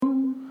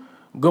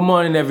Good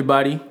morning,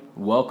 everybody.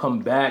 Welcome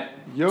back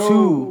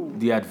to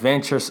the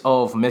adventures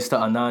of Mr.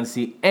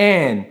 Anansi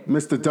and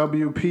Mr.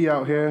 WP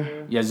out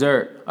here. yes,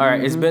 sir. All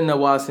right, It's been a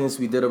while since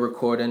we did a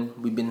recording.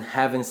 We've been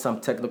having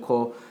some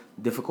technical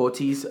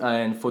difficulties,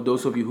 and for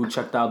those of you who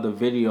checked out the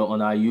video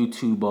on our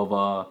YouTube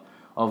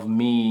of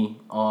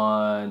me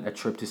on a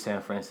trip to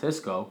San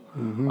Francisco,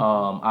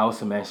 I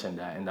also mentioned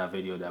that in that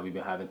video that we've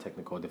been having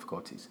technical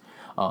difficulties.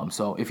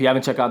 So if you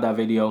haven't checked out that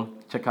video,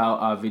 check out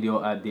our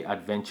video at the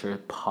Adventure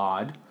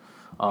Pod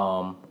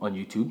on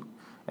YouTube.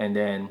 And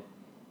then,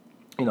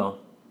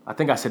 I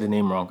think I said the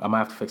name wrong. I might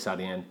have to fix that at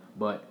the end.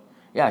 But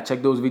yeah,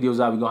 check those videos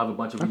out. We're going to have a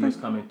bunch of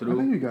videos coming through.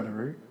 I think you got it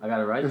right. I got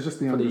it right? It's just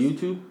for the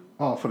YouTube?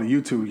 Oh, for the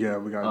YouTube, yeah,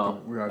 we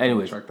got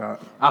anyways, check that.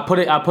 I put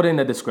it in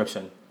the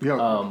description.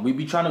 Yeah. We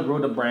be trying to grow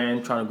the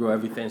brand, trying to grow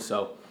everything.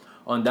 So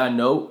on that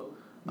note,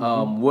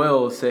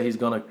 Will said he's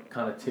gonna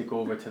kind of take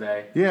over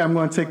today. Yeah, I'm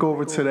going to take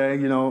over today.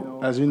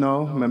 As you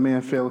know, my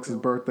man Felix's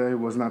birthday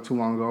was not too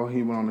long ago.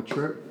 He went on a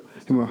trip.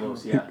 He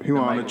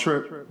went on a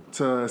trip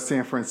to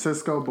San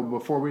Francisco. But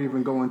before we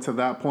even go into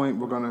that point,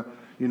 we're gonna,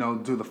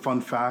 do the fun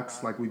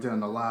facts like we did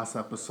in the last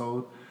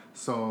episode.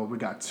 So we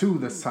got two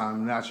this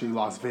time, and actually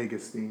Las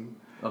Vegas theme.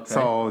 Okay.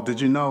 So did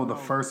you know the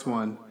first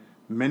one?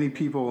 Many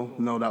people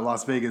know that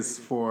Las Vegas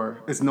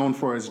is known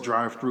for its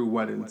drive-through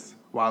weddings.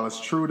 While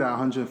it's true that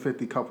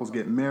 150 couples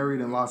get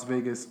married in Las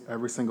Vegas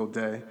every single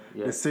day,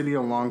 the city,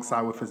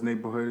 alongside with its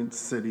neighborhood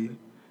city,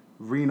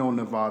 Reno,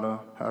 Nevada,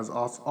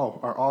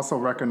 are also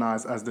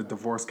recognized as the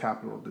divorce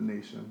capital of the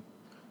nation.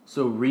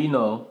 So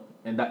Reno,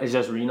 and that is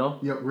just Reno?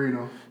 Yep,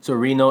 Reno. So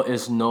Reno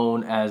is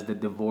known as the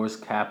divorce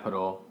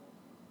capital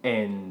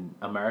in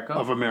America?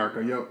 Of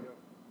America, yep.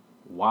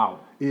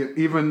 Wow.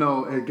 Even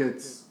though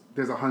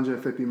there's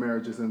 150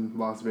 marriages in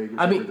Las Vegas.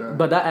 I mean,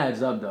 but that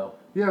adds up though.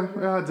 Yeah,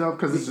 it adds up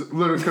because it's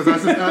literally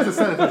as I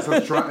said,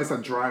 it's a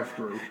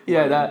drive-through.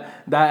 Yeah,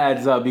 that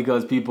adds up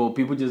because people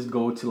just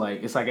go to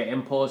it's like an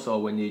impulse,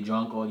 or when you're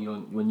drunk, or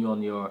when you're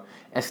on your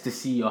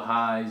ecstasy or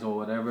highs or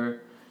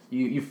whatever,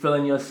 you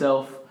feeling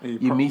yourself.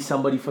 You meet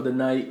somebody for the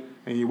night.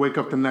 And you wake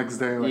up the next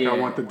day I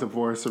want the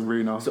divorce in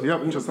Reno. So,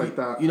 just like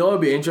that. You know,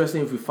 it'd be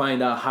interesting if we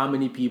find out how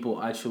many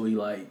people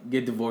actually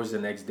get divorced the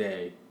next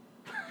day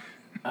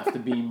after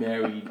being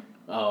married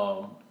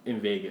in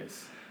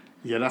Vegas.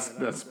 Yeah,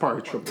 that's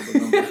probably triple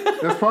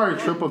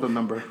the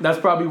number. That's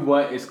probably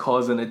what is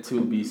causing it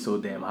to be so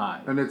damn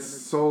high. And it's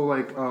so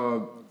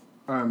an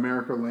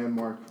America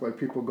landmark. Like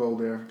people go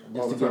there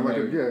all the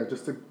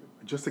time.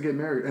 Just to get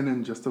married and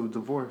then just to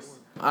divorce.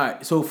 All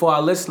right, so for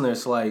our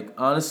listeners,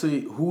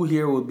 honestly, who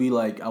here would be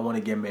I want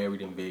to get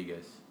married in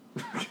Vegas?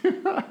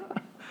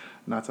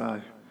 Not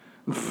I.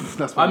 You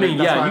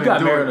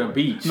got married on the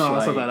beach. No,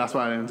 that's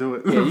why I didn't do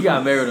it. Yeah, you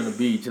got married on the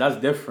beach. That's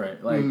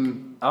different.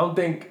 I don't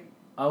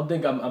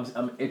think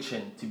I'm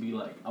itching to be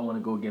I want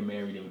to go get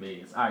married in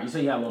Vegas. All right, you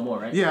said you have one more,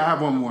 right? Yeah, I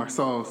have one more.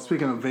 So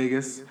speaking of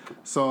Vegas,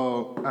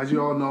 so as you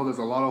all know, there's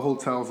a lot of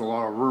hotels, a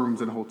lot of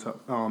rooms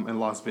in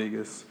Las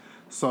Vegas.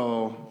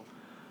 So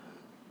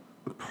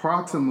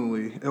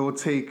approximately, it will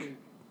take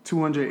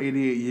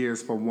 288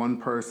 years for one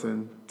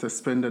person to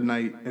spend a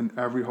night in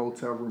every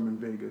hotel room in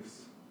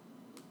Vegas.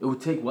 It would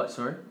take what,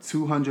 sorry?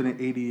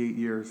 288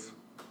 years.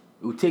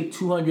 It would take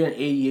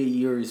 288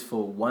 years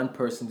for one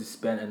person to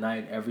spend a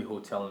night in every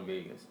hotel in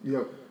Vegas.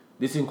 Yep.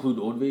 This include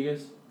Old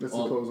Vegas? This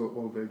includes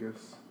Old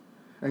Vegas.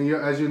 And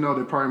as you know,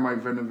 they probably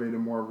might renovate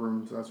more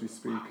rooms as we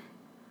speak.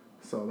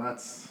 So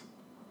that's...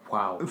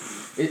 Wow.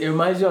 It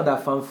reminds you of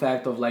that fun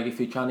fact of if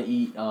you're trying to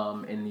eat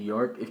in New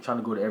York, if you're trying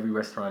to go to every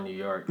restaurant in New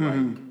York,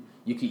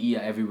 you can eat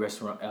at every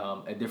restaurant,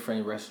 a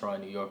different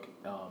restaurant in New York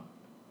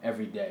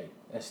every day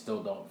and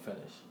still don't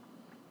finish.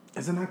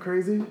 Isn't that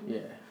crazy? Yeah.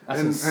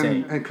 That's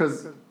insane. And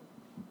because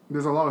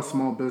there's a lot of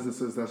small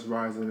businesses that's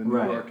rising in New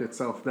York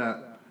itself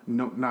that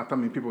not that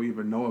many people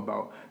even know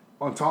about.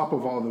 On top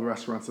of all the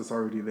restaurants that's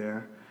already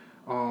there,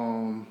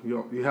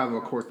 you have,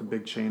 of course, the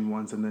big chain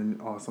ones, and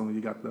then also you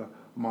got the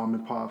mom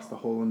and pops, the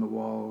hole in the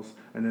walls,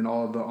 and then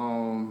all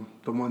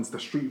the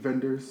street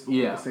vendors at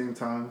the same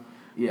time.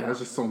 Yeah, there's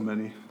just so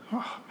many.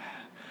 Oh, man.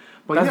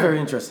 But that's very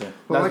interesting.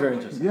 Very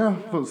interesting. Yeah.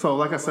 So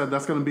like I said,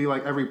 that's gonna be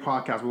every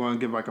podcast. We want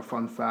to give a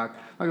fun fact,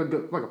 a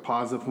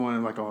positive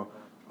one, a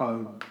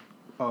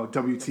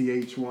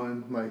WTH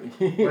one.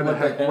 Where the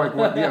heck?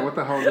 What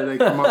the hell did they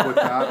come up with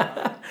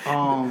that?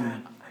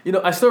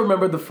 I still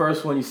remember the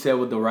first one you said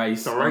with the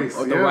rice. The rice.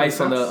 The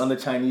rice on the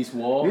Chinese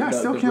wall. Yeah,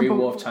 the Great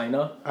Wall of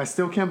China. I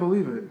still can't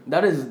believe it.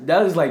 That is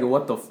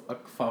what the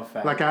fun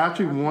fact. I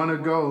actually want to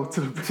go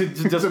to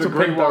the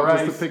Great Wall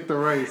just to pick the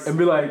rice and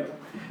be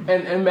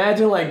and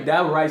imagine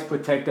that rice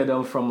protected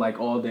them from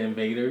all the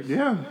invaders.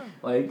 Yeah.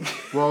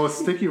 Well, it's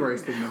sticky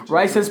rice.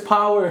 Rice is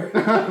power.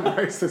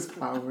 Rice is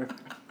power.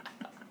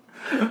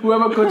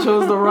 Whoever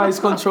controls the rice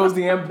controls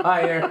the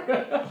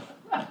empire.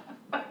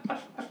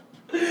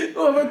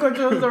 Whoever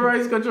controls the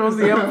rice controls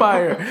the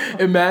empire.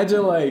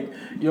 Imagine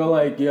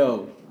you're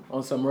yo,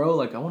 on some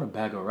road, I want a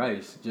bag of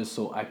rice just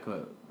so I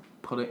could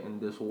put it in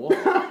this wall.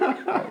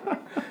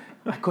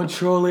 I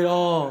control it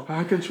all.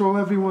 I control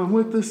everyone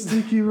with the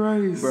sticky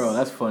rice. Bro,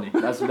 that's funny.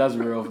 That's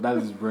real. That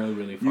is really,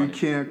 really funny. You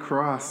can't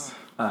cross.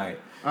 All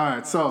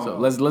right. So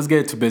let's get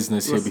into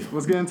business here.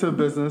 Let's get into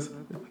business.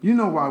 You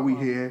know why we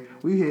here.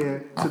 We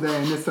here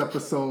today in this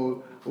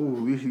episode.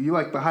 Ooh, you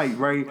like the hype,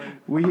 right?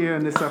 We here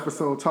in this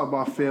episode talk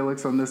about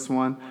Felix on this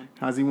one.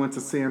 As he went to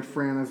San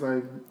Fran.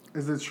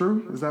 Is it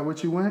true? Is that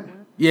what you went?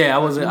 Yeah, I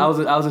was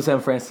in San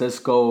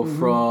Francisco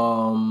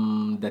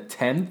from the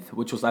 10th,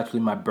 which was actually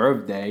my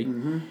birthday,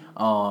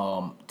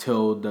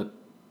 till the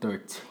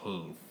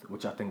 13th,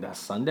 which I think that's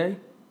Sunday.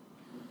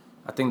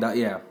 I think that,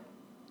 yeah,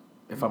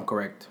 if I'm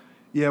correct.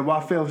 Yeah,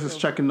 while Felix is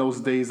checking those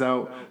days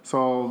out.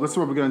 So this is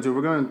what we're going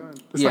to do.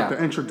 It's like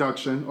the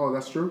introduction. Oh,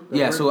 that's true?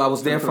 Yeah, so I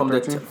was there from the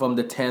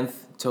 10th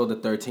till the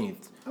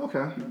 13th.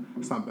 Okay.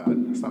 It's not bad.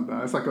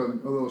 It's like a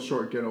little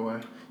short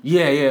getaway.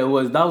 Yeah, it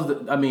was.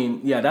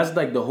 That's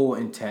like the whole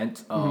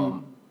intent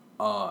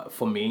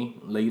for me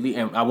lately.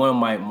 And one of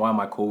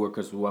my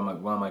coworkers, one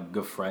of my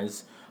good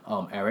friends,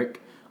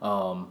 Eric,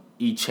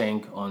 E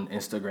Cheng on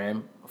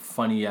Instagram,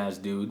 funny ass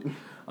dude.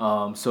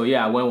 So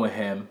yeah, I went with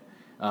him.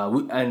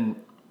 And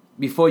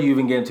before you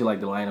even get into like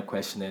the line of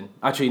questioning,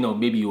 actually no,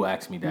 maybe you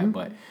asked me that,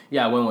 but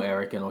yeah, I went with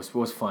Eric and it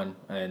was fun,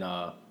 and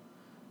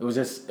it was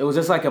just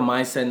like a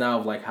mindset now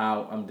of like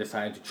how I'm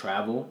deciding to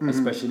travel,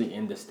 especially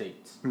in the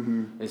States.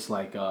 It's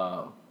like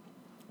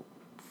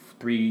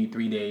 3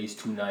 days,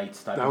 2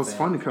 nights type. That was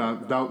funny because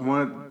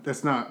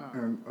that's not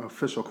an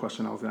official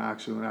question I was gonna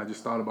ask you, and I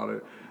just thought about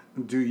it.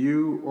 Do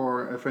you,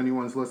 or if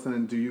anyone's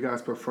listening, do you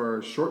guys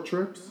prefer short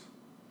trips,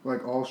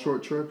 like all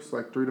short trips,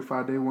 like 3 to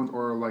 5 day ones,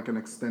 or like an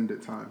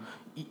extended time?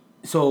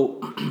 So,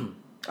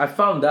 I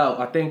found out.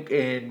 I think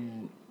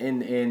in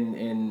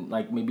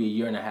like maybe a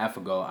year and a half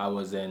ago,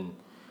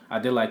 I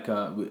did like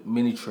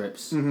mini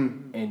trips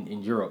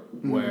in Europe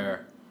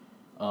where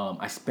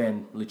I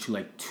spent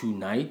literally like 2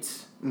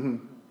 nights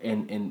in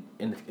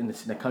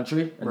the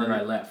country, and then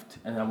I left,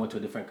 and then I went to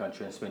a different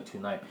country and spent 2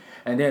 nights.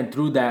 And then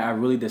through that, I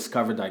really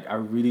discovered like I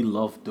really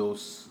love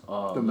those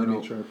the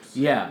mini trips.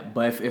 Yeah,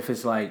 but if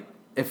it's like,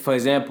 if for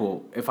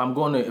example, if I'm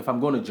going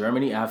to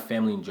Germany, I have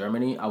family in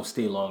Germany, I'll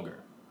stay longer.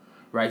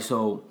 Right,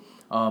 so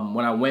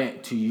when I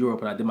went to Europe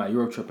and I did my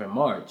Europe trip in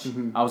March,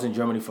 I was in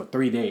Germany for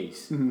 3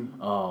 days.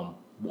 I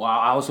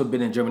also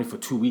been in Germany for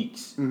 2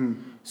 weeks.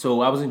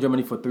 So I was in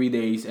Germany for 3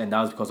 days, and that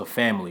was because of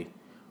family,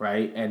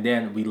 right? And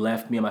then me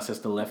and my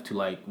sister left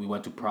to we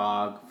went to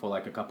Prague for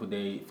like a couple of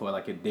days, for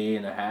like a day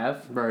and a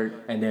half. Right.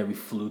 And then we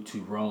flew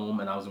to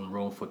Rome, and I was in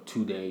Rome for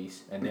 2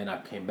 days, and then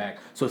I came back.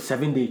 So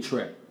 7-day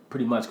trip,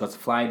 pretty much, because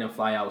fly in and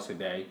fly out a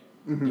day,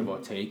 give or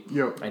take.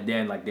 Yep. And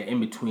then like the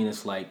in between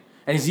is like.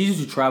 And it's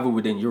easy to travel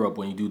within Europe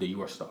when you do the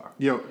Eurostar.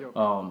 Yep.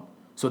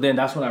 So then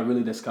that's when I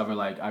really discovered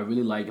I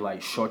really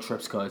like short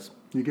trips because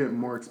you get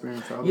more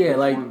experience out of it. Yeah,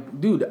 like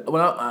dude,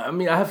 when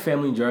I have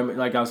family in Germany.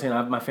 Like I was saying, I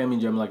have my family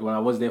in Germany. Like when I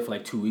was there for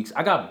like 2 weeks,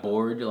 I got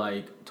bored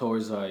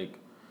towards and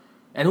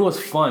it was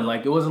fun.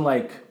 Like it wasn't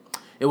like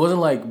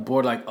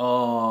bored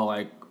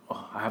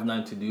I have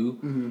nothing to do.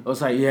 It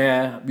was like,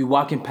 yeah, we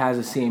walking past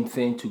the same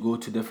thing to go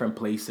to different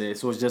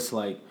places. So it was just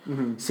like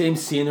same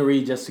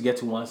scenery just to get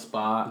to one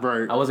spot.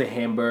 Right. I was in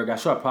Hamburg. I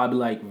should have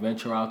probably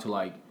venture out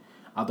to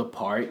other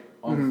part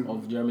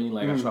of Germany.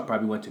 I should have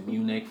probably went to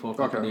Munich for a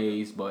couple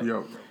days, but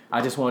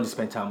I just wanted to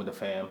spend time with the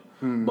fam.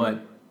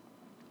 But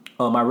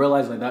I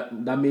realized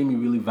that made me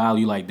really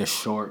value the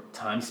short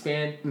time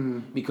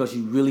span because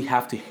you really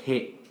have to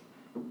hit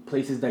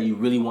places that you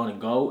really want to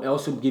go. It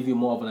also give you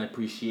more of an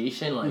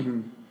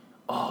appreciation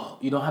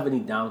you don't have any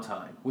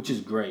downtime, which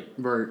is great.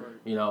 Right.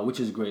 Which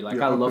is great.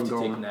 I love to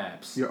take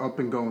naps. You're up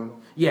and going.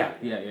 Yeah.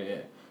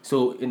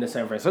 So in the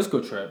San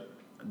Francisco trip,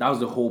 that was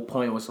the whole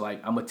point, was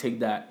I'm going to take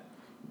that,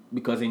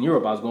 because in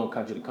Europe I was going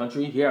country to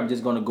country. Here I'm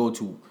just going to go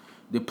to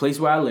the place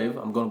where I live.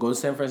 I'm going to go to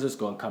San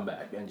Francisco and come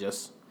back and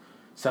just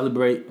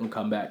celebrate and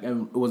come back.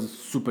 And it was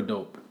super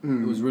dope.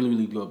 It was really,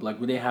 really dope.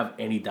 We didn't have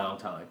any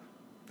downtime.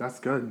 That's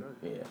good.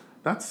 Yeah.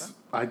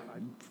 I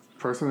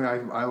personally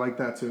like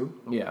that too.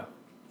 Yeah.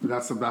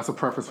 That's a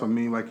preference for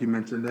me, like you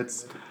mentioned.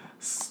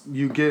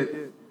 You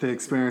get the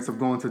experience of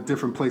going to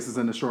different places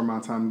in a short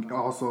amount of time.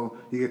 Also,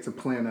 you get to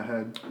plan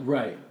ahead.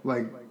 Right.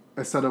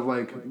 Instead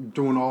of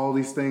doing all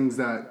these things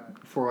that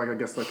for I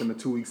guess in the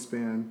 2 week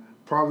span,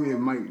 probably it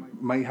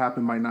might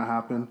happen, might not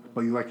happen,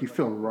 but you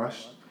feel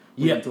rushed.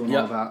 Doing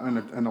all that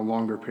in a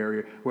longer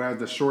period. Whereas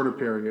the shorter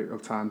period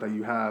of time that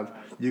you have,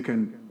 you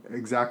can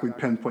exactly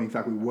pinpoint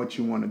exactly what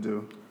you want to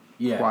do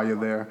while you're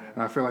there.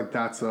 And I feel like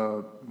that's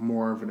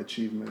more of an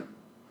achievement.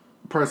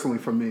 Personally,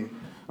 for me,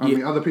 I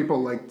mean, other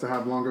people like to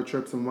have longer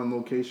trips in one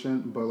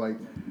location, but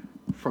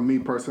for me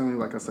personally,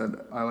 like I said,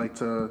 I like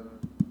to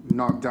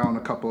knock down a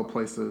couple of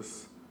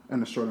places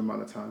in a short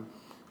amount of time.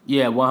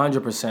 Yeah,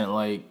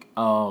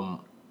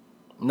 100%.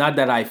 Not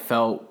that I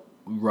felt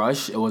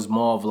rushed. It was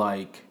more of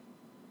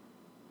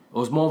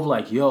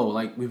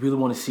yo, we really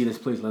want to see this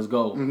place. Let's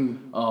go.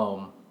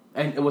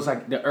 And it was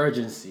the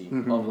urgency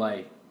of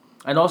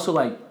and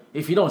also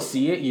if you don't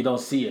see it, you don't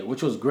see it,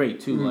 which was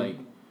great too.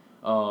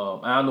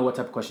 I don't know what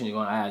type of question you're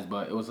gonna ask,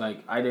 but it was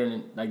like I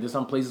didn't like. There's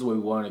some places where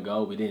we wanted to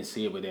go, we didn't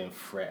see it, we didn't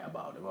fret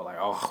about it. We're like,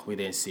 oh, we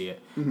didn't see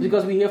it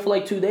because we're here for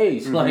like 2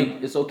 days.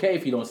 Like it's okay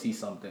if you don't see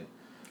something.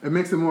 It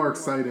makes it more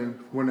exciting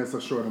when it's a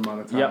short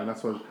amount of time. Yep.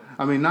 That's what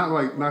I mean.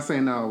 Not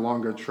saying that a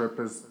longer trip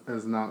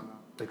is not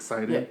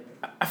exciting.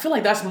 Yeah, I feel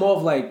like that's more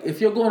of like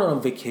if you're going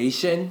on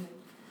vacation.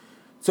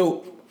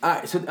 So all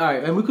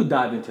right, and we could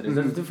dive into this.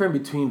 There's a difference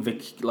between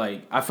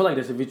I feel like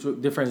there's a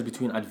difference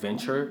between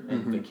adventure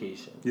and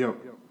vacation. Yep.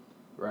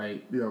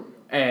 Right. Yep.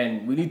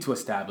 And we need to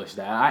establish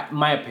that.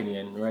 My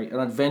opinion, right? An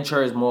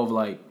adventure is more of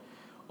like,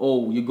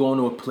 oh, you're going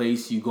to a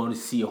place, you're going to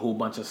see a whole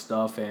bunch of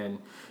stuff, and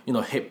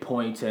hit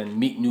points and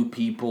meet new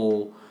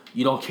people.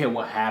 You don't care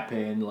what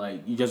happened,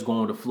 like you just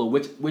going with the flow.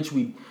 Which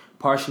we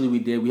partially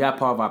did. We had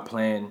part of our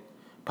plan,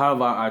 part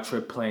of our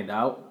trip planned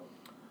out.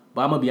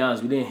 But I'm gonna be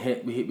honest, we didn't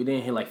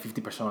hit like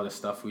 50% of the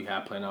stuff we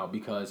had planned out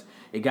because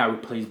it got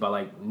replaced by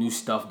like new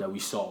stuff that we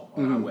saw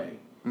on our way.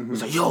 It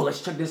was like, yo,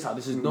 let's check this out.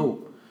 This is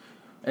dope.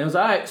 And it was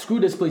all right, screw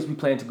this place we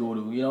plan to go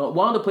to.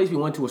 One of the places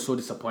we went to was so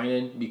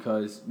disappointing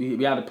because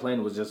we had a plan.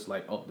 It was just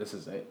like, oh, this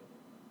is it.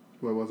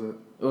 What was it?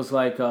 It was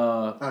like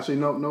actually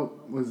no.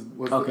 Was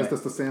okay. Is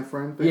this the San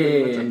Fran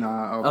thing? Yeah.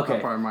 Nah, okay. I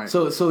probably might.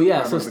 So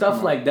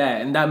stuff like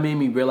that, and that made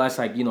me realize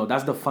like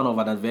that's the fun of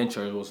an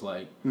adventure. It was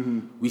like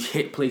we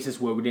hit places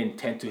where we didn't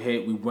intend to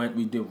hit.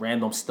 We did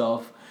random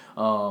stuff.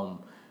 One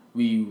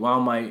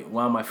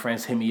of my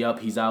friends hit me up.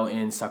 He's out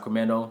in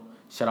Sacramento.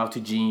 Shout out to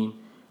Gene.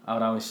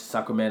 Out in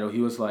Sacramento,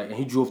 he was like, and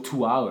he drove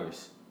 2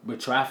 hours with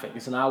traffic.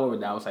 It's an hour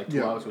with that. It was like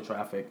 2 hours with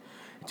traffic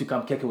to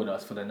come kick it with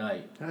us for the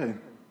night. Hey,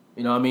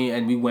 you know what I mean?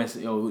 And we went.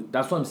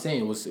 That's what I'm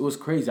saying. It was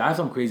crazy. I have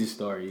some crazy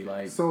story.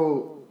 Like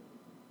so,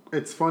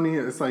 it's funny.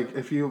 It's like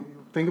if you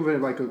think of it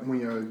like when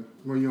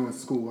you're in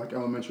school, like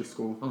elementary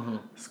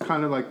school, it's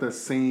kind of like the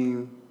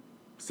same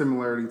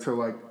similarity to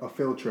like a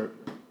field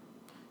trip.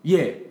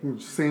 Yeah.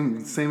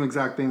 Same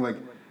exact thing. Like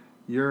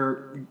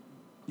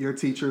your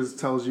teachers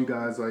tells you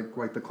guys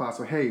like the class,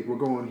 hey, we're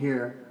going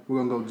here, we're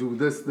gonna go do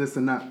this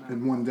and that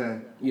in one day.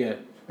 Yeah.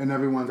 And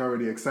everyone's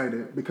already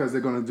excited because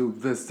they're gonna do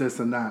this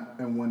and that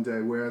in one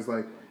day. Whereas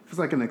like if it's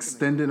like an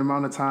extended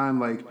amount of time,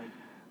 like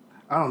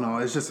I don't know,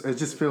 it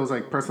just feels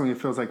like personally it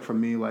feels like for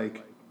me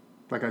like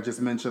I just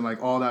mentioned,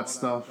 like all that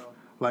stuff,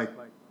 like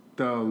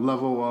the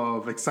level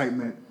of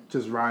excitement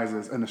just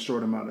rises in a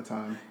short amount of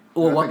time.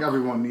 Well, I think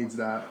everyone needs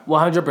that.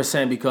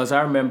 100%, because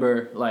I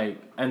remember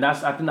and I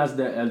think that's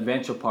the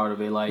adventure part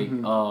of it. Like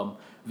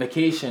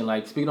vacation.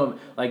 Like speaking of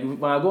like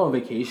when I go on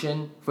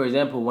vacation, for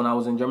example, when I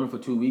was in Germany for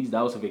 2 weeks,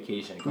 that was a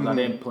vacation because I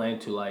didn't plan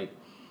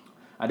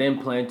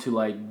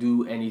to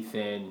do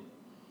anything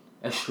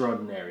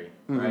extraordinary.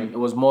 Right? It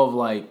was more of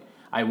like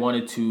I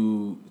wanted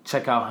to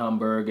check out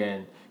Hamburg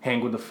and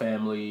hang with the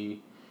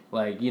family.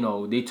 Like,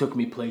 they took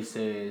me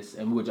places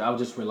and I was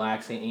just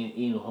relaxing,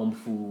 eating home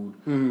food,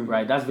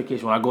 right? That's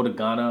vacation. When I go to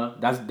Ghana,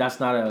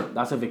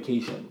 that's a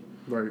vacation.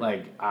 Right.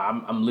 Like,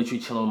 I'm literally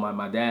chilling with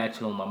my dad,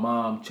 chilling with my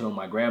mom, chilling with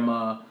my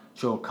grandma,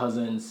 chilling with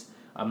cousins.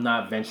 I'm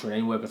not venturing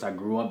anywhere because I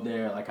grew up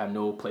there. Like, I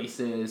know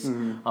places.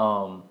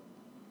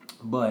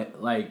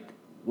 But, like,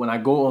 when I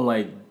go on,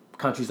 like,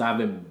 countries I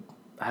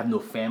have no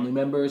family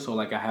members, so,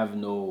 like, I have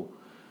no...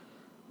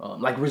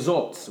 like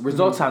results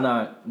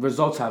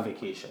are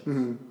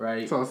vacation,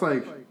 right? So it's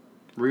like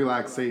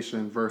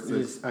relaxation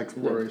versus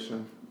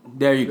exploration.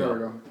 There we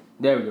go.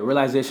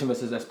 Realization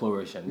versus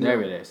exploration.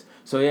 There it is.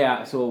 So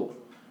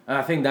and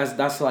I think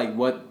that's like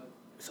what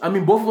I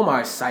mean. Both of them are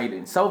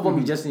exciting. Some of them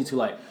you just need to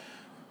like,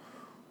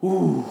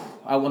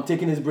 I'm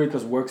taking this break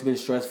because work's been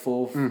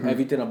stressful.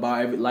 Everything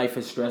about life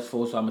is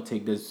stressful, so I'm gonna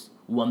take this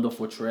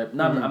wonderful trip.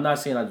 Now, I'm not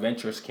saying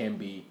adventures can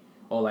be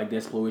or like the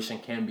exploration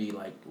can be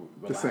like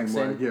relaxing. The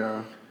same way,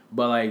 yeah.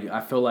 But like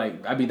I feel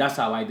like that's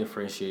how I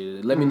differentiate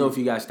it. Let me know if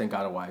you guys think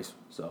otherwise.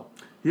 So.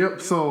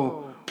 Yep.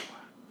 So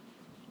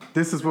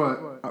this is what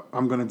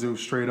I'm gonna do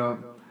straight up.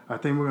 I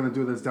think we're gonna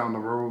do this down the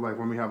road, like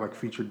when we have like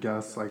featured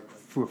guests, like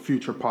for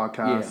future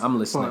podcasts. Yeah, I'm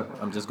listening. But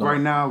I'm just going.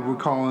 Right now, we're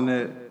calling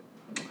it.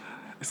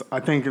 I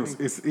think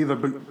it's either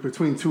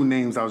between two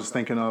names. I was just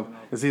thinking of.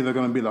 It's either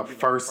gonna be the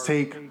first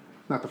take.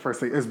 Not the first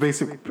take. It's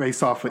basically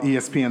based off of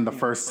ESPN, the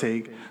first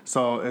take.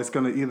 So it's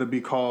going to either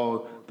be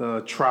called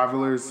the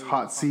Traveler's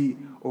Hot Seat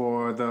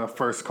or the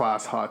First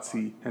Class Hot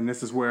Seat. And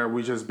this is where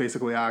we just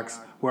basically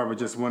ask whoever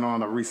just went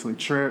on a recent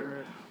trip.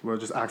 We'll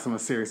just ask them a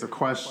series of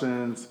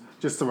questions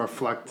just to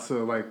reflect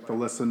to like the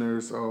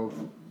listeners of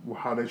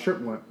how their trip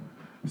went.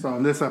 So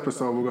in this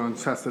episode, we're going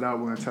to test it out.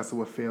 We're going to test it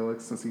with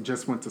Felix since he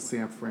just went to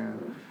San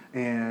Fran.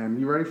 And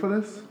you ready for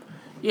this?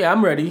 Yeah,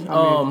 I'm ready.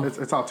 I mean,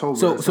 it's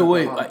October. So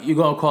wait, you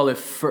gonna call it?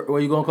 What are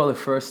you gonna call it?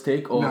 First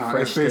take or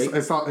fresh take?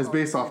 It's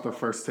based off the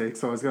first take.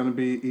 So it's gonna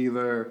be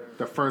either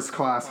the First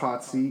Class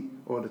Hot Seat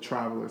or the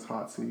Traveler's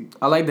Hot Seat.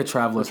 I like the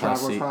Traveler's Hot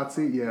Seat. Hot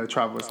Seat, yeah, the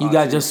Traveler's Hot Seat. You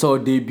guys just saw a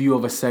debut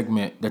of a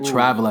segment, the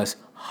Traveler's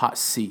Hot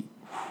Seat,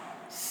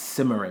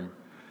 simmering.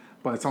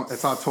 But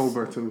it's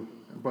October too.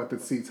 But the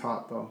seat's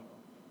hot though.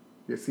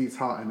 Your seat's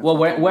hot. And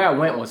where I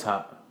went was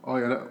hot. Oh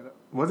yeah,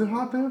 was it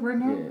hot there right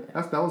now?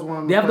 Yeah. That was one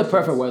of the They have questions. the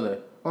perfect weather.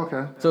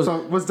 Okay. So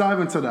let's dive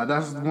into that.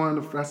 That's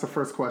that's the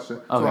first question.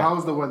 Okay. So how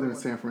is the weather in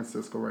San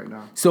Francisco right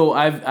now? So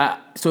I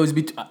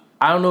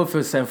don't know if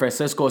it's San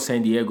Francisco or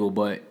San Diego,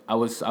 but I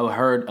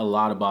heard a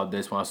lot about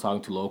this when I was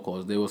talking to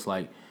locals. They was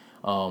like,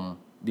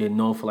 they're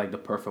known for like the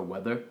perfect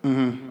weather.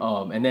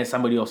 Mm-hmm. And then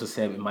somebody also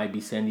said it might be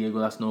San Diego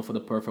that's known for the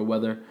perfect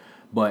weather.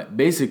 But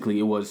basically,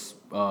 it was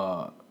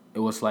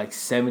like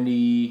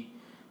 70.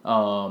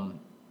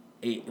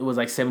 It was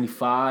like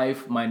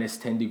 75 minus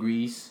 10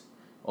 degrees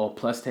or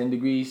plus 10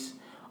 degrees.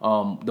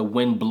 The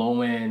wind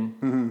blowing.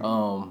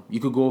 Mm-hmm. You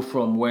could go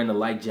from wearing a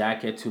light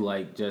jacket to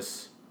like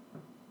just,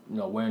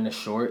 wearing a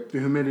short. The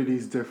humidity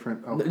is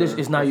different.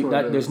 There's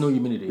no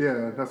humidity.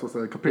 Yeah, that's what's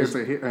compared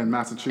to here in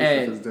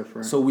Massachusetts is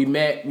different. So we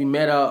went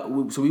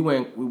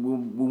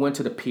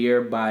to the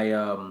pier by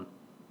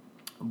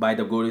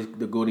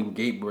the Golden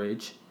Gate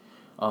Bridge.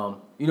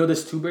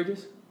 There's two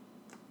bridges.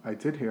 I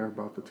did hear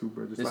about the two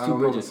bridges. I don't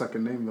know the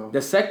second name though.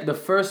 The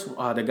first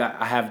the guy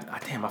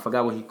I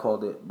forgot what he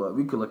called it, but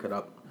we could look it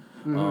up.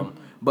 Mm-hmm.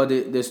 But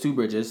there's two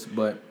bridges.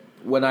 But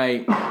when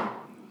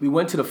we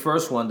went to the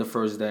first one the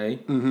first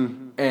day,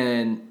 mm-hmm.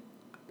 and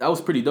that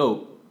was pretty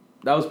dope.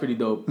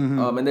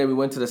 Mm-hmm. And then we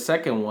went to the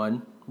second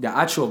one, the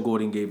actual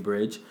Golden Gate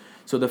Bridge.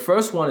 So the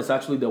first one is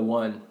actually the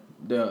one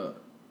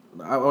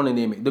I want to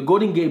name it. The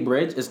Golden Gate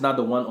Bridge is not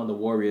the one on the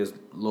Warriors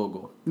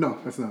logo. No,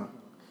 it's not.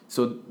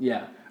 So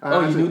yeah.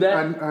 You knew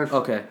that?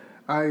 Okay.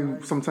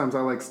 Sometimes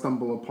I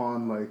stumble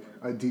upon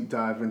a deep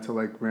dive into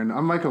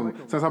random.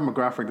 Since I'm a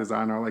graphic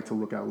designer, I like to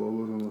look at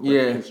logos and look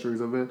at the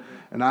histories of it.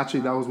 And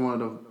actually, that was one of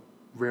the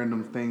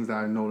random things that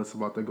I noticed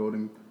about the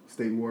Golden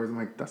State Warriors. I'm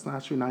like, that's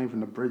not even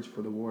the bridge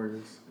for the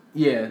Warriors.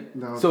 Yeah.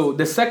 So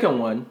the second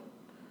one,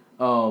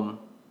 the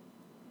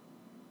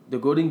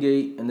Golden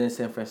Gate, and then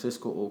San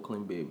Francisco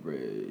Oakland Bay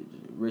Bridge,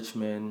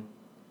 Richmond,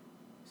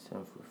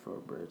 San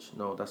Francisco Bridge.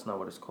 No, that's not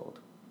what it's called.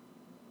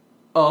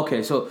 Oh,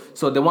 okay. So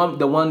the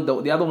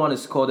other one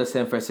is called the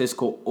San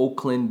Francisco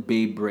Oakland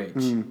Bay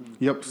Bridge.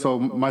 Yep. So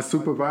my old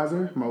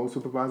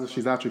supervisor,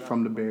 she's actually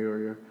from the Bay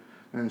Area,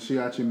 and she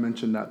actually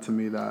mentioned that to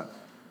me that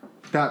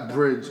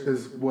bridge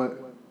is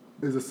what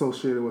is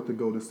associated with the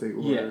Golden State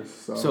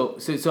Warriors. Yeah.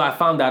 So I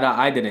found that out.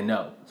 I didn't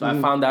know. So I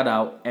found that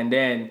out, and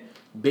then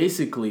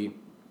basically,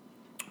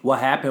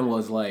 what happened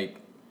was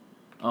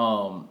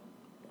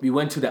we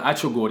went to the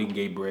actual Golden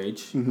Gate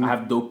Bridge. Mm-hmm. I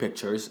have dope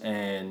pictures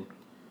and.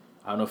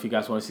 I don't know if you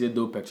guys want to see the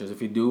dope pictures.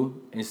 If you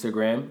do,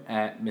 Instagram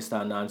at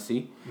Mr.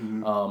 Anansi.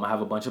 Mm-hmm. I have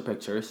a bunch of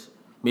pictures.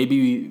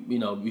 Maybe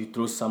we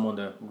throw some on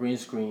the green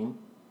screen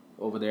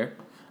over there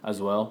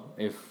as well.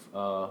 If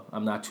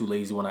I'm not too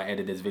lazy when I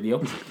edit this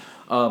video.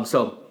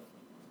 So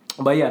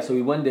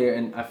we went there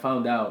and I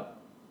found out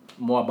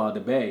more about the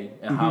bay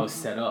and how it's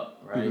set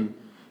up, right?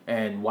 Mm-hmm.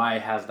 And why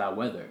it has that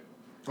weather.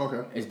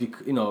 Okay. It's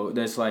because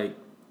there's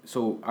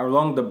so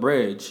along the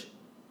bridge,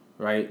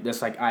 right?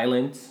 There's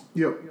islands.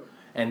 Yep.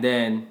 And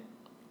then.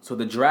 So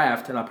the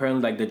draft, and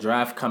apparently the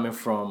draft coming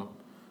from,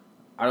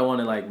 I don't want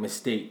to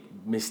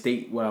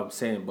mistake what I'm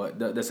saying, but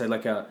there's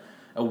a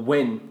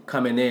wind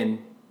coming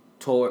in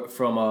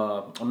from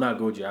I'm not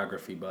good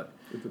geography, but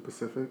is it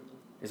Pacific?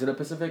 Is it a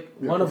Pacific?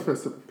 Yeah,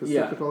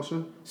 Pacific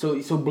Ocean.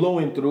 So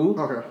blowing through.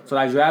 Okay. So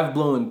that draft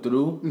blowing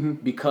through mm-hmm.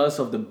 because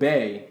of the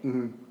bay,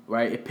 mm-hmm.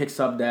 right? It picks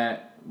up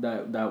that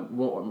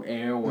warm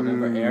air,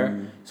 whatever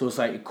air. So it's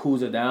it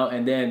cools it down,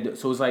 and then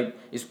so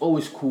it's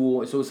always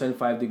cool. It's always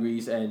 75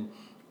 degrees and.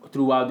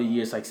 Throughout the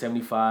year, it's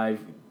 75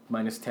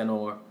 minus 10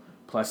 or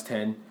plus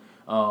 10.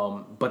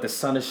 But the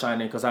sun is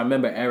shining because I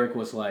remember Eric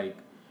was like,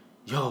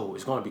 yo,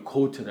 it's going to be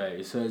cold today.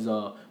 It says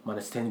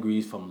minus 10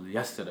 degrees from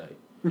yesterday.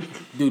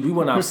 Dude, we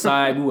went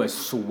outside. We were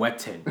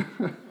sweating.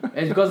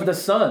 And because of the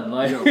sun.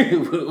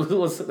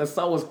 The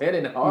sun was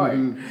hitting hard.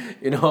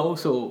 Mm-hmm.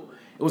 So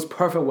it was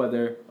perfect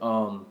weather.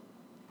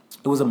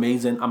 It was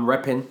amazing. I'm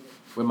repping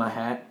with my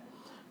hat.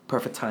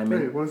 Perfect timing.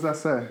 Hey, what does that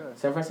say?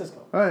 San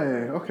Francisco. Hey,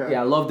 okay.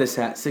 Yeah, I love this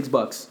hat.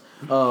 $6.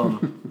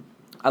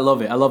 I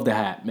love it. I love the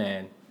hat,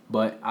 man.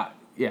 But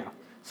yeah.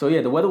 So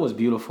yeah, the weather was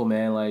beautiful,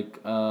 man.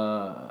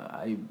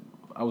 I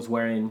was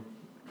wearing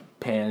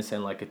pants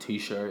and a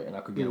t-shirt, and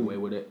I could get away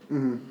with it.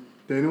 Mm-hmm.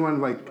 Did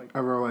anyone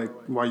ever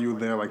while you were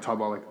there talk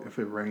about if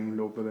it rained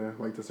over there?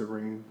 Does it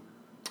rain?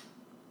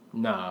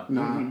 Nah.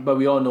 But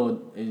we all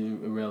know it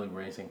really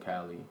rains in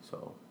Cali,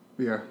 so.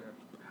 Yeah.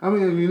 I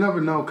mean, you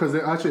never know because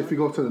actually, if you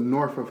go to the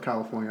north of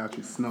California, it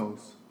actually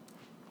snows.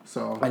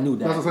 So I knew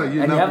that. That's what I'm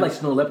saying. You have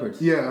snow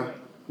leopards. Yeah.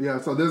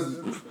 So there's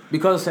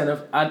because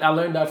I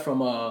learned that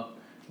from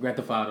Grand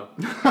Theft Auto.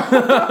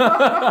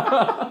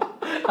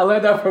 I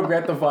learned that from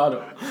Grand Theft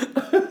Auto.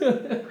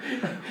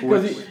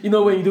 Because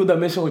when you do the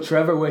mission with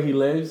Trevor where he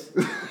lives,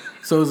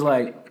 so it's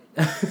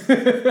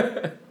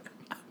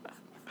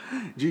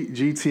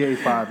GTA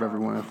 5,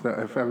 everyone.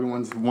 If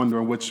everyone's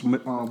wondering which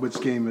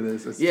game it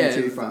is, it's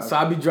GTA 5. So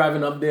I'll be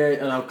driving up there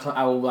and I'll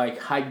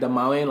hike the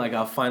mountain.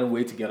 I'll find a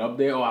way to get up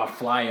there, or I'll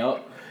fly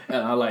up and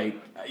I'll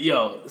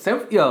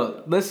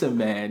listen,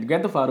 man.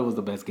 Grand Theft Auto was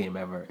the best game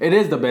ever. It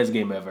is the best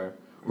game ever.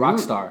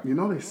 Rockstar.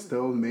 They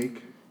still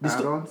make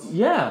add-ons.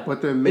 Yeah,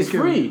 but they're making it's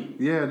free.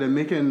 Yeah, they're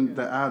making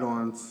the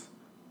add-ons.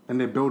 and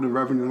they're building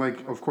revenue.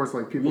 Like, of course,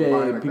 like people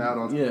buying like the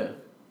add-ons. Yeah.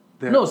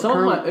 No, some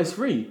of them it's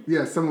free.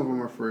 Yeah, some of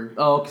them are free.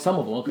 Oh, okay, some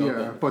of them. Okay. Yeah,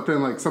 okay. but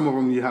then like some of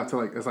them you have to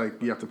like it's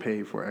like you have to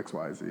pay for X,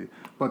 Y, Z.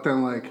 But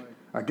then like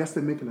I guess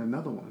they're making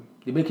another one.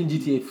 They're making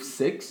GTA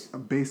 6?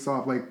 Based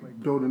off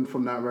like building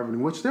from that revenue,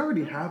 which they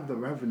already have the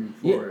revenue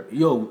for it.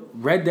 Yo,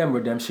 Red Dead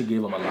Redemption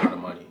gave them a lot of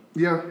money.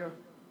 Yeah.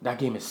 That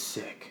game is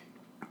sick.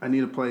 I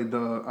need to play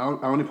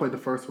I only played the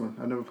first one.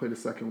 I never played the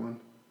second one.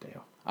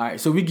 Damn. All right,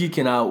 so we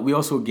geeking out. We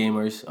also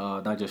gamers,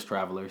 not just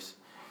travelers.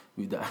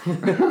 We've done.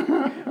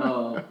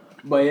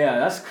 But yeah,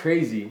 that's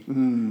crazy.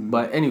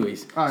 But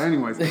anyways.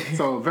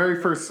 So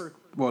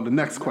the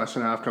next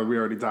question I have, because we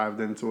already dived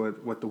into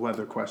it with the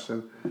weather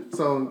question.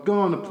 So go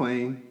on the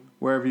plane,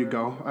 wherever you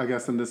go, I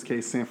guess in this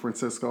case, San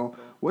Francisco.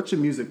 What's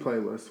your music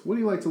playlist? What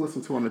do you like to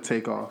listen to on the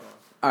takeoff?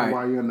 All right.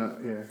 While you're in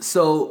the,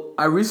 So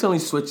I recently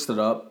switched it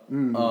up.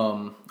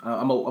 I'm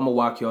gonna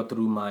walk y'all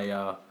through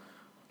my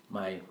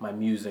my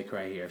music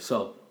right here.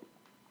 So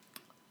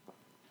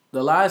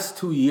the last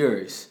 2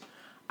 years,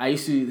 I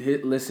used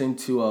to listen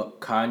to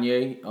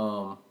Kanye.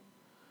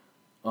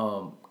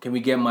 Can we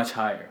get much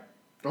higher?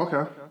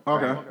 Okay.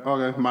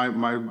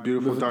 My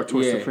beautiful Dark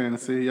Twisted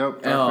Fantasy.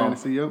 Yep. Dark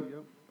Fantasy. Yep.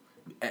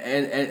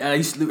 And I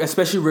used to,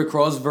 especially Rick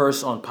Ross'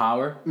 verse on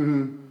Power.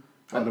 Mm-hmm.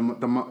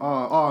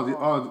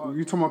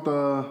 You talking about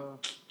the?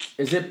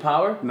 Is it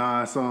Power?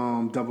 Nah, it's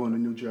Devil in a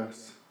New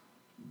Dress.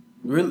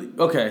 Really?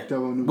 Okay.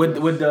 Devil in a New with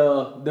Dress. With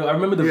the I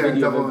remember the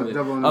video. Devil in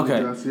a New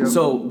Dress. Yep.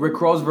 So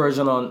Rick Ross'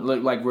 version on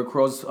like Rick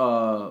Ross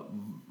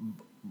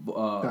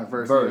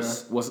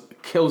verse was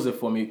kills it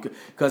for me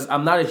because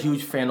I'm not a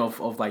huge fan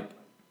of like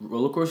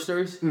roller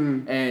coasters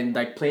and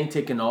like plane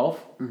taking off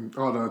and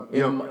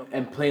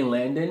plane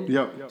landing.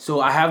 Yep.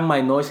 So I have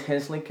my noise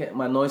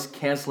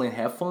canceling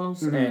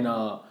headphones and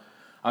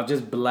I'll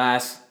just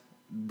blast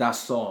that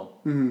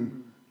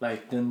song.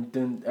 Like dun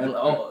dun and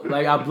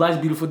like I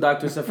blast Beautiful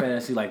Dark Twisted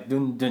Fantasy like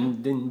dun dun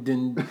dun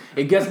dun.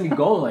 It gets me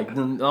going like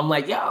dun, I'm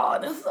like yo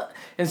this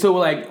and so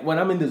like when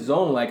I'm in the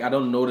zone like I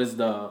don't notice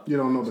you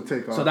don't know the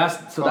takeoff. So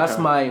that's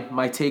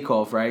my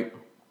takeoff, right?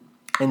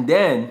 And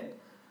then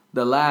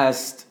the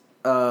last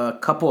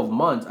couple of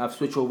months I've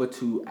switched over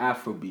to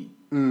Afrobeat.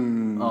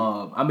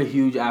 I'm a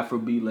huge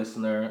Afrobeat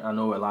listener. I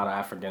know a lot of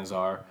Africans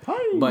are.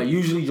 Hi. But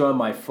usually during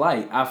my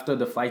flight, after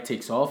the flight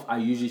takes off, I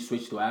usually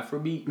switch to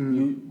Afrobeat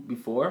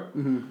before.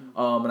 And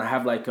I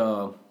have like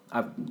or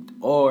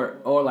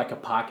like a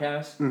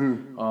podcast.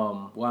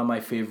 One of my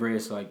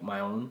favorites, like my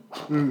own,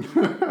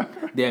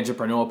 the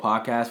Entrepreneur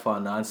Podcast for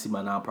Anansi,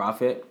 my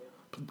nonprofit,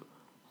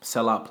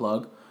 sellout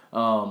plug.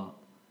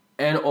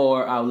 And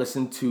or I'll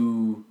listen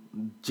to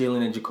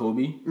Jalen and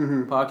Jacoby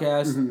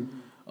podcast.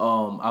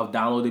 I'll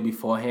download it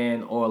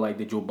beforehand, or like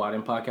the Joe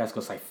Biden podcast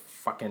because it's like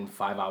fucking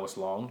 5 hours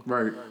long.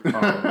 Right.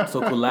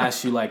 So it could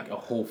last you like a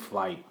whole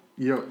flight.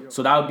 Yep.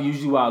 So that would be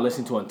usually what I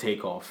listen to on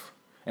takeoff.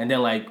 And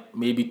then like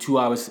maybe 2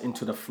 hours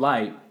into the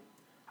flight,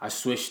 I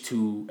switch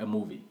to a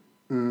movie.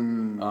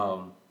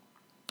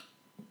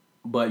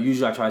 But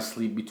usually I try to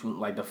sleep between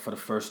like for the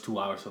first 2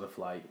 hours of the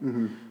flight.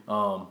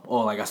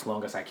 Or like as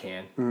long as I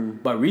can.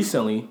 But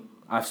recently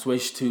I've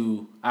switched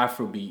to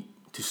Afrobeat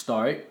to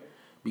start.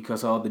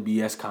 Because of all the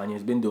BS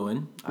Kanye's been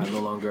doing, I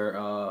no longer.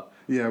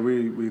 We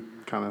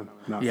kind of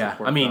not. Yeah,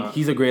 I mean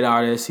he's a great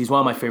artist. He's one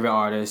of my favorite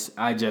artists.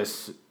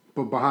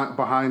 But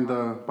behind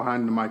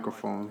the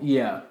microphone.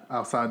 Yeah.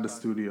 Outside the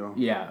studio.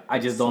 Yeah, I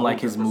just don't like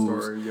his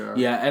moves.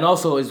 Story, yeah, and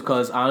also it's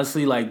because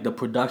honestly, like the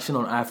production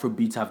on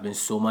Afrobeats have been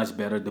so much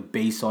better. The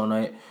bass on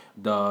it,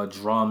 the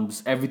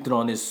drums, everything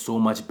on it is so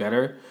much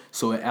better.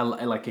 So it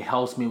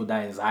helps me with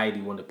that anxiety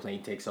when the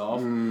plane takes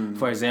off.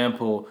 For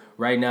example,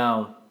 right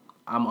now.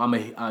 I'm a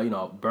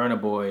Burna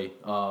Boy,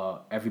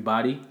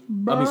 everybody.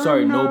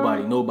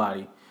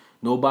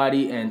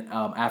 Nobody, and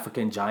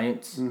African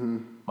Giants.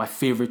 My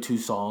favorite two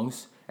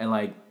songs, and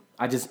like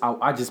I just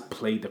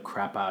played the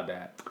crap out of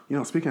that. You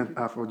know, speaking of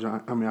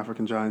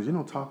African Giants, you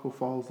know Taco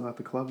Falls was at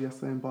the club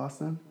yesterday in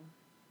Boston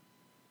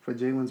for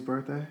Jalen's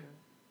birthday.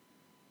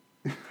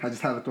 I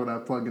just had to throw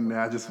that plug in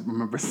there. I just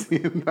remember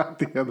seeing that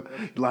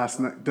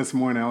this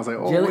morning. I was like,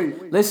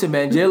 wait. Listen,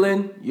 man,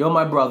 Jalen, you're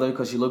my brother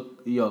because he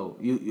look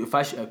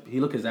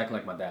exactly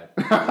like my dad.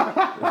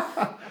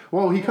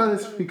 Well, he cut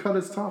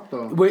his top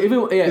though. Wait,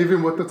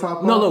 even with the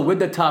top. No, with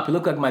the top, he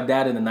looked like my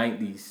dad in the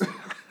 90s.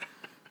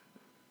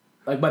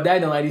 Like my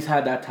dad in the 90s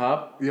had that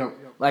top. Yep.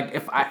 Like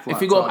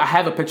if you go, I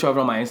have a picture of it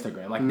on my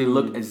Instagram. Like they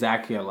look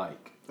exactly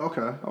alike.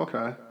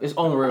 Okay. It's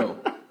unreal.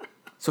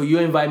 So you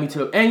invite me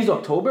to and he's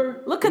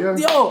October? Look at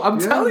I'm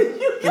telling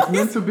you. It's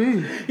meant to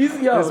be.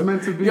 It's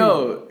meant to be.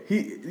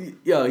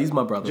 He's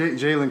my brother.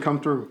 Jalen,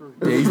 come through.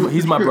 Yeah,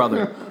 he's my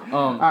brother.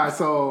 All right,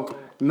 so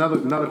another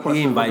question.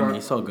 He invited me,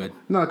 it's all good.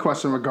 Another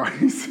question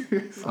regarding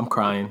I'm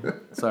crying.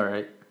 It's all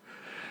right.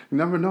 You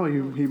never know.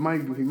 He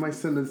might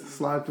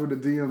slide through the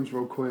DMs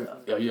real quick.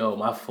 Yo,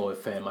 my fault,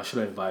 fam. I should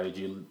have invited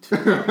you.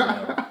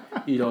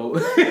 He's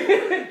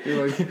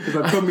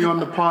like, put me on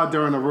the pod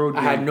during the road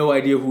game. I had no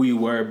idea who you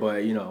were,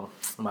 but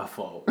my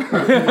fault.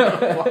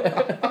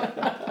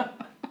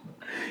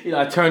 You know,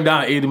 I turned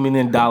down $80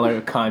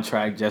 million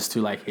contract just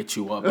to like hit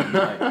you up. And,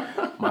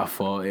 like, my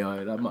fault. You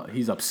know,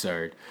 he's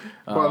absurd.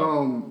 But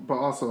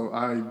also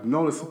I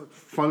noticed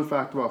fun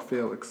fact about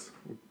Felix.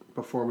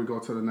 Before we go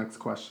to the next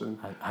question,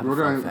 we're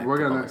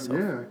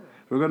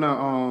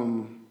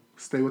gonna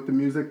stay with the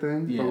music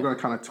thing, but we're gonna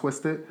kind of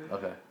twist it.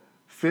 Okay.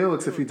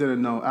 Felix, if you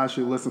didn't know,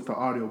 actually listens to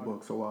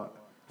audiobooks a lot.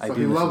 So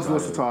he loves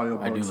listening to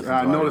audiobooks.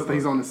 I noticed that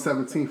he's on the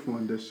 17th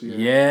one this year.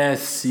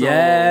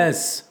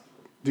 Yes.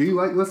 Do you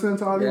like listening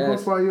to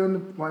audiobooks while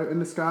you're in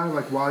the sky,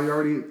 like while you're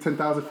already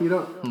 10,000 feet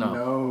up?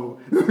 No.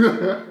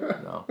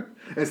 No.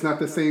 It's not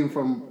the same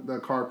from the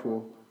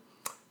carpool.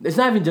 It's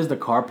not even just the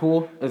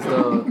carpool. It's I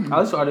listen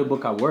to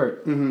audiobook at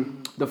work.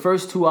 Mm-hmm. The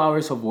first 2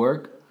 hours of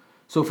work.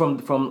 So from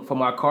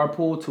our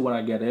carpool to when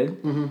I get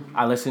in,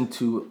 I listen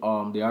to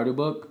the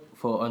audiobook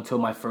until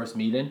my first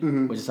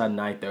meeting, which is at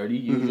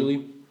 9:30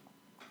 usually.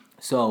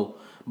 So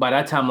by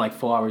that time, like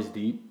 4 hours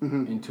deep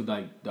into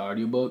like the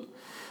audiobook.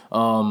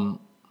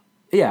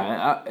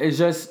 It's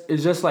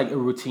just like a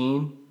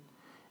routine.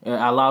 It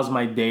allows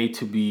my day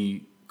to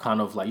be kind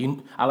of like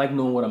I like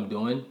knowing what I'm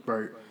doing.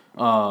 Right.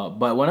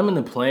 But when I'm in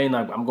the plane,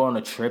 like I'm going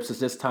on trips, it's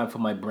just time for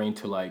my brain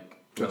to like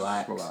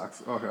relax. Just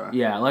relax. Okay.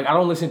 Yeah, like I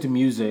don't listen to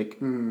music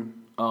on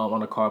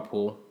a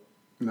carpool.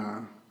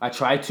 Nah. I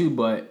try to,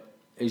 but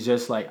it's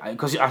just like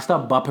because I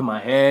start bumping my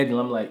head and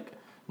I'm like,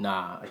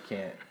 nah, I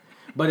can't.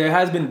 But there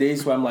has been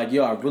days where I'm like,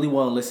 yo, I really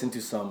want to listen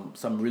to some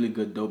really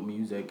good dope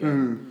music,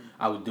 and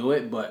I would do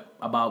it. But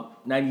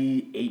about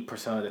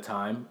 98% of the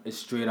time, it's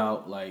straight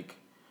out like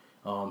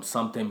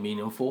something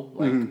meaningful,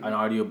 like an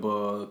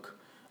audiobook,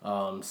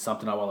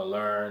 something I want to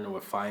learn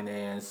with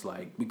finance,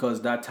 like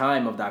because that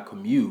time of that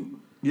commute,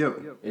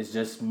 it's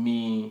just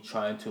me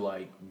trying to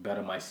like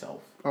better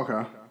myself.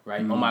 Okay.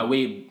 Right on my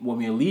way when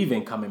we're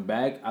leaving, coming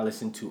back, I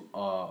listen to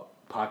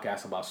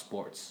podcasts about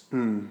sports.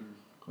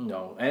 You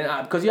know,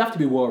 and because you have to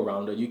be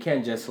well-rounded. You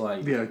can't just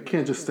like... Yeah, you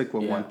can't just stick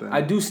with one thing.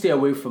 I do stay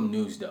away from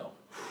news, though.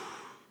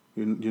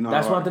 You know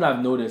that's one thing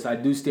I've noticed. I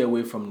do stay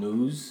away from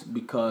news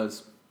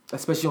because,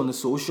 especially on the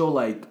social,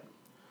 like,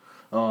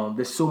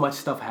 there's so much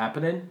stuff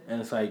happening.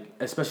 And it's like,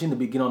 especially in the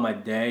beginning of my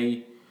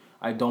day,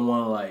 I don't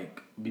want to,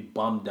 like, be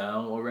bummed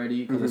down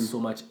already because there's so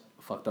much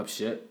fucked up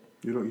shit.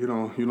 You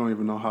don't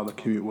even know how the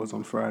commute was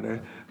on Friday,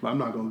 but I'm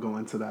not gonna go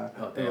into that.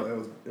 Oh,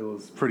 damn. It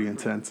was pretty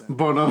intense.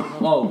 But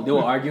oh, they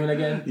were arguing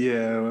again?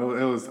 Yeah,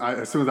 it was.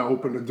 As soon as I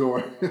opened the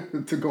door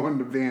to go in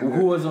the van,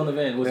 who was on the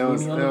van? Was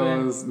Mimi on the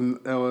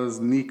van? It was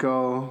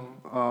Nico.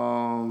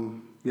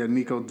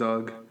 Nico,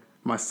 Doug,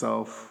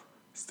 myself,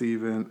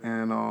 Steven,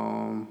 and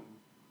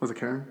was it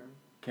Karen?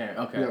 Karen,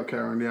 okay. Yeah,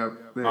 Karen. Yeah.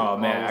 Oh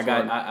man, I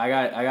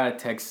got a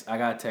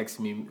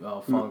text me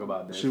Fong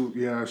about this. She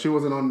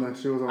wasn't on that.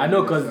 She was on. I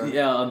know because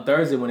on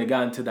Thursday when it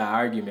got into that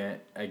argument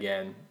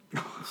again,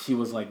 she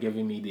was like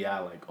giving me the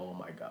eye like, oh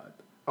my god.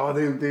 Oh,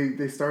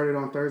 they started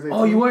on Thursday.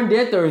 Oh, you weren't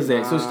there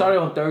Thursday, so it started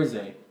on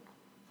Thursday.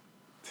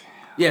 Damn.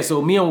 Yeah,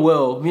 so me and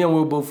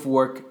Will both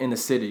work in the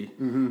city,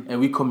 and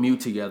we commute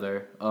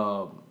together.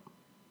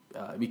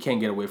 We can't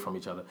get away from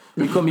each other.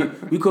 We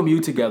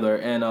commute together,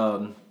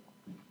 and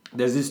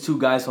there's these two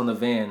guys on the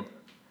van.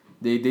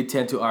 They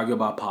tend to argue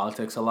about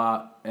politics a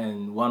lot,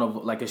 and one of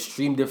like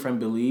extreme different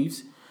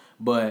beliefs,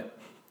 but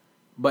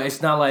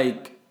it's not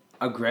like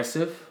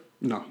aggressive.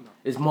 No,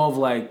 it's more of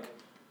like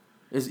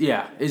it's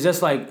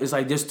just like it's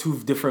like just two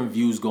different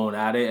views going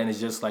at it, and it's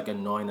just like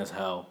annoying as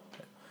hell.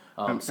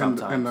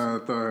 Sometimes and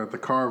the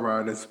car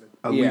ride is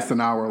at least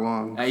an hour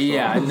long. So.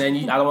 Yeah, and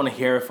then I don't want to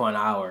hear it for an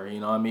hour. You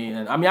know what I mean?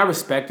 And I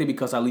respect it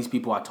because at least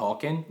people are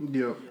talking.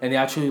 Yeah, and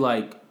they're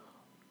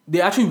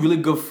actually really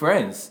good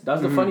friends.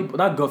 That's the funny...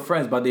 Not good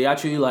friends, but they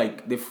actually,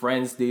 like... They're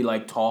friends. They,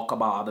 like, talk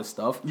about other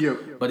stuff. Yeah.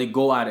 But they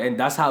go at it. And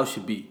that's how it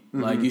should be.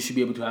 Like, you should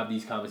be able to have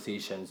these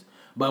conversations.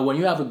 But when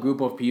you have a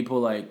group of people,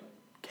 like,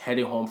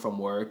 heading home from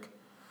work...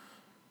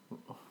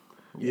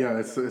 Yeah,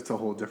 it's a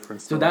whole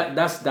different story. So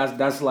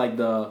that's like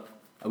the...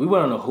 We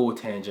went on a whole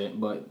tangent,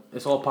 but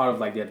it's all part of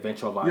like the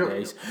adventure of our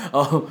days.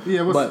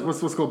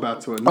 Let's go back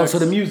to it. Next. Oh, so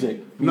the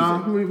music.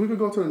 Nah, we could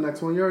go to the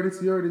next one. You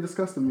already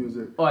discussed the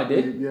music. Oh, I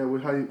did. Yeah,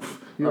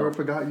 you ever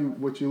forgot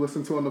what you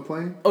listened to on the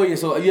plane? Oh yeah,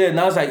 so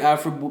now it's like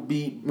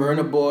Afrobeat,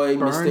 Burna Boy,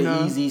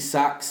 Mr. Easy,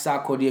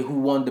 Sarkodie, who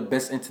won the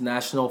best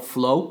international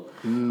flow.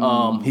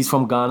 He's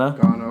from Ghana.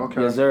 Ghana,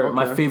 okay. Yes, sir.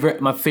 Okay.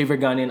 My favorite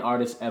Ghanaian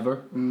artist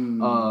ever.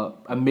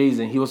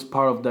 Amazing. He was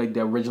part of like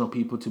the original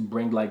people to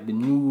bring like the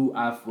new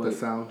Afro. The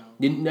sound.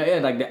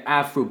 Like the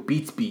Afro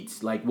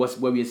beats, like what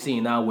we're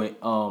seeing now with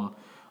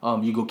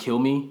You Go Kill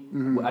Me,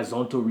 with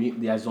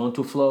the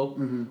Azonto flow,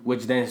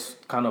 which then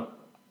kind of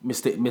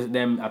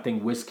them. I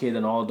think Wizkid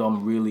and all of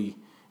them really,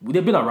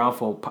 they've been around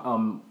for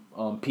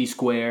P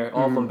Square.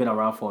 All of them been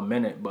around for a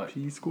minute, but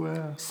P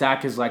Square.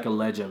 Sack is like a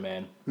legend,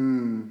 man.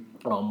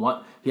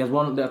 He has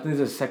I think it's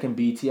his second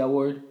BET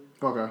award.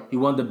 Okay. He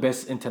won the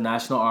best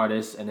international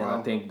artist, and then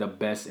I think the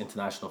best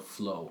international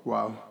flow.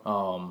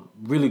 Wow.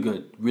 Really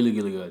good, really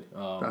good.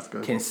 That's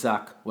good. Ken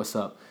Sak, what's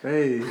up?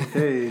 Hey,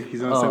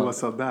 he's gonna say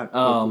what's up back.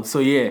 So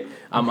yeah,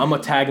 I'm gonna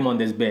tag him on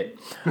this bit.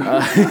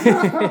 But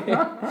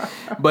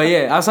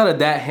yeah, outside of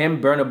that, him,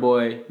 Burna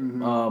Boy,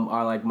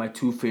 are like my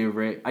two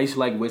favorite. I used to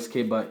like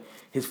Wizkid, but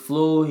his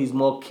flow, he's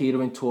more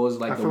catering towards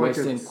like the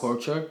Western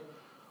culture.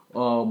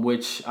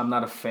 Which I'm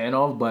not a fan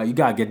of, but you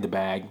gotta get the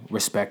bag,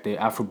 respect it.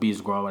 Afrobeat's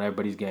growing,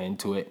 everybody's getting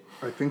into it.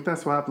 I think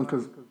that's what happened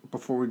because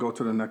before we go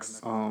to the next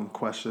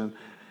question,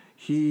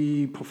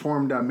 he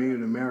performed at Made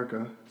in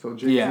America. So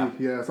Jay-Z,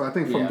 yeah. So I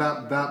think from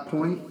that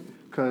point,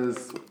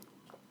 because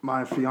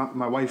my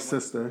wife's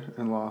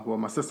sister-in-law, well,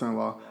 my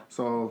sister-in-law,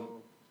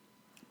 so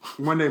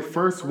when they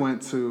first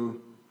went to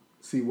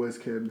see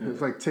Wizkid, it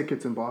was like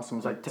tickets in Boston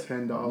was like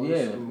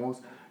 $10 the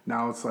most.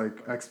 Now it's like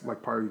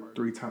probably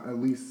 3 times, at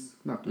least,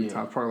 not 3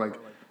 times, probably like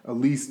at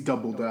least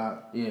double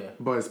that. Yeah.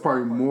 But it's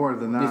probably more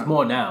than that. It's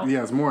more now.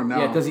 Yeah, it's more now.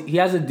 Yeah, because he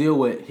has a deal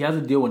with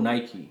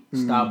Nike,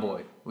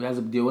 Starboy. He has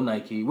a deal with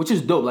Nike, which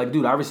is dope. Like,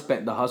 dude, I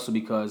respect the hustle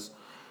because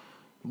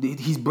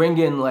he's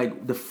bringing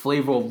like the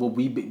flavor of what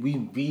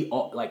we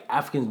all, like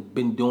Africans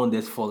been doing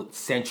this for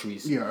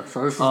centuries. Yeah,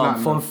 so this is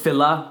not from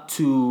Fela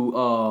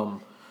to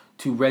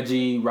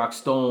Reggie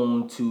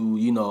Rockstone to,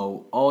 you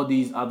know, all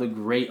these other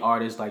great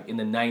artists like in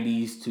the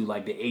 90s to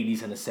like the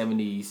 80s and the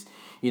 70s.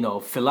 You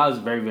know, Fela is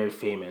very, very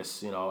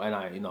famous, you know, and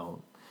I'm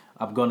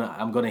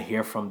gonna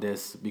hear from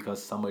this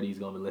because somebody's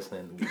gonna be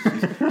listening.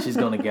 She's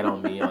gonna get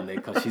on me on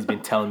it because she's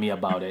been telling me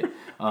about it.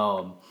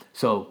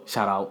 So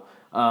shout out.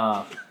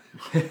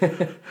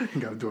 You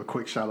gotta do a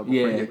quick shout out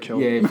before you get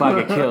killed. Yeah, if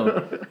I get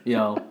killed, you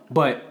know.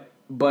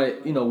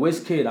 But you know,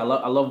 Wizkid, I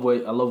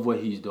love what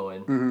he's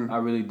doing. I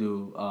really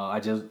do.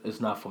 It's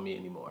not for me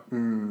anymore.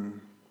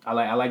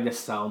 I like the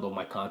sound of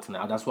my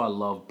continent. That's why I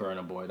love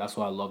Burna Boy. That's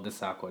why I love the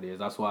Sarkodie.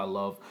 That's why I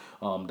love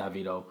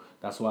Davido.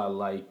 That's why I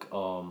like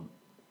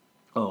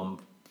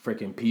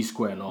freaking P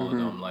Square and all of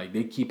them. Like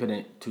they keeping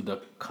it to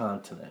the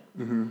continent.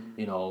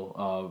 You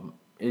know,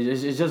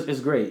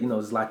 it's great. You know,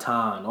 it's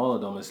Latin. All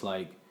of them. It's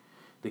like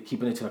they're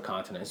keeping it to the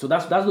continent. So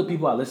that's the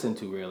people I listen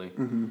to really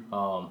when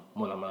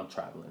I'm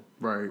traveling.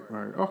 Right.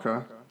 Okay.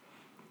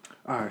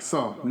 All right.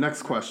 So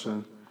next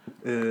question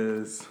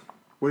is,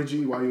 why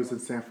you was in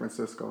San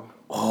Francisco?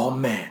 Oh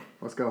man.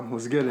 Let's go.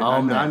 Let's get it.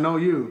 I know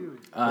you.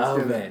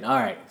 Oh man. All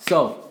right.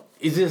 So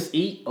is this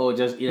eat or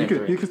just eat?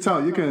 You can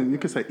tell. You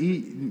can say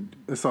eat.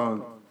 It's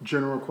a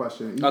general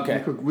question.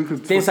 Okay. We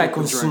could things I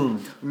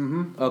consumed.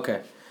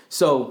 Okay.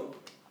 So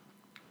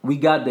we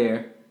got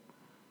there.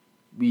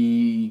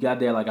 We got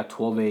there like at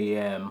 12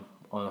 a.m.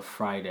 on a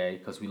Friday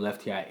because we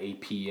left here at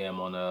 8 p.m.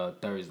 on a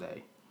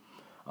Thursday.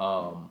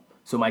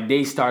 So my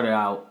day started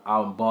out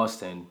in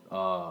Boston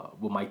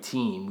with my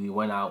team. We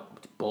went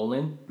out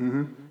bowling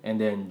and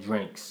then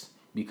drinks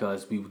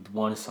because we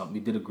won something.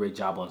 We did a great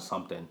job on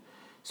something.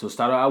 So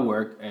started our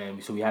work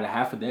and so we had a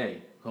half a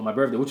day on my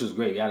birthday, which was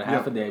great. We had a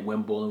half a day,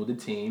 went bowling with the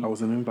team. I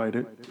wasn't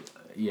invited.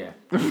 Yeah.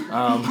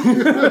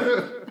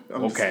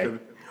 Okay.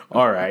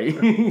 All right.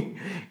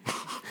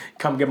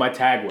 Come get my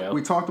tag whale.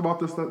 We talked about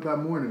this that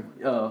morning.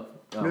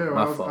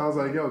 My fault. I was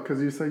like, yo, because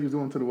you said you was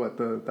going to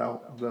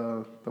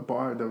the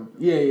bar.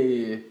 Yeah.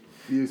 You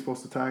were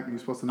supposed to tag. You were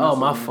supposed to. Oh,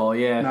 my fault.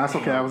 Yeah. Nah, it's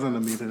okay. I was in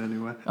the meeting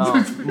anyway.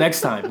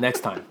 Next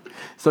time.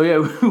 So yeah,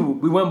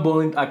 we went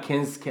bowling at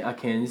Kins,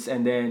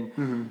 and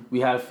then we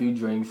had a few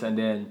drinks, and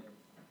then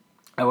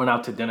I went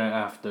out to dinner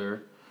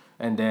after,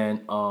 and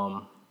then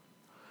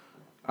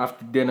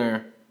after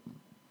dinner,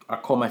 I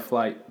called my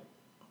flight.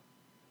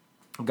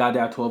 Got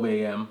there at 12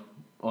 a.m.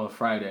 on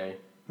Friday.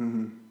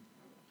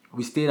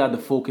 We stayed at the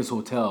Focus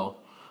Hotel,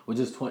 which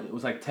is it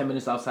was like 10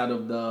 minutes outside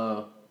of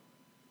the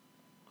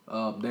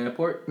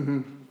airport,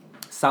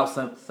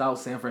 South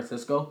San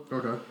Francisco.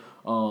 Okay.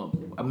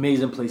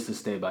 Amazing place to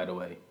stay, by the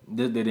way.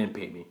 They didn't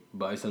pay me,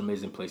 but it's an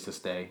amazing place to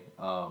stay.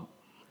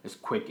 It's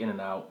quick in and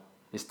out.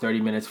 It's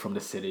 30 minutes from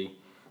the city,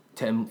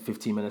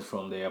 15 minutes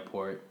from the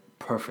airport.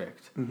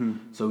 Perfect.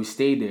 So we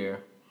stayed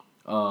there.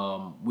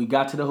 We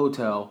got to the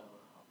hotel.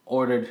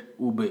 Ordered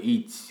Uber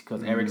Eats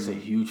because Eric's a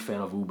huge fan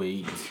of Uber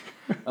Eats.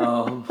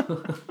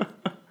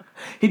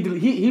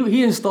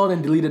 He installed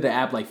and deleted the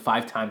app like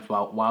 5 times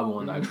while we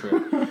were on that trip.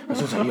 And so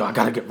I was like, yo, I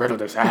gotta get rid of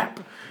this app.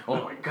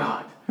 Oh my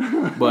god!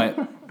 But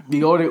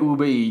we ordered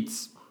Uber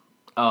Eats.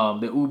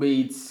 The Uber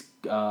Eats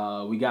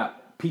we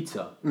got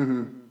pizza.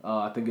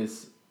 I think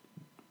it's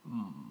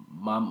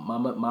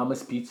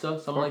Mama's Pizza,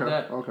 something like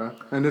that. Okay.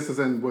 And this is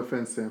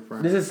within San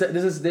Fran. This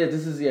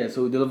is yeah.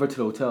 So we delivered to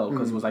the hotel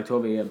because it was like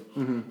 12 a.m.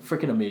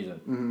 Freaking amazing.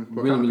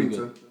 Really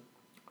pizza? Good.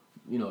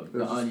 You know,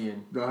 the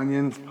onion. The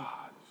onion.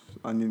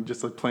 Onion,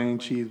 just like plain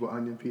cheese with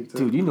onion pizza.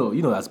 Dude, you know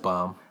that's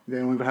bomb. They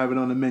don't even have it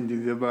on the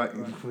menu. But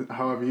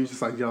however, you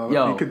just like, yo,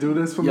 if you could do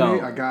this for me,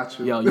 I got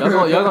you. Yo,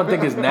 y'all gonna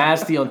think it's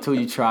nasty until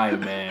you try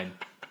it, man.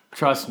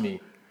 Trust me,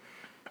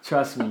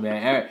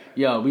 man.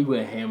 Yo, we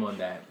went ham on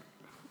that.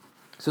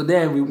 So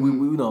then we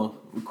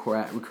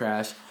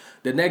crashed.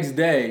 The next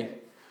day,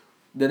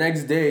 The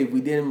next day, we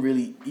didn't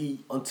really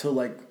eat until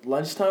like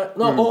lunchtime.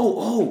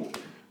 No,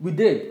 we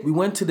did. We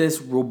went to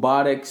this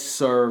robotic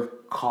serve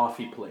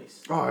coffee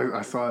place. Oh,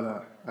 I saw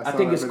that. I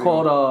think it's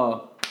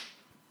called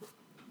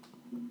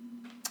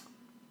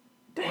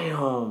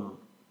damn,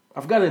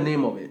 I forgot the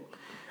name of it.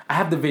 I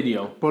have the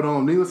video. But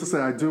needless to say,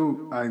 I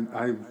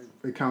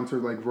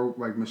encountered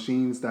like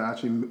machines that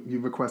actually you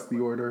request the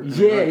order. Makes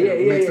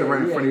it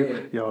right in front of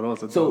you. Yo,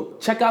 those are so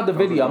dope. Check out the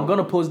video. I'm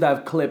gonna post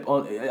that clip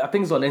on. I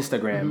think it's on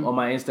Instagram, on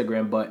my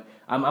Instagram. But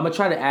I'm gonna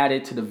try to add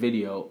it to the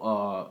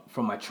video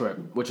from my trip,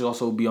 which will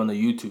also be on the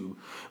YouTube.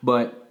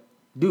 But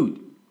dude,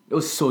 it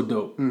was so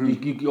dope.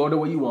 You order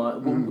what you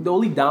want. Well, the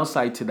only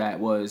downside to that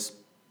was,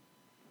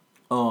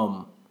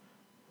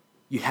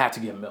 you had to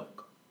get milk.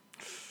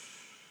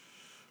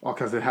 Oh,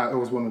 because it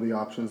was one of the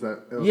options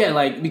that.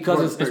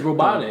 Because it's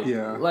robotic.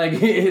 Yeah. Like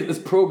it's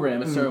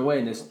programmed a certain way,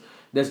 and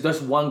there's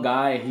just one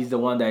guy. He's the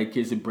one that in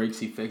case it breaks,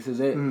 he fixes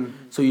it.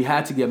 So you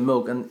had to get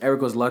milk, and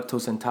Eric was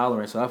lactose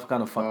intolerant, so that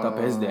kind of fucked up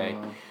his day.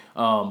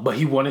 But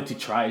he wanted to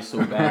try it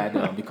so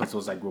bad because it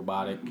was like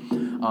robotic.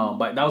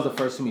 But that was the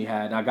first thing we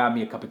had. I got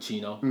me a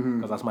cappuccino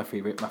because that's my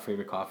favorite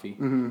coffee.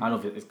 I don't know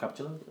if it's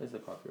cappuccino. It's the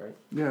coffee, right?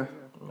 Yeah.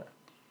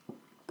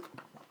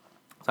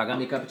 So I got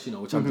me a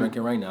cappuccino, which I'm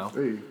drinking right now.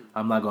 Hey.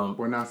 I'm not going.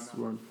 We're not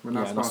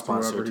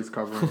sponsored. Whoever he's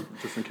covering,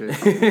 just in case.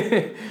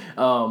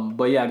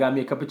 But yeah, I got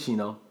me a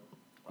cappuccino.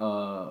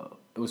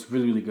 It was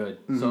really, really good.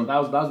 So that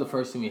was the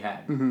first thing we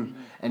had, and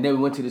then we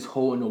went to this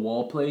hole in the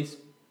wall place.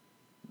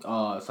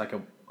 It's like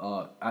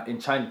in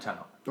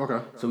Chinatown.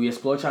 Okay. So we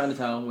explored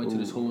Chinatown. Went to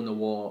this hole in the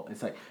wall.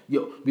 It's like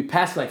we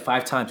passed it like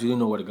 5 times. We didn't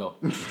know where to go.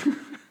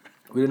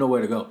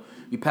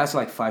 We passed it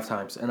like 5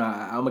 times, and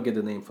I'm gonna get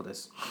the name for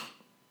this.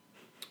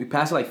 We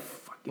passed it like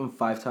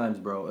 5 times,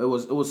 bro. It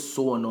was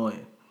so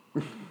annoying.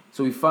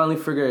 So we finally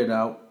figured it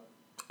out,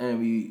 and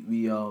we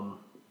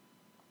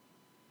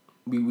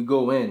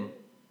go in.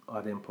 Oh,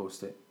 I didn't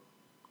post it.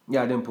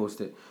 Yeah, I didn't post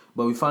it.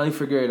 But we finally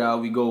figured it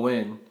out. We go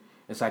in.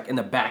 It's like in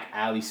the back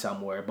alley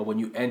somewhere. But when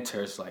you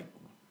enter, it's like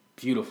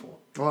beautiful.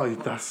 Oh,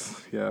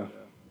 yeah.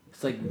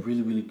 It's like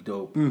really, really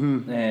dope.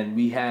 And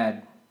we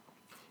had.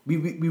 We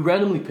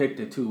randomly picked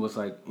it too. It was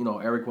like,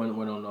 Eric went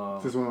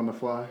on. Just went on the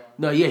fly.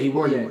 No, yeah, he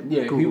went on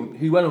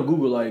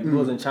Google. Like he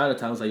was in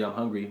Chinatown. He was like, I'm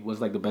hungry. It was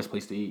like the best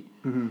place to eat.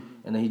 And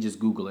then he just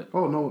Googled it.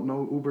 Oh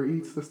no Uber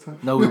Eats this time.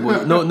 No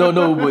Uber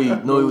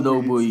Eats. No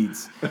Uber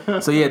Eats.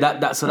 So yeah,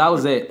 that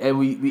was it. And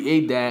we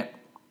ate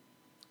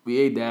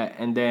that.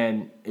 And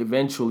then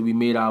eventually we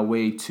made our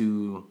way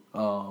to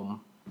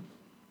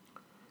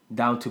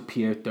down to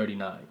Pier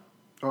 39.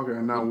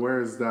 Okay, now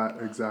where is that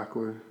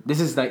exactly?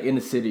 This is like in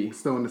the city.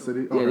 Still in the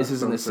city? Okay, yeah, this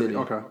is in the city.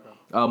 Okay.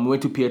 We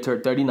went to Pier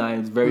 39.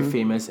 It's very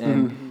famous,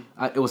 and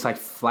it was like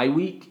Flight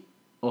Week.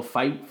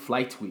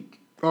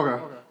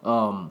 Okay.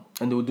 And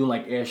they were doing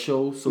like air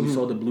shows, so we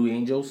saw the Blue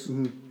Angels.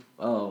 And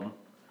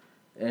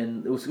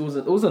it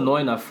was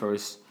annoying at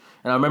first.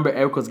 And I remember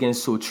Eric was getting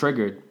so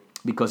triggered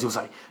because he was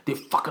like, "They're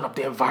fucking up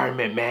the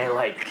environment, man!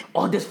 Like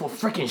all this for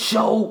freaking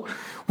show.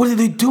 What are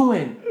they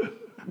doing?"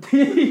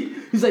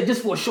 He's like,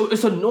 just for a show.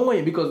 It's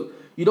annoying because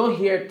you don't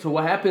hear. So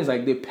what happens?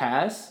 Like they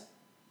pass,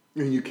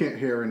 and you can't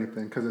hear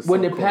anything because it's when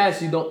so they close.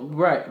 pass, you don't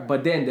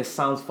But then the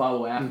sounds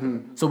follow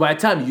after. So by the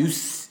time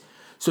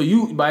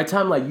by the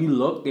time like you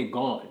look, they're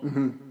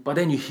gone. But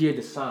then you hear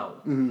the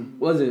sound.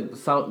 What was it?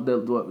 Sound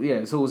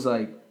yeah. So it was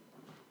like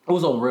it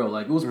was unreal.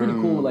 Like it was pretty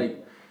cool.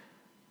 Like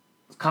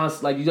it's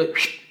constant. Like you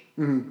just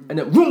and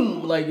then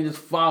boom, like it just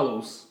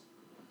follows.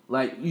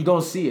 Like, you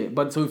don't see it.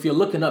 But so if you're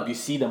looking up, you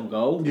see them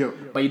go.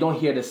 Yep. But you don't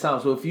hear the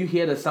sound. So if you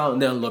hear the sound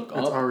and then look up.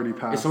 It's already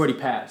passed. It's already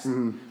passed.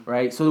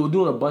 Right? So they were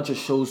doing a bunch of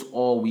shows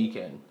all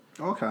weekend.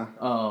 Okay.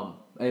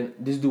 And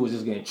this dude was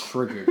just getting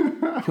triggered.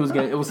 It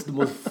was the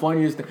most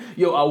funniest thing.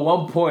 Yo, at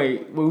one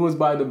point, when we was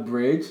by the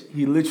bridge,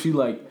 he literally,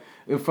 like,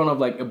 in front of,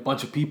 like, a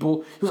bunch of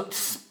people, he was like,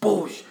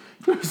 "Spoosh."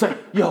 He's like,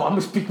 "Yo, I'm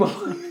going to speak my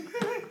mind."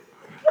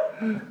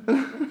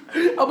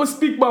 I'm going to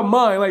speak my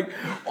mind. Like,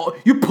 oh,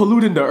 you're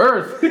polluting the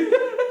earth.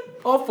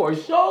 All for a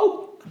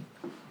show?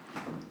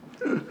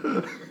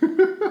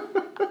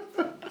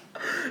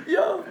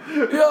 Yo,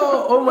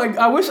 oh my!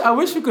 I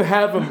wish we could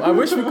have him. I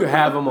wish we could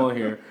have him on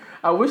here.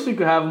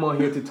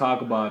 To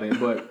talk about it.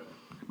 But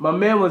my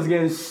man was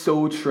getting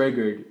so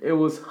triggered. It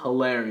was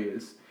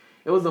hilarious.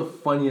 It was the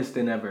funniest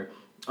thing ever.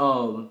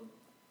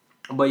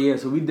 But yeah,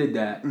 so we did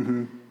that.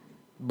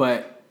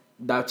 But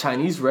that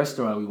Chinese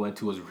restaurant we went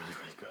to was really,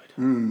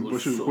 really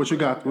good. What you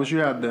got? What you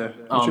had there?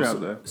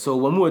 So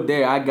when we were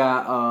there,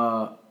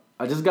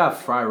 I just got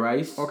fried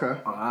rice. Okay.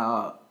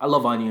 I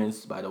love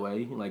onions, by the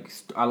way. Like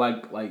I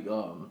like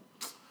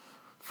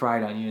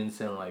fried onions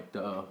and like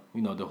the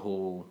the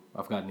whole,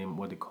 I forgot the name,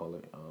 what they call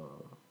it,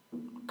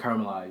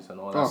 caramelized and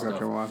all that stuff.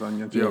 Okay, caramelized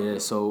onions. Yeah.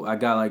 So I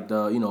got like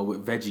the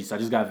with veggies. I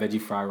just got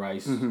veggie fried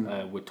rice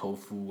with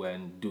tofu,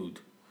 and dude,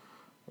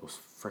 it was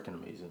freaking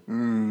amazing.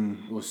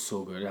 It was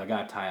so good. I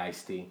got Thai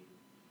iced tea.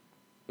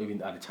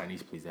 Even at the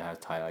Chinese place, they have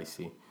Thai iced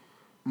tea.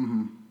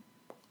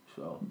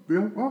 So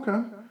yeah.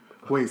 Okay.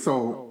 Wait.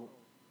 So.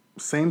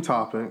 Same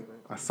topic.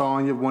 I saw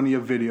on one of your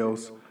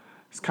videos,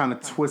 it's kind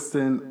of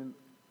twisting.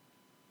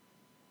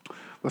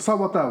 Let's talk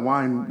about that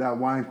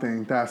wine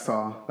thing. That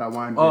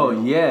wine. Oh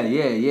video.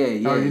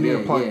 yeah. Oh, you need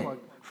to plug.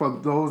 For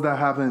those that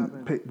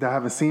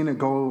haven't seen it,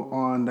 go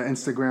on the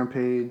Instagram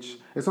page.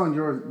 It's on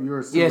your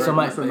yeah. So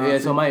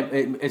it's a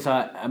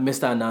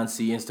Mr.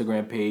 Anansi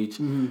Instagram page.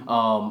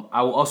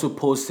 I will also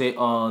post it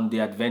on the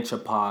Adventure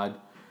Pod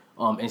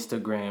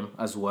Instagram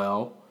as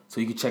well,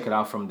 so you can check it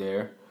out from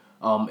there.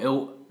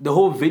 The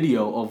whole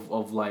video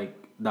of like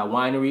that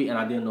winery, and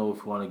I didn't know if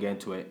you want to get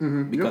into it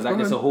because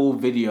it's a whole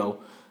video.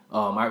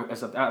 I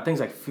think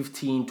it's like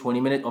 15, 20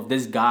 minutes of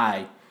this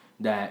guy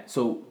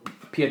so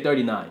Pier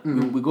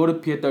 39. We go to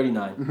Pier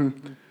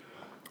 39.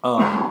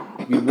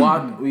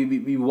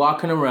 We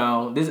walking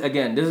around. This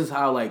is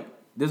how like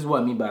this is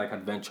what I mean by like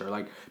adventure.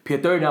 Like Pier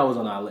 39 was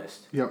on our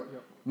list. Yep.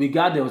 We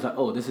got there, it was like,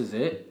 oh, this is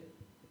it.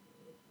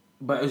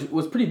 But it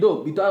was pretty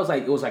dope. We thought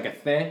it was like a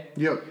thing.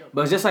 Yep.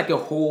 But it's just like a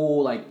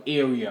whole like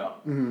area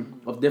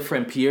of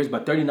different piers.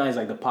 But 39 is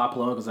like the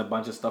popular one because a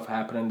bunch of stuff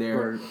happening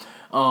there.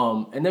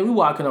 Right. And then we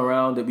walking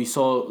around that we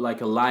saw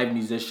like a live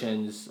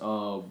musicians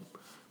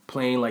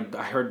playing like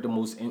I heard the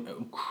most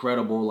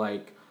incredible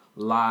like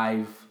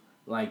live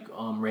like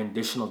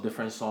rendition of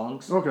different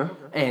songs. Okay.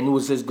 And it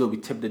was just good. We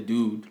tipped the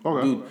dude.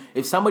 Okay. Dude,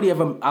 if somebody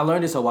ever, I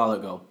learned this a while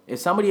ago. If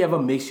somebody ever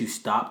makes you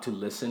stop to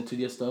listen to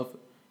your stuff,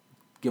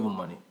 give them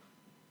money.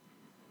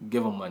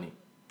 Give them money.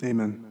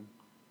 Amen.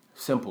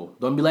 Simple.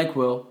 Don't be like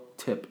Will.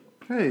 Tip.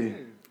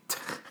 Hey.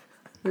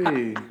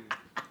 I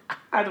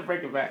had to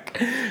break it back.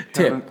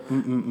 Tip.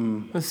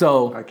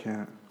 So I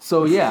can't.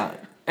 So yeah.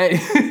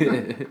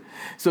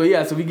 So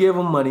we gave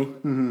them money,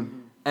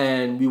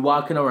 and we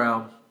walking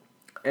around,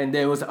 and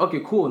then it was like,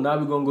 okay, cool. Now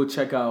we're gonna go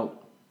check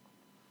out.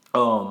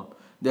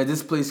 There's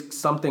this place,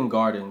 Something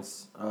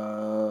Gardens.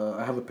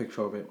 I have a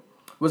picture of it.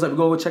 It was like we're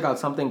gonna go check out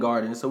Something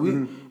Gardens. So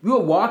we were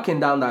walking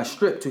down that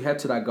strip to head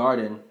to that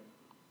garden.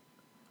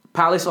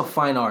 Palace of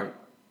Fine Art.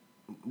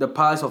 The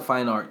Palace of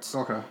Fine Arts.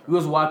 Okay. We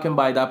was walking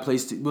by that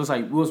place. We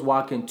was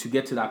walking to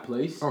get to that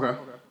place. Okay.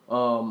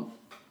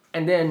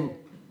 And then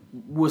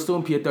we were still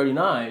in Pier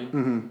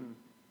 39,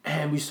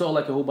 and we saw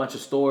like a whole bunch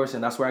of stores,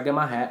 and that's where I get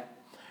my hat.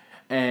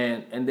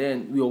 And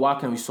then we were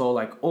walking, and we saw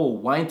like, oh,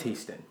 wine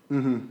tasting.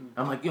 I'm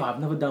like, yo, I've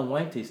never done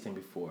wine tasting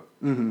before.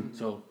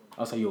 So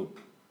I was like, yo,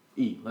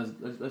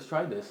 let's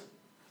try this.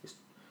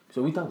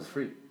 So we thought it was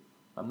free.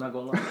 I'm not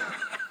gonna lie.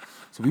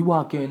 So we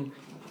walk in.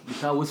 We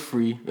thought it was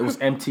free. It was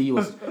empty. It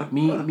was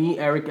me,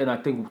 Eric, and I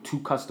think 2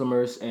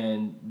 customers,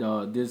 and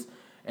the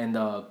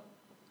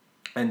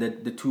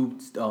two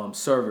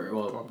server,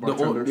 well,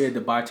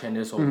 the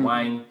bartenders or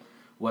wine,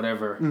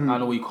 whatever. I don't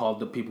know what you call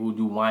the people who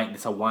do wine.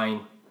 It's a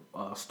wine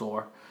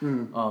store.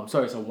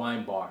 Sorry, it's a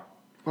wine bar.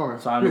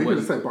 Okay. So I don't know what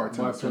you say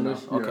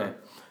bartenders. Okay.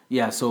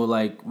 Yeah. So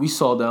like we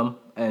saw them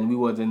and we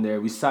was in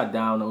there. We sat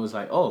down and it was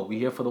like, oh, we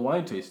here for the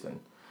wine tasting,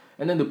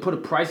 and then they put a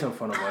price in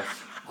front of us.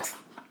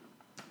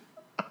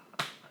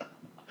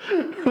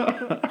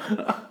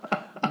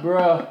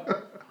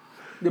 Bruh.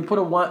 They put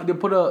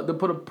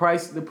a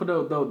price. They put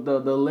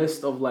the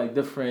list of like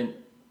different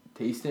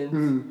tastings.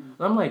 And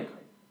I'm like,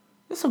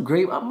 this is some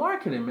great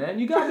marketing, man.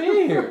 You got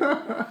me in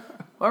here.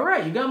 All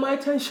right, you got my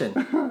attention.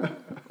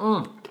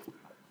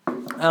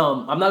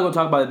 I'm not gonna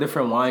talk about the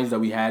different wines that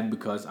we had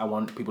because I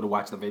want people to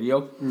watch the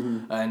video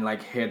and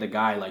like hear the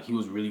guy, like he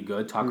was really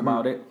good, talk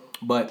about it.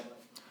 But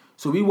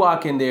so we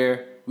walk in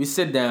there, we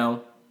sit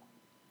down.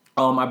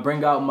 I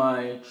bring out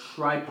my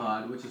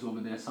tripod, which is over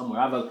there somewhere.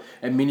 I have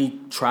a mini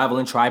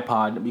traveling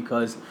tripod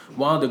because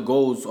one of the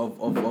goals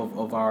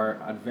of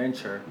our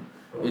adventure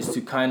is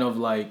to kind of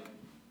like,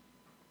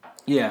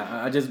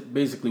 I just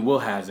basically Will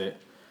has it.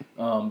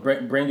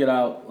 Bring it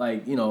out,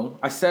 like, you know,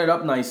 I set it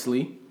up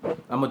nicely.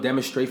 I'm gonna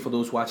demonstrate for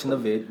those watching this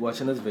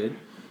vid.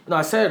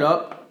 I set it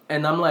up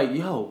and I'm like,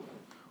 yo,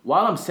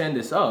 while I'm setting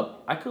this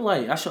up, I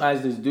should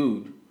ask this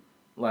dude,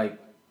 like,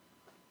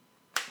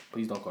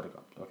 please don't call the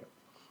cops. Okay.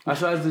 I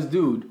should ask this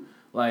dude,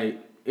 like,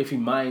 if he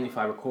mind if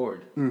I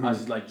record. I was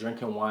just like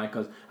drinking wine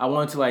because I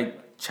wanted to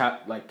like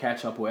chat, like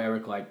catch up with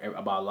Eric, like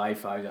about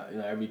life,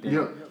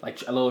 everything,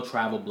 like a little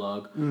travel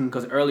blog.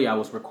 Because earlier I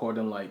was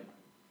recording like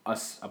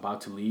us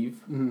about to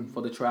leave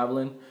for the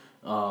traveling.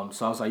 So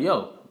I was like,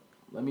 yo,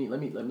 let me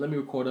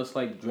record us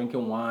like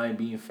drinking wine,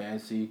 being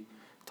fancy,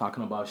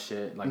 talking about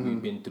shit like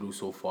we've been through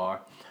so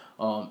far.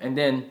 And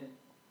then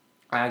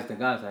I asked the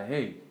guys like,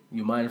 hey,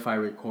 you mind if I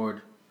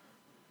record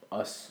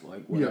us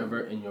like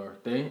whatever in your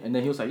thing? And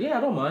then he was like, yeah,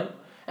 I don't mind.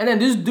 And then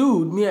this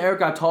dude, me and Eric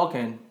got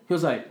talking. He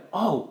was like,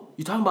 oh,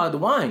 you talking about the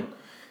wine?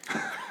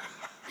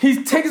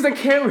 He takes the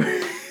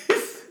camera.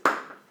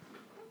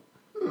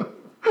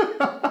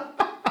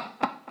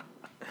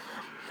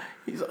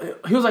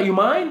 He was like, you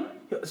mind?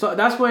 So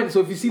that's when. So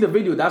if you see the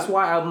video, that's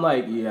why I'm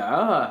like, yeah.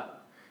 I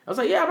was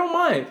like, yeah, I don't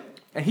mind.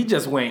 And he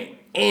just went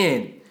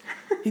in.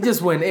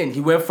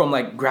 He went from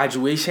like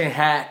graduation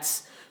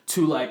hats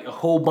to like a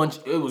whole bunch.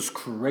 It was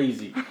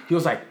crazy. He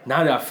was like,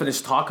 now that I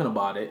finished talking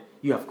about it,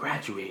 you have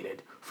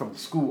graduated from the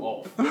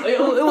school. It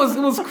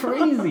was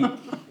crazy.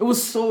 It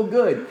was so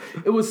good.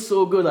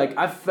 Like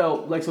I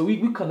felt like, so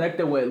we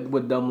connected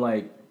with them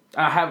like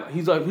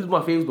He's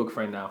my Facebook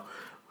friend now.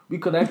 We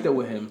connected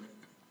with him.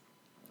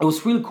 It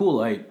was really cool,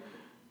 like,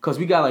 cause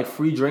we got like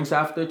free drinks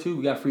after too.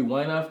 We got free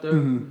wine after.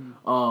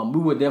 We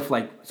were there for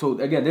like, so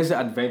again, this is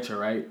an adventure,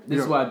 right?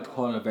 This is what I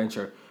call an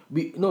adventure.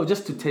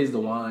 Just to taste the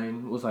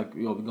wine. It was like,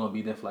 we're gonna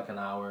be there for like an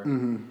hour.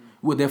 We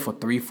were there for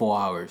 3-4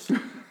 hours.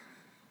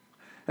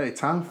 Hey,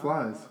 time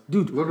flies,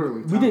 dude.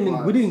 Literally, we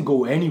didn't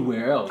go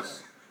anywhere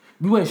else.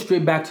 We went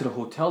straight back to the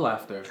hotel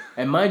after.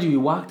 And mind you, we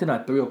walked in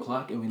at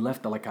 3:00 and we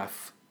left at like at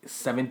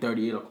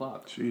 7:30,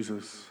 8:00.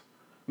 Jesus.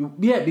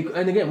 Yeah,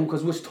 and again,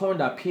 because we was touring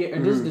that pier,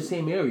 and this is the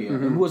same area,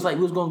 and we was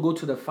gonna go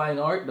to the fine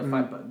art,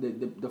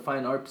 the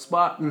fine art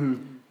spot.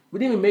 We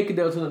didn't even make it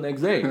there until the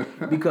next day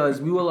because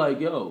we were like,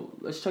 "Yo,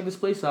 let's check this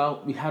place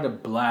out." We had a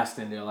blast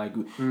in there. Like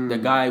the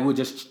guy,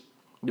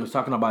 they was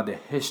talking about the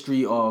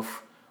history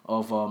of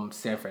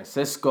San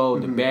Francisco,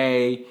 the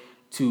Bay.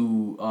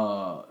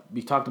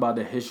 We talked about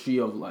the history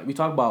of we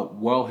talked about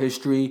world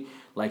history,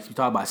 like we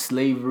talked about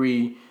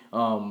slavery.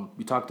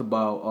 We talked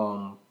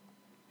about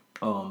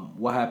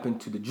what happened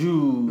to the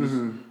Jews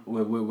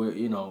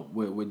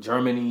with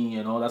Germany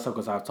and all that stuff,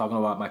 because I was talking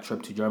about my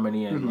trip to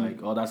Germany and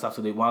like all that stuff.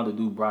 So they wanted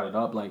to brought it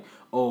up, like,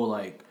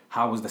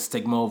 how was the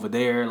stigma over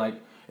there?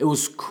 Like, it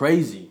was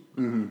crazy.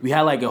 We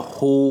had like a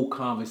whole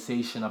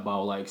conversation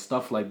about like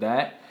stuff like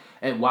that,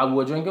 and while we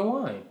were drinking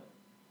wine.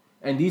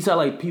 And these are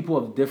like people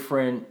of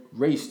different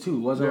race too. It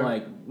wasn't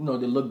like,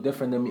 they look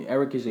different than me.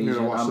 Eric is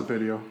Asian. Watch the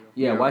video.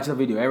 Yeah, watch the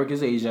video. Eric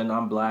is Asian.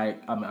 I'm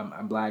black.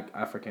 I'm black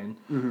African.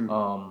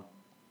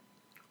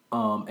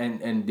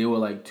 And they were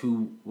like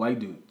two white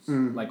dudes,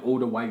 like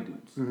older white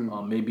dudes,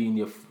 maybe in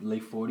their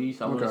late 40s,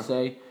 I want to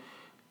say.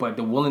 But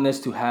the willingness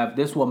to have,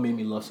 this is what made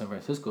me love San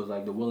Francisco, is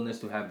like the willingness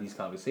to have these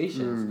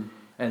conversations.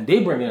 And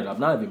they bring it up,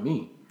 not even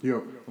me.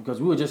 Yep.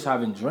 Because we were just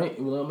having drink.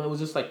 It was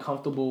just like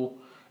comfortable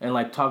and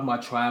like talking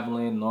about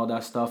traveling and all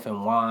that stuff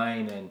and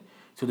wine. And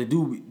so the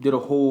dude did a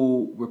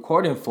whole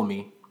recording for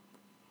me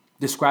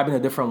describing the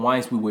different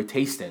wines we were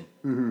tasting.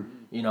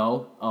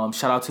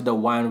 Shout out to the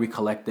Winery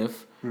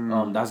Collective.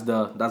 That's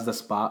the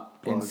spot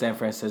in San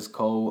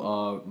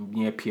Francisco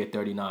near Pier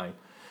 39.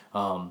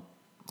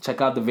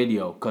 Check out the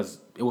video because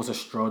it was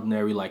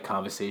extraordinary, like,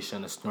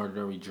 conversation,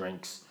 extraordinary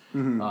drinks.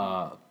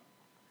 The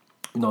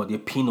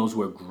Pinots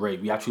were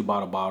great. We actually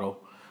bought a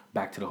bottle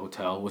back to the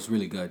hotel. It was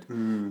really good.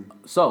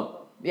 So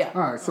yeah.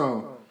 All right.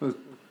 So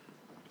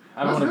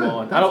I don't want to go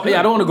on. I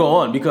don't want to go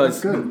on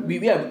because after we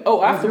did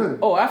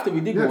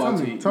go out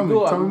to eat. Tell me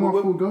more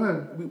food. Go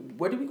ahead.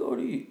 Where did we go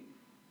to eat?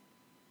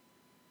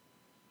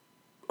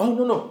 Oh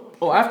no.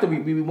 Oh, after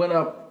we went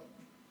up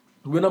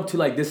to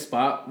like this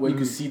spot where you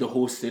could see the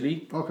whole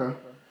city. Okay.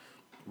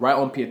 Right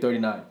on Pier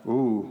 39.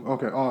 Ooh.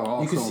 Okay.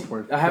 Oh, you can see.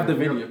 I have the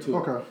video too.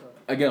 Okay.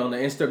 Again, on the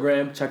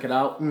Instagram, check it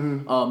out.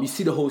 You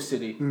see the whole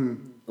city.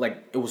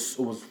 Like it was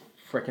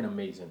freaking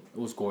amazing. It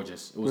was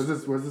gorgeous. Was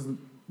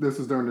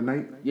this during the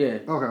night? Yeah.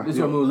 Okay. This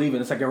is when we were leaving.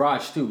 It's like a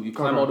garage too. You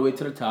climb all the way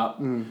to the top,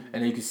 and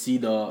then you can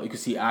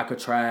see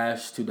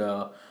Alcatraz to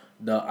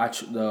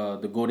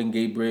the Golden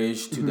Gate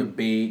Bridge to the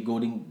Bay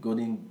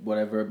Golden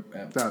whatever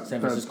San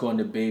Francisco and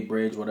the Bay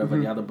Bridge, whatever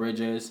the other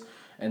bridge is.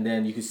 And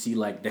then you can see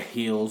like the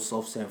hills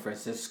of San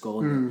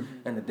Francisco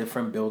and the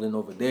different building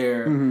over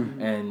there,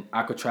 and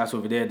Alcatraz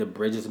over there, the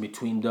bridges in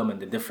between them, and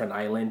the different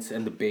islands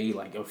and the bay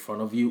like in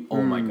front of you.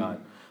 Oh my God!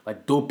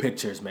 Like dope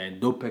pictures, man.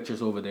 Dope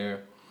pictures over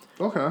there.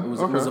 Okay.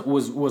 It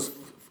was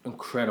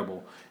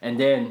incredible. And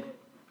then,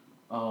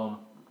 I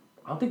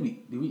don't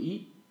think did we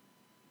eat?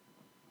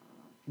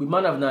 We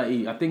might have not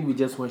eat. I think we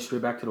just went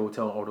straight back to the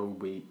hotel and ordered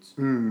Uber Eats.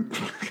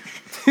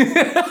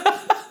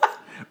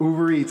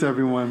 Uber Eats,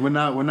 everyone. We're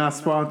not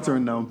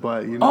sponsoring them,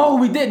 but you know. Oh,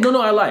 we did.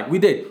 No, I lied. We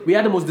did. We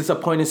had the most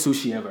disappointing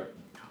sushi ever.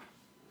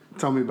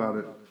 Tell me about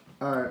it.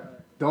 All right.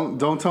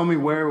 Don't tell me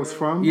where it was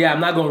from. Yeah, I'm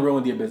not gonna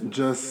ruin your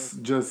business.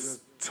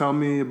 Just tell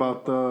me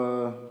about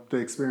the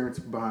experience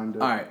behind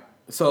it. All right.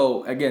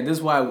 So again, this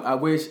is why I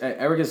wish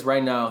Eric is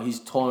right now. He's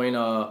touring.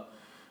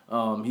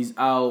 He's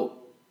out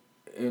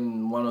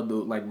in one of the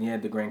like near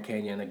the Grand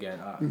Canyon again.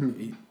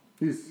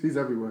 He's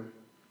everywhere.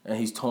 And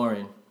he's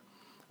touring.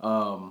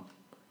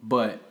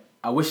 But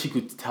I wish he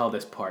could tell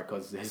this part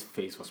because his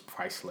face was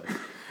priceless.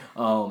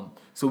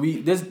 So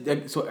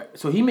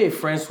he made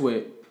friends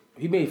with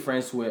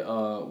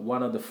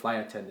one of the flight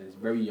attendants,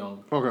 very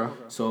young. Okay.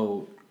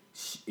 So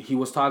he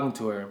was talking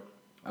to her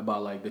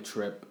about like the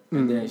trip,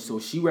 and then so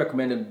she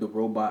recommended the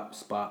robot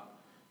spot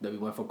that we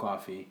went for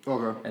coffee.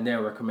 Okay. And then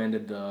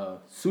recommended the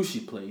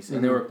sushi place,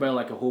 and they recommended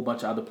like a whole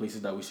bunch of other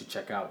places that we should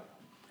check out.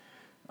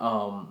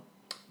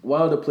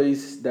 One of the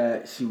places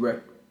that two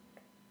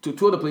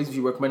of the places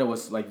she recommended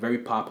was like very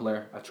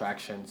popular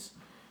attractions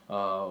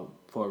for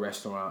a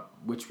restaurant,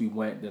 which we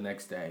went the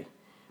next day,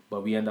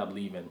 but we ended up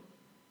leaving.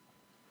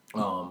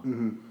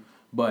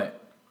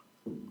 But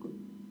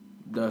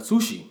the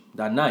sushi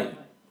that night,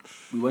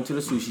 we went to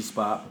the sushi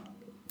spot,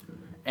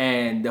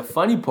 and the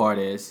funny part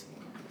is,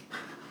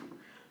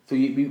 so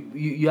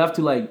you have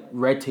to like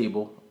red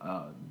table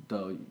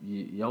the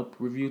Yelp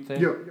review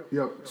thing.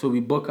 Yep. So we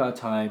book our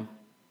time,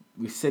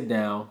 we sit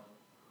down.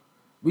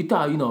 We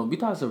thought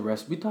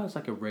it's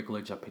like a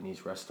regular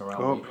Japanese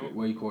restaurant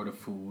where you order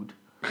food.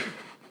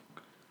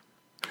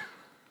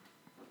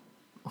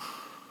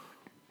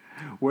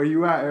 Where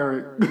you at,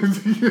 Eric?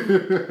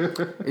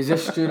 It's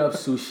just straight up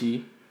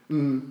sushi.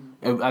 And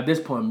at this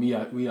point,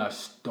 we are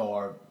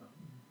starving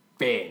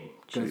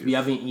because we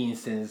haven't eaten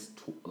since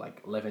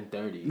like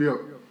 11:30. Yep.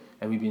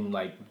 And we've been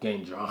like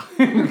getting drunk,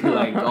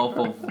 like off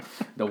of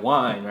the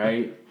wine,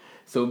 right?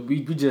 So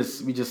we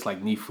just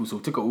like need food. So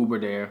we took an Uber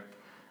there.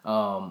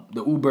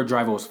 The Uber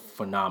driver was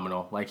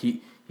phenomenal. Like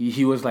he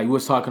was like, we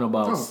was talking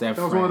about San Fran.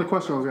 That was one of the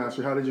questions I was gonna ask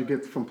you. How did you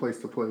get from place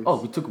to place? Oh,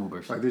 we took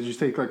Ubers. Like, did you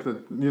take like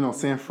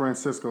San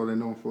Francisco? They're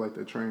known for like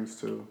their trains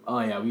too. Oh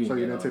yeah, So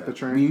you didn't take the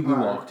train? We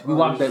walked. We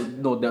walked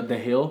the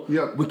hill.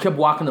 Yep. We kept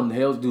walking them the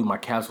hills, dude. My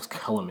calves was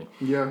killing me.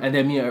 Yeah. And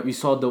then we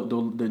saw the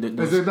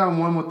Is it that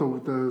one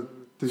with the?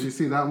 Did you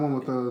see that one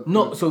with the?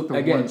 No. So the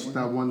again,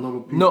 that one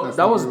little piece. No,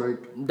 that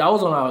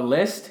was on our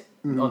list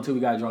Mm-hmm. until we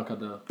got drunk at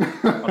the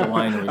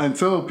winery.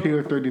 Until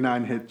Pier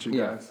 39 hit you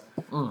guys.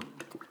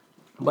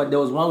 But there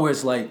was one where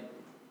it's like.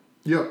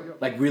 Yep.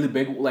 Like really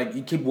big, like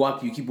you keep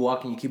walking,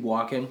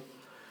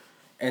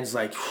 and it's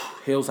like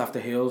hills after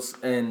hills,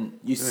 and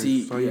you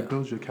see. So you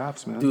build your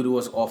calves, man. Dude, it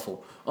was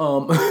awful.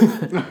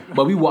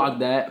 But we walked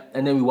that,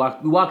 and then we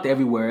walked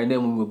everywhere, and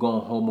then when we were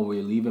going home or we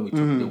were leaving, we took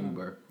the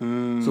Uber.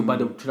 So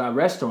to that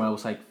restaurant, it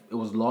was like it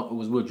was long. It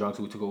was we were drunk,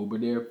 so we took an Uber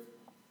there.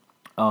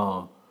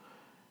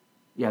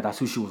 Yeah, that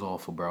sushi was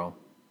awful, bro.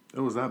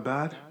 It was that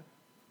bad?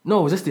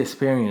 No, it was just the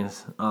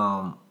experience.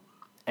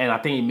 And I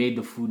think it made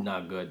the food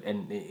not good.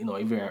 And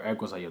even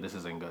Eric was like, "Yo, this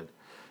isn't good."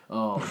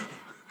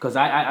 Because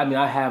I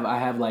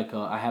have like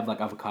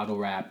avocado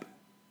wrap,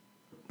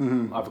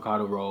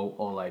 avocado roll,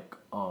 or like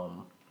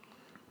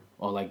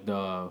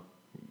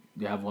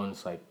they have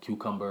ones like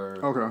cucumber.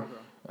 Okay.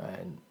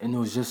 And it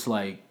was just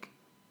like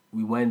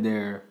we went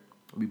there,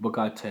 we booked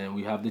our tent,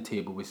 we have the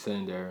table, we're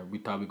sitting there. We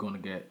thought we were gonna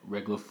get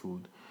regular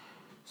food.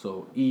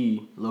 So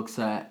E looks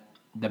at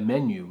the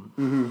menu.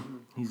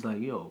 He's like,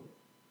 "Yo,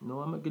 I'm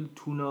gonna get a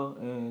tuna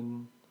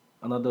and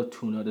another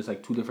tuna. There's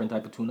like two different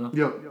type of tuna."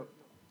 Yep.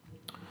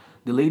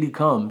 The lady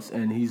comes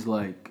and he's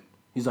like,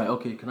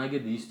 "Okay, can I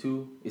get these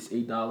two? It's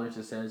 $8."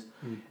 It says,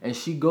 and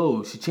she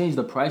changed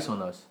the price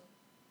on us.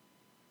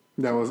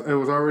 It was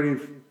already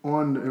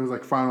on. It was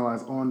like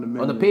finalized on the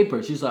menu. On the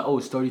paper, she's like, "Oh,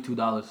 it's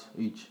 $32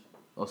 each,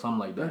 or something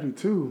like that."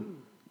 32.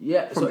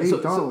 Yeah, from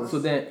 $8. So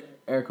then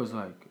Eric was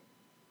like,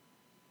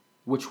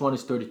 "Which one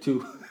is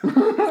 32?"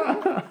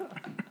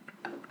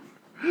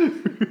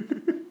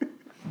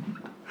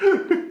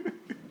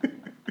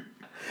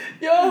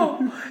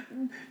 Yo,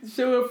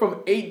 she went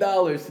from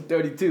 $8 to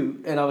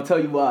 32, and I'll tell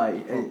you why.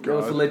 It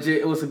was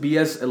legit. It was a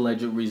BS and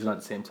legit reason at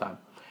the same time.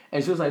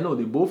 And she was like, "No,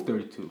 they're both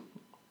 32."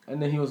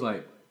 And then he was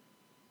like,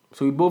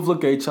 so we both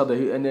look at each other,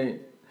 and then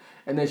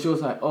she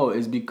was like, "Oh,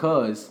 it's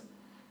because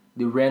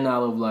they ran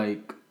out of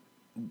like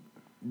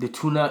the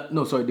tuna.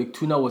 No, sorry, the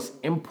tuna was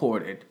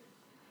imported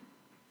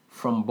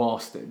from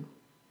Boston."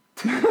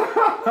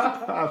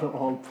 Out of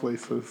all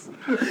places.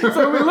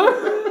 So we look.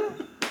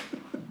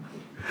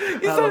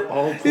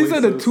 He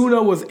said the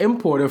tuna was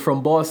imported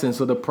from Boston,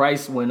 so the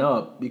price went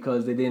up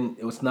because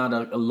it was not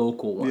a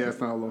local one. Yeah, it's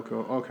not a local.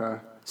 Okay.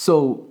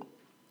 So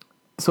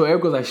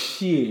Eric was like,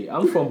 "Shit,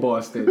 I'm from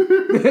Boston."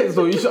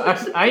 So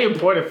I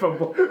imported from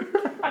Boston.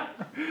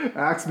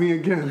 Ask me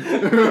again.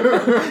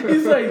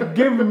 He's like,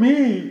 "Give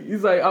me."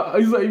 He's like,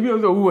 if you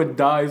don't know who would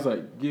die, he's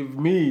like, "Give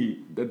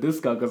me the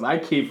discount because I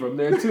came from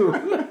there too."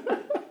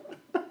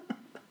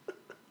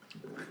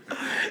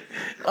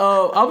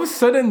 I was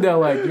sitting there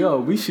like, "Yo,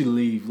 we should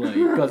leave." Like,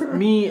 cause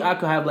I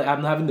could have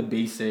I'm having the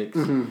basics.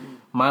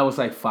 Mine was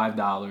like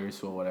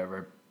 $5 or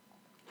whatever.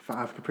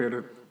 5 compared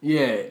to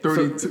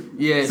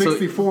 32. So,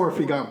 64 if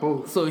he got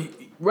both. So he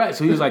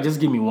was like, "Just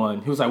give me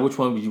one." He was like, "Which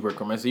one would you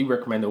recommend?" So he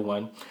recommended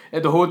one.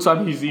 And the whole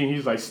time he's eating,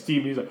 he's like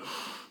steaming. He's like,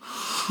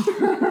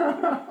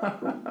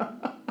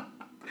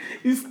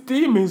 he's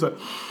steaming. He's like,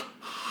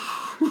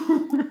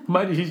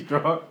 mind you, he's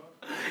drunk.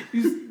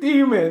 He's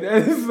steaming,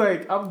 and it's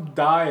like I'm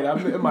dying.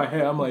 I'm in my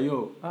head. I'm like,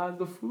 "Yo, how's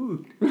the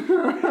food?"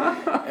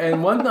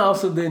 And one thing I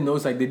also didn't know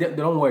is like they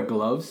don't wear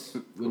gloves.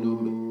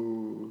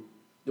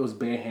 It was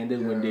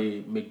barehanded when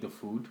they make the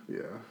food.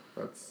 Yeah,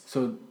 that's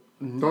so.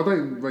 Don't they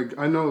like?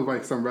 I know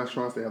like some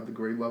restaurants they have the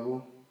grade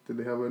level. Did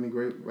they have any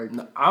grade like?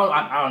 No,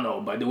 I don't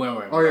know, but they weren't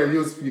wearing. Oh yeah,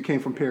 you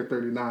came from Pier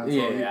 39. So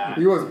yeah,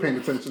 you wasn't paying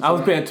attention. I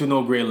was paying to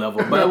no grade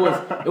level, but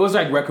it was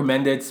like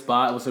recommended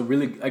spot. It was a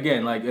really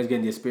again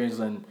the experience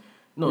and.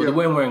 No, they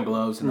weren't wearing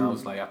gloves, and I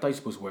was like, I thought you're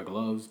supposed to wear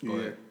gloves,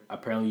 but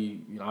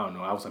apparently, I don't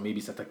know. I was like, maybe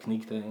it's a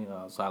technique thing,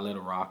 so I let it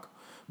rock.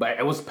 But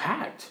it was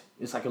packed.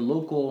 It's like a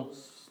local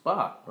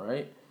spot,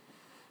 right?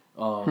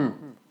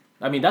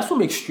 I mean, that's what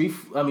makes street.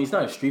 I mean, it's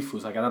not a street food.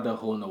 It's like another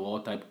hole in the wall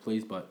type of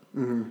place, but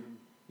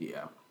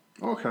yeah.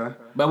 Okay.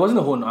 But it wasn't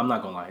a hole. I'm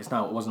not gonna lie. It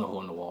wasn't a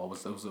hole in the wall.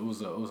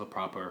 It was a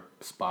proper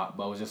spot,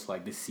 but it was just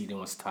like the seating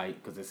was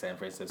tight because it's San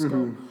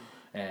Francisco.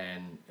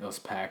 And it was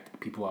packed.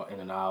 People out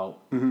in and out.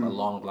 A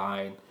long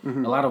line.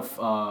 A lot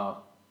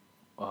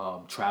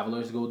of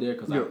travelers go there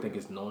because I think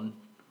it's known.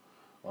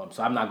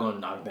 So I'm not going to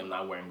knock them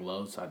not wearing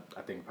gloves.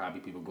 I think probably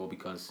people go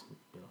because,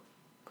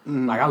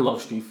 like I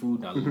love street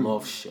food and I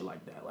love shit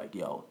like that. Like,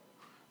 yo,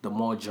 the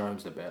more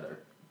germs, the better.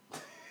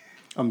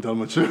 I'm done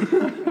with you.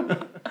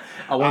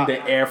 I want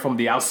the air from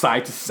the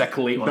outside to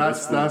circulate on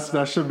this food.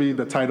 That should be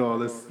the title of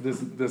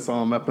this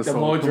episode. The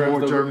more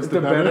germs,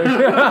 the better.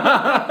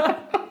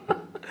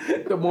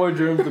 The more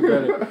germs, the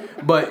better.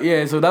 But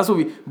yeah, so that's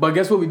what but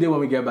guess what we did when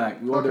we get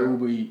back? We ordered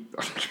Uber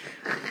Eats.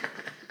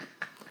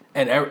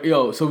 And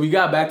so we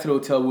got back to the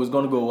hotel. We was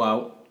gonna go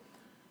out,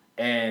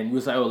 and we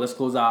was like, let's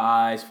close our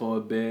eyes for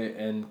a bit,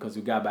 and because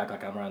we got back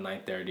like around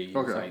 9:30.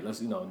 Okay. Like, let's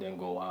then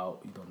go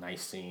out.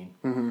 Nice scene.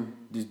 Mm-hmm.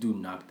 This dude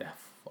knocked that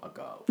fuck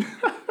out.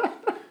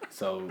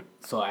 so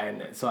I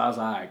was like, all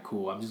right,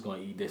 cool. I'm just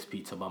gonna eat this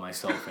pizza by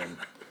myself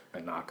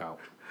and knock out.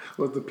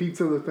 Was the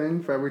pizza the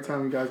thing for every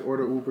time you guys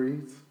order Uber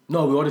Eats?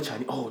 No, we ordered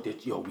Chinese. Oh,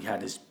 we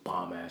had this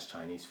bomb-ass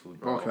Chinese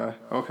food, bro.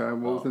 Okay.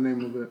 What was the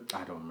name of it?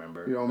 I don't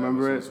remember. You don't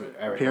remember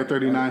it? Pier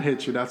 39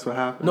 hit you. That's what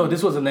happened? No,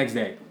 this was the next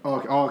day.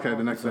 Okay.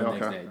 The next day.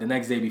 Okay. The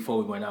next day before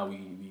we went out,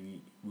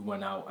 we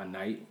went out at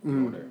night.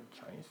 We ordered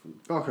Chinese food.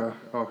 Okay.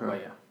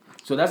 But yeah.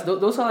 So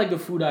those are like the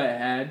food I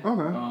had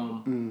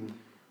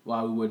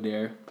while we were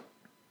there.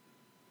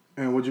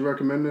 And would you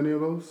recommend any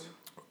of those?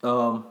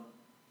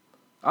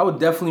 I would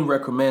definitely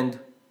recommend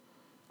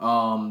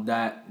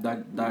that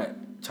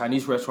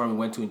Chinese restaurant we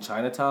went to in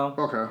Chinatown.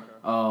 Okay.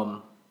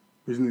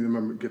 We just need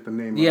to get the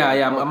name. Yeah.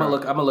 I'm gonna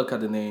look at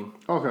the name.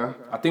 Okay.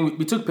 I think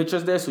we took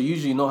pictures there, so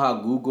usually you know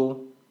how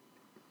Google.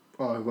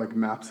 Like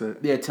maps it.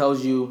 Yeah, it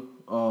tells you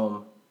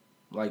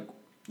like.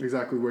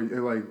 Exactly where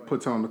it like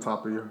puts on the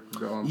top of your.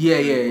 Yeah.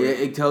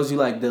 It tells you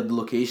like the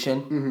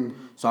location. Mm-hmm.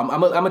 So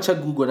I'm gonna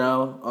check Google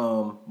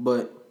now.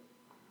 But.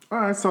 All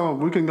right, so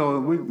we can go.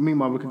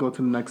 Meanwhile, we can go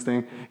to the next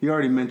thing. You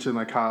already mentioned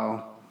like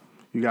how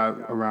you got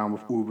around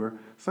with Uber.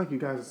 It's like you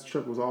guys'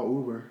 trip was all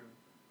Uber.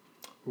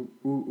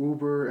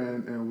 Uber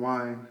and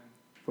wine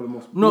for the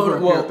most. No,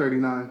 Pier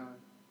 39.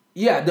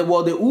 Yeah, the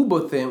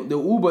Uber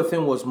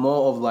thing was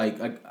more of like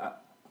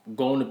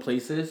going to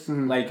places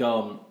like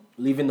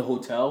leaving the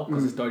hotel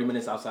because it's 30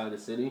 minutes outside of the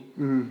city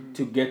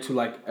to get to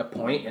like a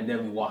point, and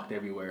then we walked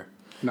everywhere.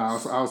 No, I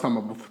was talking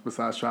about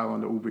besides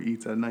traveling, the Uber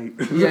Eats at night.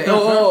 Yeah.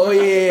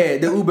 Yeah.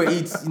 The Uber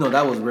Eats,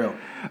 that was real.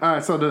 All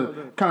right, so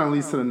the kind of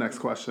leads to the next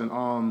question.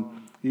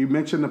 You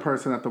mentioned the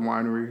person at the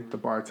winery, the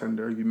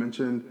bartender. You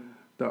mentioned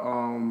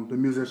the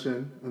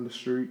musician on the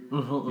street.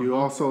 You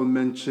also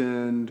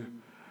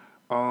mentioned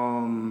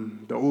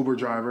the Uber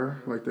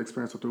driver, like the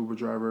experience with the Uber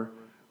driver.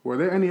 Were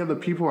there any other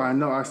people? I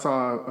know I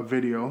saw a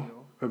video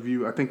of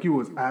you. I think you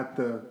was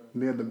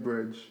near the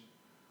bridge.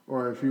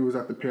 Or if you was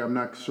at the pier, I'm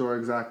not sure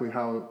exactly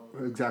how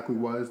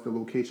was the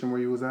location where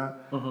you was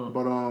at.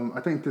 But I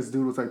think this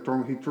dude was like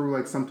threw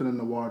like something in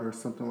the water or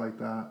something like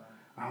that.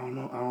 I don't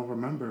know. I don't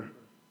remember.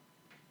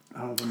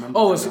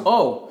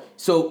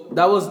 So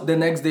that was the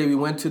next day we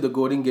went to the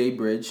Golden Gate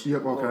Bridge.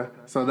 Yep. Okay.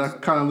 So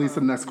that kind of leads to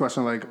the next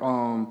question. Like,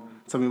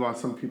 tell me about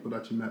some people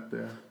that you met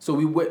there. So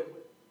we went.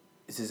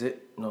 Is this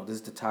it? No, this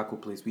is the taco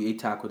place. We ate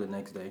taco the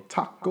next day.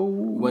 Taco.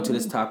 We went to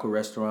this taco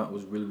restaurant. It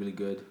was really, really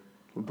good.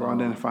 LeBron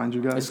didn't find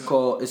you guys?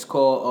 It's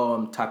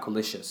called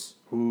Tacolicious.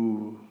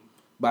 Ooh.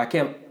 But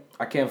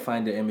I can't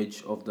find the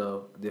image of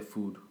the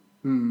food.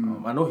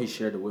 I know he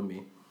shared it with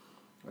me.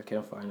 I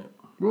can't find it.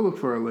 We'll look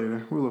for it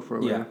later.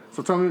 Yeah.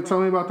 So tell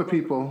me about the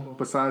people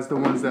besides the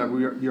ones that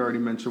you already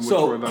mentioned, which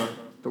were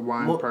the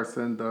wine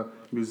person, the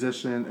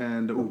musician,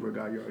 and the Uber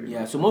guy. You already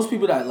mentioned. So most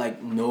people that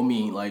like know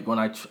me, like when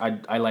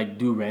I like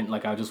do rent,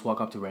 like I just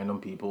walk up to random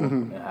people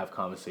and have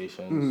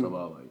conversations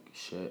about like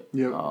shit.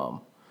 Yeah.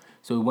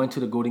 So we went to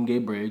the Golden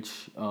Gate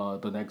Bridge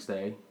the next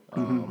day.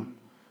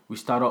 We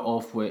started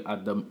off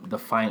at the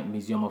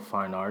Museum of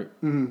Fine Art.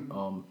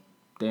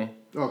 There.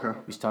 Okay.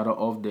 We started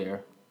off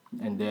there,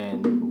 and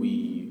then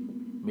we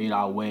made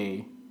our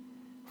way.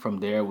 From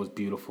there, it was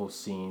beautiful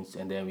scenes,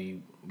 and then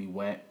we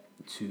went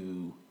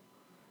to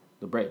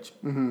the bridge.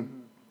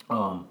 When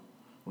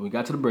we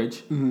got to the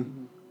bridge,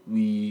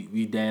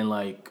 we then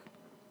like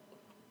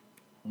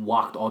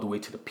walked all the way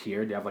to the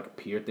pier. They have like a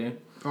pier there.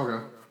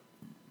 Okay.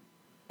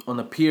 On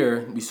the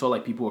pier, we saw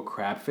like people were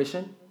crab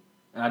fishing,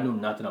 and I knew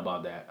nothing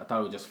about that. I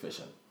thought it was just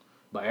fishing,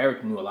 but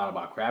Eric knew a lot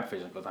about crab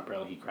fishing because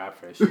apparently he crab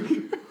fished.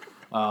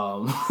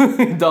 Dog,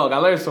 I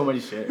learned so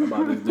much shit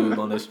about this dude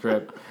on this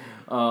trip.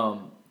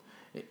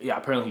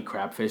 Apparently he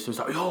crab fished. So it's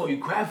like, yo, you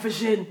crab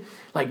fishing?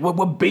 Like,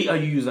 what bait are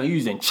you using? Are you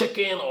using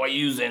chicken or are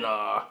you using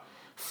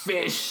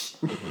fish?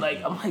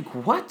 Like, I'm like,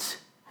 what?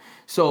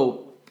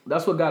 So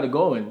that's what got it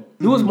going.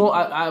 He was more.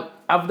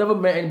 I've never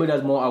met anybody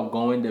that's more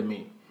outgoing than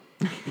me.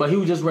 But he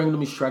would just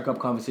randomly strike up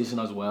conversation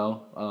as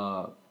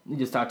well. We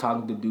just started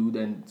talking to the dude,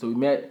 and so we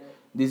met.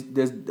 There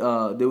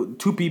were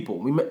two people.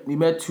 We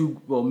met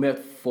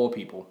four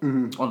people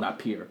on that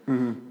pier.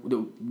 The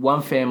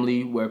one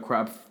family were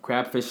crab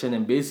fishing,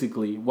 and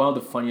basically one of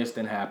the funniest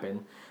thing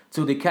happened.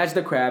 So they catch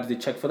the crabs, they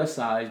check for the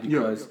size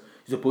because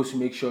you're supposed to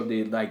make sure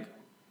they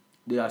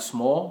are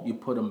small. You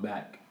put them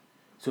back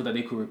so that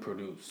they could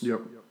reproduce.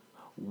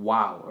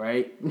 Wow,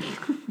 right?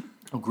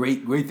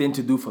 Great thing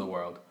to do for the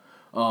world.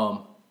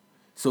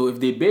 So if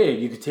they're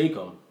big, you could take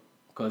them.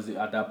 Because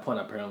at that point,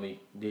 apparently,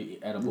 they're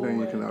edible. Then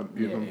you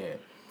can eat them.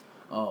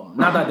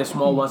 Not that the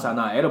small ones are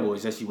not edible.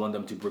 It's just you want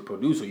them to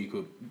reproduce, so you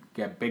could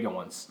get bigger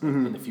ones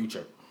in the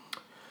future.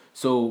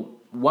 So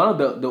one of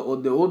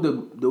the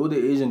older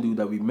Asian dude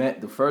that we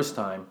met the first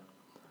time,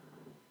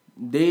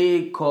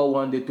 they caught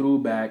one. They threw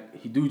back.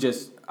 He do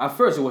just at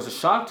first it was a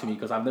shock to me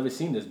because I've never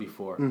seen this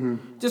before.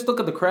 Just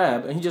look at the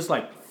crab, and he just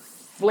like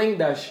flinged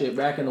that shit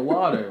back in the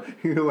water.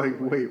 You're like,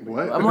 wait,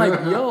 what? I'm like,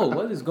 yo,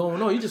 what is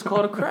going on? You just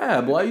caught a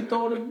crab. Why are you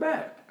throwing it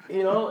back?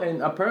 You know,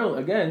 and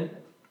apparently, again,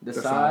 the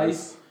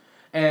size.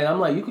 And I'm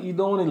like, you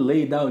don't want to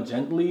lay it down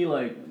gently.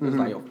 Like, it's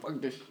like, yo, fuck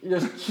this. You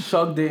just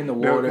chugged it in the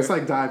water. It's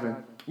like diving.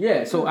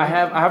 Yeah, so I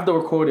have the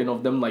recording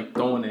of them, like,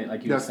 throwing it,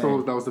 like you were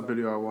saying. That was the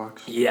video I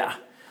watched. Yeah.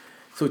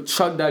 So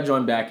chuck that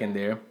joint back in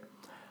there.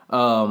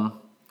 And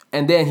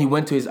then he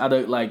went to his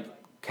other, like,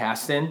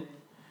 casting.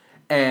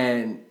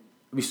 And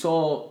we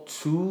saw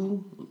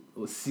 2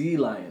 sea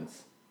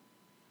lions.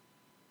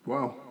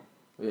 Wow.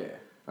 Yeah.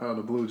 Out of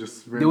the blue,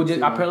 they were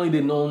just apparently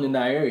they're known in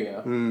that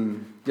area,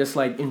 just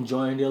like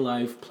enjoying their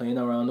life, playing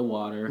around the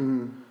water,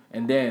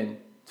 and then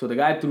so the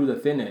guy threw the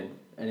thing in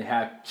and it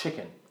had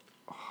chicken.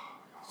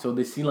 So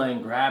the sea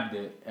lion grabbed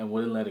it and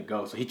wouldn't let it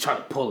go. So he tried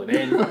to pull it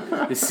in.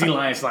 The sea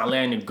lion's not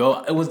letting it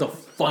go. It was the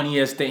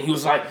funniest thing. He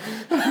was like,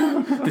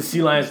 the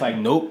sea lion's like,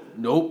 nope,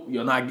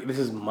 you're not. This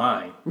is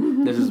mine.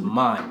 This is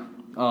mine.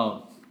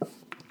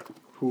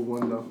 Who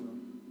won though?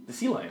 The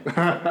sea lion.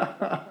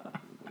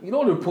 You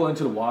know they're pulling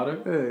into the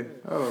water. Hey,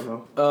 I don't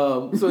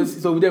know.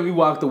 So then we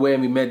walked away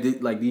and we met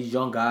these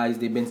young guys.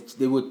 They've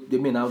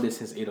been out there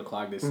since 8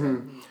 o'clock. They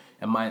said,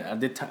 and mine at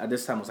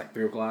this time it was like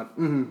 3 o'clock.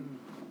 They've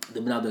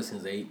been out there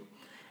since 8,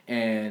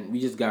 and we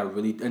just got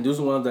really. And this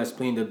was one that's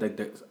playing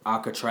the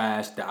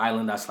Alcatraz, the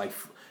island that's like,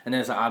 and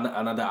then there's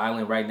another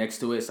island right next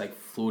to it. It's like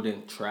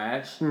floating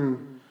trash.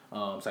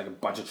 It's like a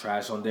bunch of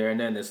trash on there, and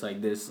then there's like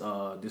this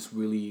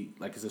really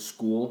like it's a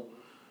school,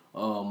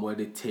 where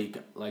they take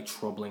like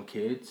troubling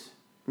kids.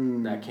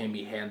 That can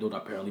be handled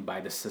apparently by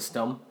the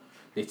system.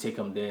 They take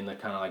them there and they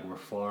kind of like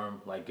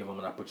reform, like give them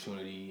an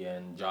opportunity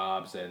and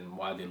jobs and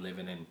while they're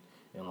living in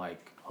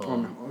like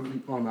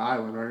home. On the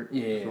island, right?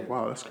 Yeah. So,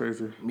 wow, that's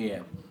crazy.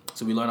 Yeah.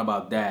 So we learned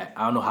about that.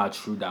 I don't know how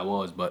true that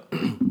was, but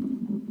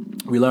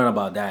we learned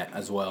about that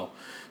as well.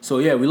 So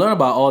yeah, we learned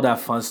about all that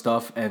fun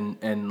stuff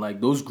and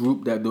like those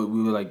group that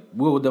we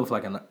were with them for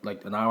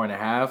like an hour and a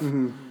half,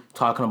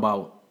 talking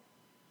about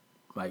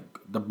like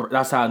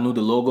that's how I knew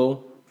the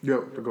logo.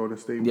 Yep, the Golden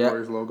State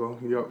Warriors logo.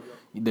 Yep.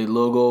 The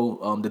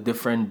logo, the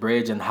different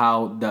bridge and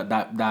how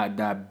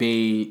that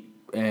Bay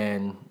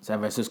and San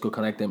Francisco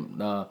connect them,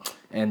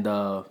 and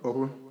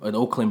an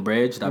Oakland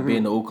Bridge, that Bay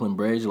and the Oakland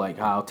Bridge, like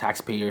how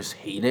taxpayers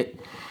hate it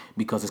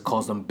because it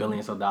costs them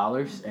billions of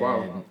dollars.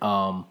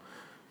 Wow.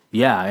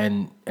 And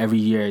and every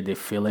year they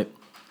feel it.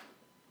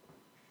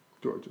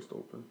 Door just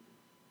opened.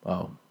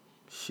 Oh,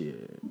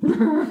 shit.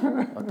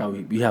 I thought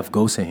we have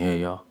ghosts in here,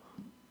 y'all.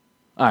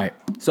 All right,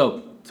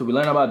 so we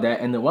learned about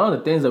that, and one of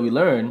the things that we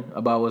learned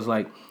about was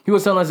like he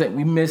was telling us that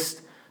we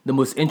missed the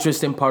most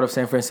interesting part of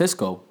San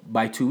Francisco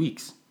by 2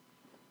 weeks.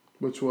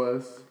 Which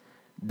was?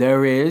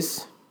 There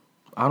is,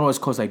 I don't know what it's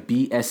called, it's like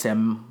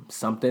BSM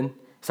something.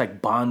 It's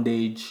like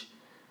bondage.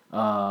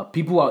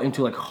 People are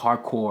into like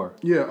hardcore.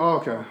 Yeah. Oh,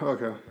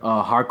 okay.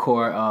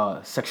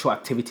 Hardcore sexual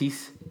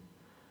activities.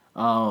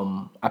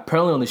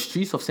 Apparently on the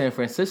streets of San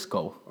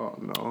Francisco. Oh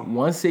no.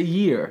 Once a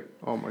year.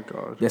 Oh my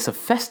God. There's a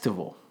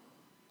festival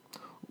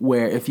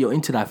where if you're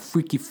into that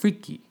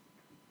freaky,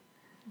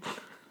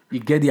 you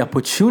get the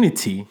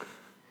opportunity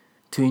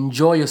to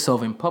enjoy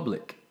yourself in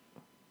public.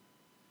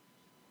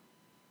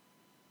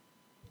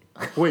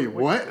 Wait,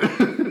 what?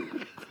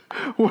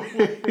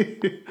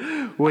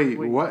 Wait,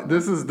 what?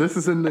 This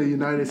is in the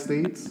United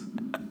States?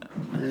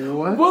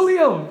 What?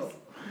 Williams.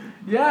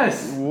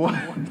 Yes.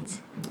 What?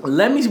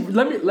 Let me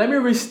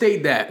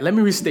restate that.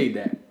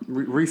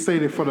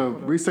 Restate it for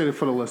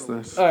the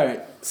listeners. All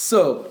right.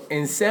 So,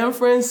 in San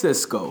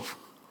Francisco,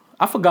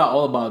 I forgot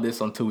all about this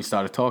until we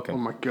started talking. Oh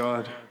my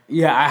God.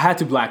 Yeah, I had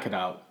to black it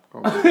out. Oh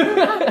my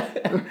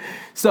God.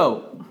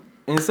 So,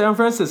 in San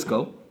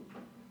Francisco,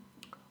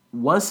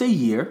 once a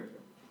year,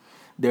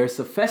 there's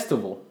a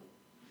festival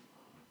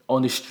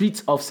on the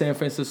streets of San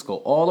Francisco,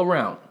 all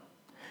around,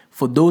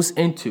 for those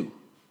into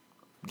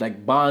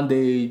like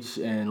bondage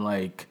and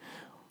like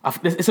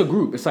it's a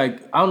group. It's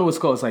like I don't know what it's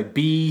called. It's like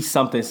B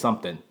something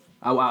something.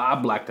 I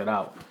blacked it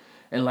out,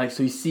 and like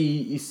so you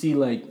see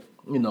like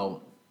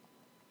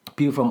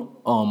people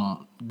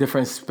from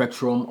different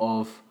spectrum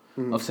of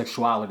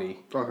sexuality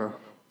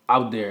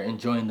out there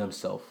enjoying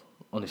themselves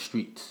on the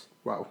streets.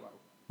 Wow.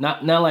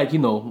 Not like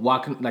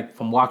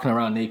walking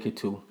around naked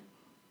to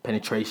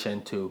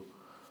penetration to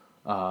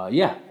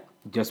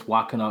just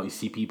walking out. You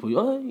see people.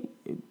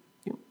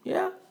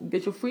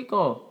 Get your freak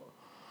on.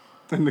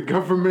 And the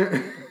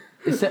government.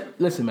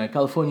 Listen, man.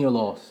 California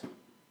laws.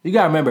 You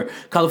gotta remember,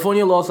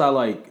 California laws are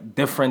like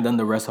different than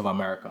the rest of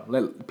America.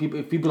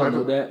 If people don't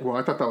know that. Well,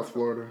 I thought that was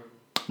Florida.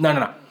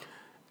 No.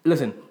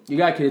 Listen, you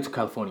gotta cater to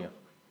California,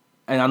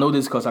 and I know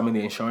this because I'm in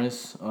the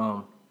insurance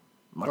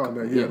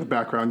The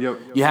background. Yep.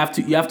 You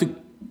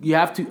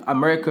have to.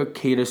 America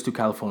caters to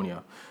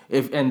California,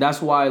 and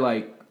that's why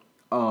like,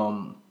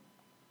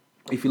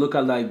 if you look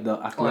at like the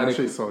athletic,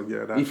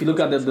 if you look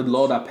at the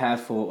law that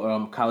passed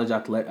for college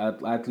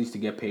athletes to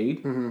get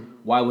paid,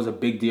 why it was a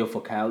big deal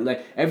for Cali?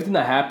 Like everything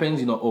that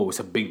happens, it's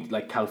a big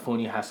like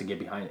California has to get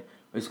behind it.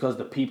 It's because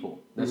the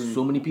people. There's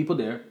so many people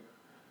there.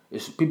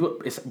 It's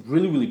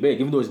really really big.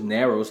 Even though it's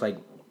narrow, it's like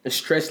it's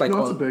stretched like.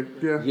 No, it's big.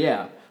 Yeah.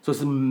 Yeah. So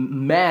it's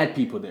mad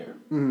people there.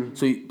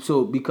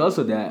 So because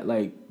of that,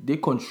 like they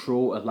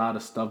control a lot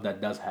of stuff that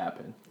does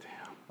happen.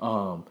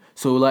 Damn.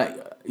 So like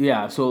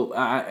yeah. So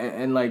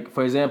and like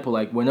for example,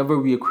 like whenever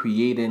we are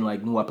creating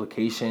like new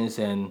applications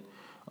and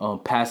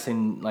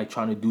passing like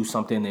trying to do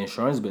something in the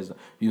insurance business,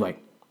 you're like,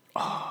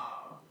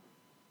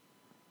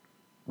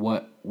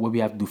 what we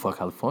have to do for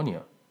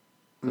California?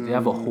 Because they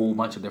have a whole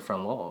bunch of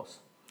different laws.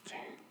 Dang.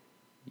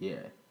 Yeah.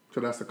 So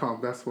that's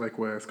like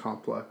where it's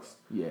complex.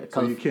 Yeah.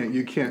 So you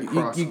can't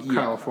cross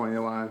California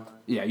line.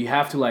 Yeah, you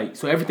have to like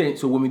so everything.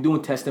 So when we're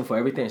doing testing for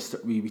everything,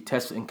 we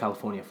test in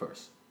California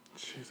first.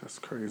 Jeez, that's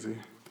crazy.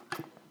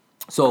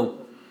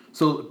 So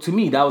to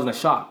me that wasn't a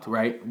shock,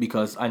 right?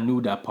 Because I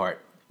knew that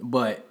part,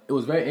 but it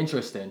was very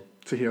interesting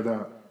to hear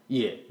that.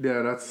 Yeah.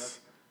 Yeah, that's.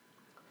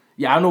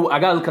 Yeah, I know. I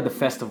gotta look at the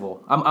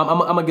festival. I'm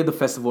gonna get the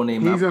festival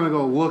name. He's gonna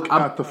go look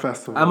at the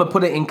festival. I'm gonna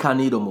put it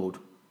incognito mode.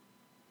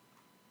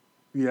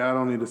 Yeah, I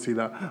don't need to see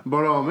that.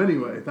 But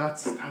anyway,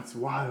 that's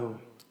wild.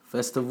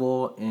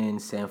 Festival in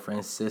San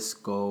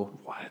Francisco.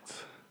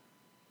 What?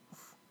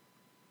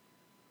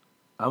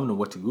 I don't know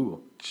what to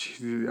Google.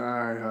 Jeez,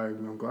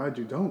 I'm glad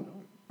you don't.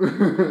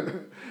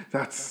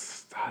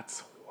 That's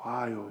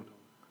wild.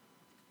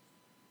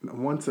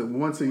 Once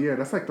a year,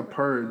 that's like the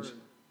purge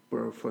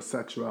for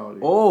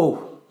sexuality.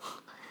 Oh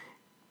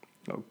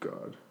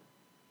God.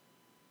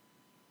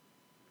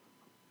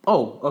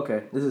 Oh,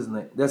 okay. This is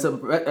nice. There's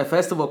a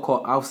festival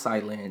called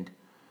Outside Land.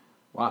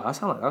 Wow,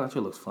 that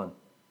actually looks fun.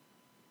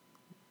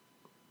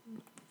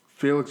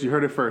 Felix, you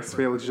heard it first.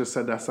 Felix just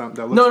said that looks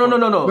fun.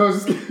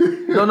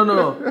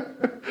 No.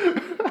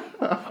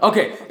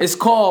 Okay, it's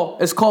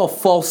called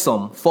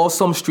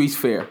Folsom Street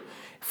Fair.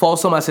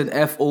 Folsom, I said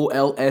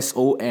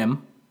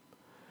FOLSOM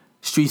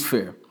Street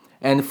Fair.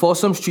 And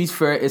Folsom Street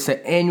Fair is an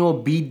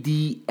annual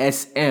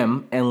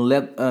BDSM and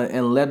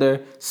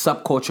leather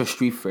subculture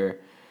street fair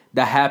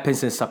that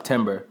happens in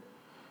September.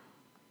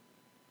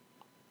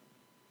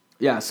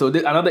 Yeah, so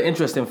another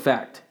interesting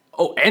fact.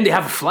 Oh, and they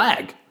have a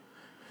flag.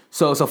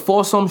 So it's a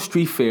Folsom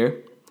Street Fair.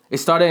 It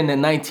started in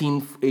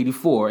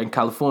 1984 in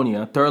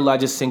California, third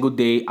largest single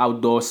day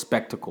outdoor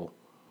spectacle.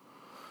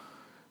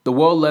 The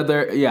World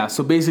Leather,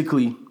 so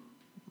basically,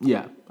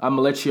 I'm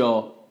gonna let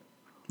y'all.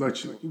 Let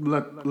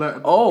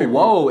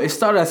whoa! It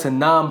started as a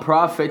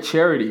non-profit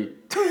charity.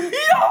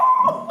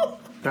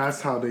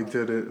 That's how they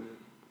did it.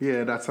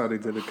 Yeah, that's how they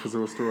did it because it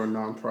was through a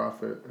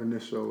non-profit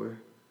initially.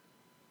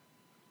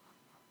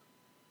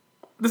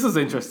 This is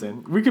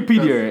interesting.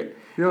 Wikipedia it.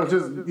 You guys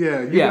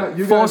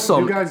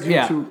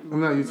YouTube.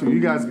 I'm not YouTube. You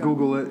guys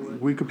Google it,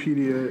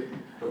 Wikipedia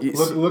it.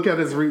 Look at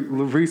his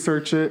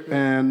research it,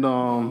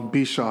 and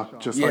be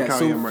shocked, just like how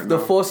I am right now. The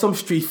Folsom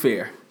Street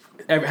Fair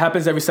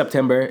happens every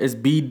September. Is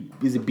it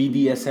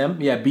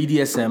BDSM? Yeah,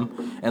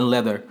 BDSM and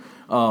leather.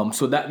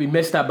 So that we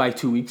missed that by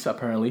 2 weeks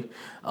apparently,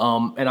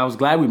 and I was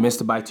glad we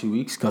missed it by 2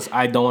 weeks because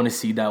I don't want to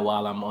see that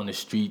while I'm on the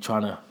street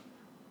trying to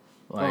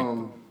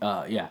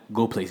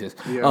go places.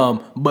 Yeah.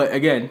 But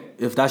again,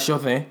 if that's your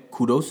thing,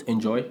 kudos,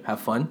 enjoy, have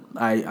fun.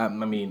 I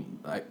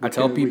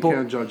tell people, we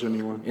can't judge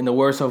anyone. In the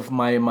words of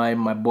my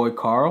boy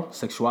Carl,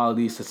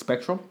 sexuality is a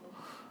spectrum.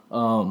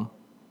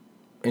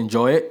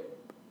 Enjoy it.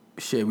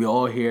 Shit, we're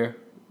all here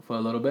for a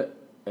little bit.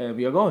 And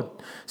we are going.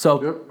 So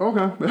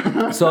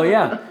okay.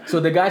 So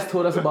the guys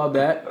told us about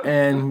that,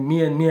 and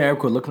me and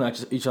Eric were looking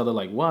at each other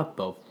like, what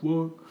the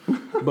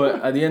fuck?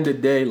 But at the end of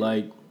the day,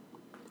 like,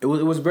 it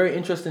was very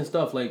interesting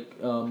stuff. Like,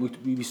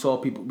 we saw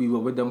people. We were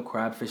with them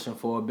crab fishing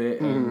for a bit,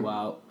 and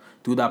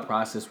through that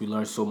process, we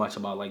learned so much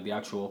about like the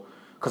actual.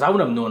 Because I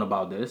wouldn't have known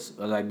about this,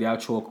 like the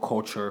actual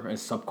culture and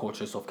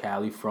subcultures of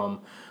Cali, from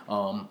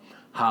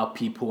how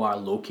people are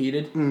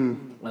located,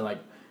 and like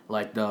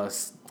the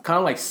kind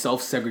of like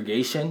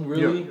self-segregation,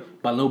 really. Yep.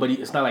 But nobody.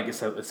 It's not like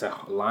it's a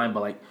line,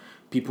 but like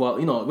people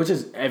are, which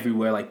is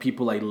everywhere. Like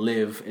people like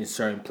live in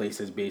certain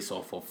places based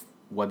off of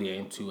what they're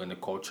into and the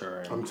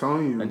culture. And, I'm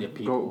telling you, and their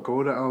people.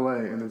 Go to LA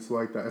and it's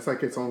like that. It's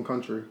like its own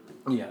country.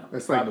 Yeah,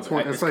 it's like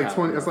 20. It's like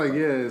 20.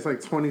 It's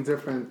like 20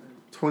 different.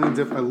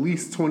 At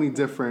least 20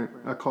 different.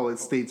 I call it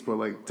states, but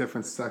like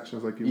different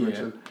sections, like you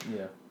mentioned.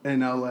 Yeah. In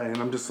LA, and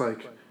I'm just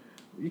like,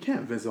 you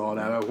can't visit all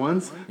that at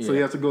once, so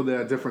you have to go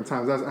there at different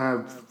times.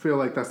 I feel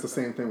like that's the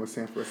same thing with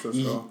San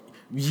Francisco.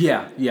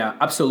 Yeah,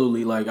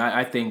 absolutely. Like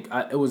I think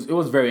it was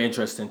very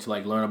interesting to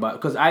like learn about,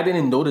 because I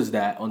didn't notice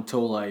that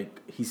until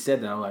like he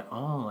said that. I'm like,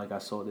 oh, like I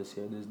saw this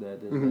here, this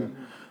that, this there.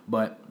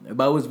 But it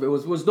was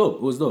dope.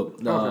 It was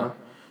dope. Okay.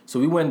 So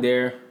we went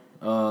there,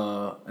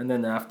 and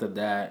then after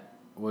that,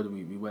 what did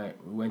we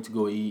went to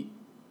go eat,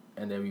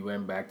 and then we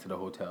went back to the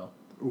hotel.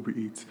 Uber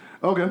Eats.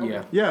 Okay.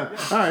 Yeah. Yeah.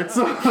 All right.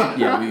 So.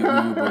 Yeah, we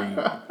Uber Eats.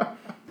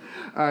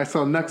 All right.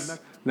 So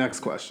next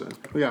question.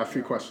 We got a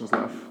few questions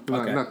left.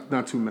 Okay.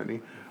 Not too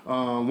many.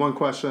 One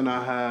question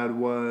I had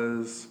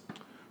was,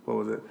 what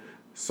was it?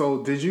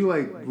 So did you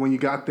when you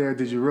got there?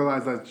 Did you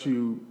realize that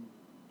you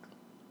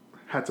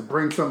had to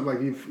bring something?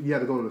 Like you had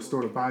to go to the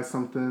store to buy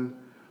something,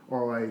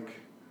 or you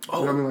know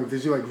what I mean? Like,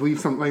 did you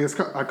leave something?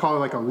 I call it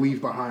like a leave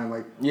behind.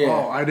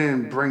 Oh, I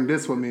didn't bring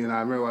this with me, and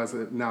I realized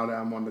it now that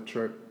I'm on the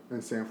trip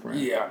in San Fran.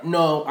 Yeah,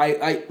 no,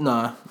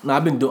 nah.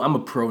 I'm a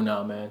pro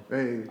now, man.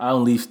 Hey. I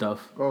don't leave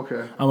stuff.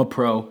 Okay. I'm a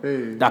pro.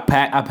 Hey. I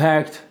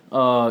packed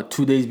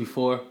 2 days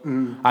before.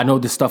 Mm-hmm. I know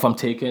the stuff I'm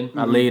taking. Mm-hmm.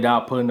 I lay it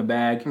out, put it in the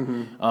bag.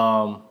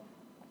 Mm-hmm.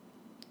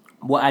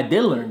 What I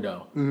did learn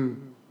though, I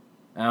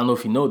don't know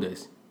if you know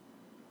this.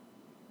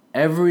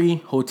 Every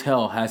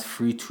hotel has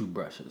free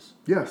toothbrushes.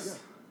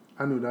 Yes,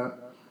 I knew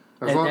that.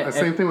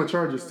 Same thing with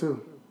chargers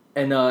too.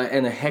 And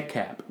a head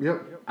cap.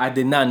 Yep. I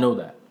did not know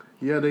that.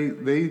 Yeah,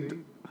 they.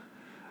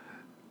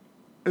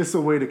 It's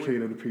a way to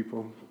cater to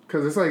people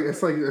because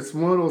it's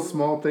one of those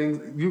small things.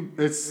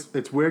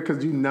 It's weird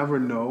because you never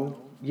know.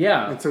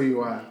 Yeah. Until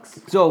you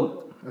ask.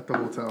 So at the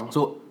hotel.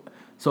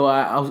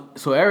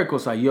 So Eric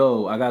was like,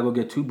 "Yo, I gotta go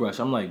get a toothbrush."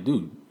 I'm like,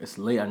 "Dude, it's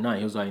late at night."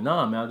 He was like,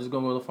 "Nah, man, I'm just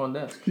gonna go to the front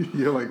desk."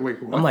 You're like,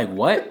 "Wait, what?" I'm like,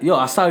 "What?" Yo,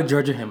 I started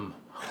judging him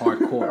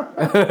hardcore,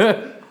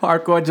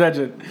 hardcore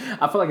judging.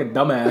 I felt like a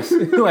dumbass.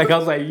 I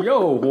was like,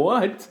 "Yo,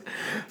 what?"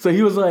 So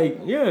he was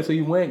like, "Yeah." So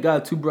he went,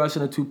 got a toothbrush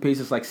and a toothpaste.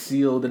 It's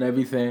sealed and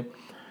everything.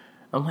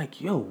 I'm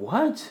like, "Yo,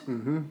 what?"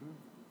 Mm-hmm.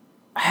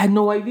 I had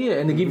no idea,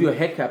 and they give you a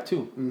head cap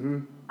too. Mm-hmm.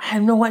 I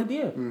had no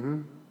idea.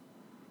 Mm-hmm.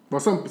 Well,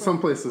 some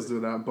places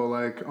do that, but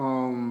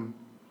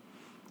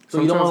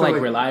So you don't want to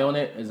rely on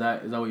it? Is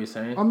that what you're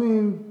saying? I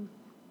mean,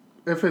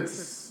 if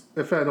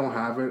I don't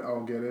have it,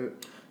 I'll get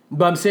it.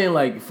 But I'm saying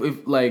it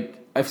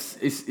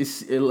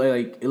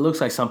looks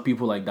like some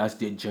people that's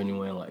their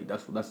genuine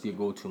that's their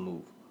go-to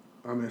move.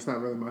 I mean, it's not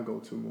really my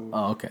go-to move.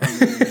 Oh, okay.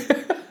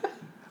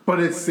 But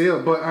it's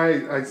sealed. But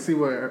I see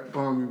what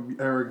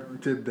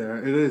Eric did there.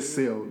 It is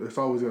sealed. It's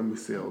always gonna be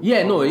sealed.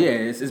 Yeah,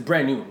 it's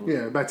brand new.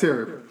 Yeah,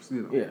 bacteria.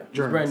 Yeah,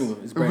 germs.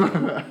 It's brand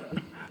new.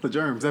 The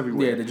germs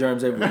everywhere. Yeah, the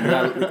germs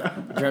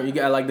everywhere. You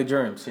gotta like the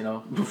germs,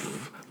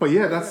 But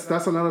yeah,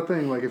 that's another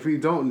thing. If you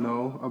don't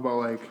know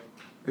about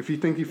if you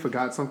think you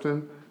forgot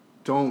something,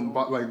 don't.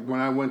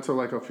 When I went to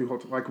a few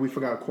hotels, we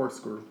forgot a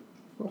corkscrew.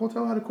 The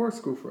hotel had a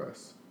corkscrew for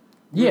us.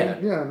 Yeah.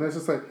 Yeah, and it's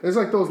just it's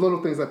those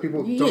little things that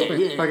people don't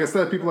think. Yeah.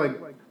 Instead people oh,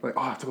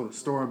 I have to go to the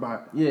store and buy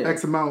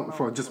X amount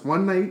for just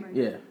one night.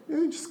 Yeah.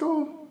 Yeah, just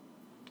go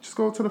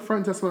to the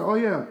front desk. Oh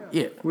yeah,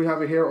 we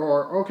have it here.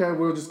 Or okay,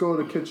 we'll just go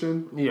to the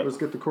kitchen. Yeah, let's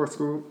get the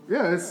corkscrew.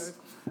 Yeah, it's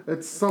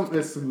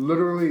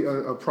literally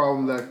a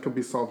problem that could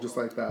be solved just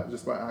like that,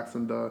 just by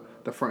asking the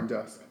front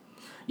desk.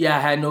 Yeah,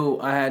 I had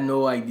no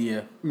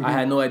idea. Mm-hmm. I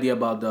had no idea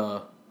about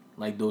those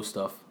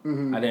stuff.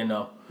 Mm-hmm. I didn't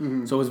know.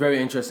 Mm-hmm. So it was very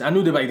interesting. I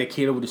knew they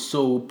cater with the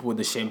soap, with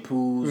the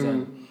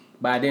shampoos,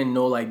 but I didn't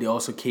know they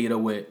also cater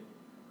with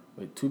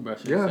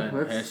toothbrushes.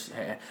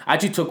 Yeah, I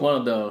actually took one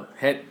of the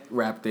head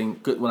wrap thing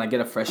when I get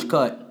a fresh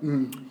cut. I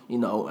don't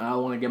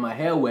want to get my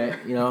hair wet.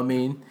 You know what I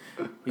mean?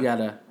 You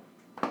gotta,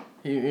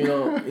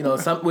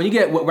 when you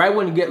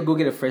go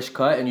get a fresh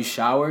cut and you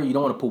shower, you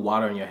don't want to put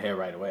water in your hair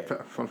right away.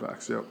 Fun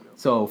facts, yep.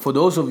 So for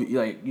those of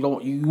you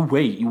you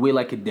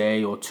wait a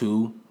day or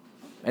two,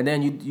 and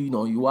then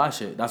you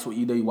wash it. That's what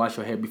either you wash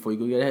your hair before you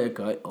go get a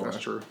haircut, or that's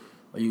true.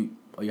 Or you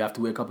have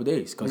to wait a couple of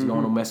days because you don't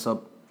want to mess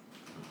up.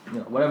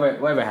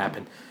 Whatever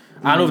happened.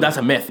 I don't know if that's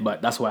a myth,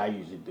 but that's what I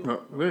usually do.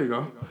 Oh, there you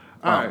go.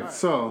 All right,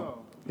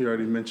 so you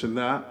already mentioned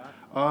that.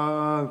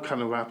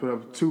 Kind of wrap it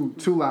up.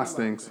 Two last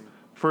things.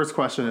 First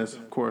question is,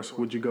 of course,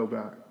 would you go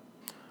back?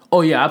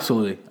 Oh yeah,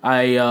 absolutely.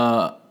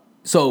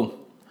 So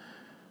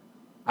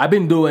I've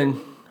been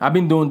doing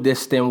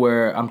this thing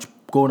where I'm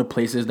going to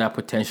places that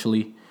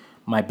potentially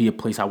might be a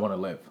place I want to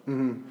live.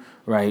 Mm-hmm.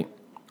 Right?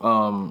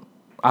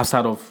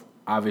 Outside of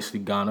obviously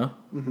Ghana,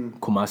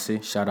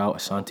 Kumasi, shout out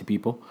Ashanti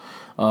people.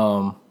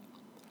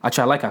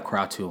 Actually, I like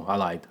Accra too.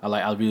 I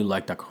really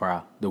liked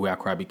Accra, the way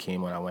Accra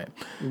became when I went.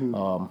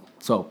 Mm-hmm.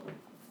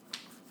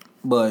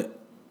 But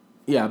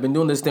yeah, I've been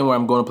doing this thing where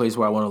I'm going to a place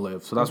where I want to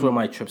live. So that's where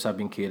my trips have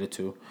been catered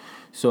to.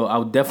 So I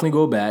would definitely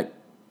go back.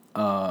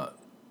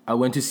 I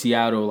went to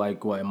Seattle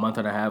a month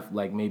and a half,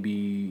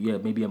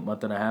 maybe a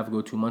month and a half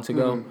ago, 2 months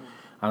ago. Mm-hmm.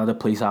 Another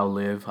place I'll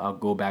live. I'll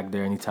go back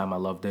there anytime. I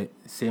loved it.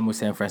 Same with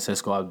San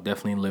Francisco. I'll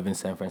definitely live in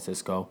San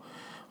Francisco.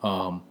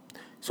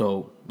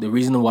 So the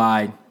reason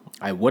why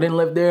I wouldn't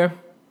live there,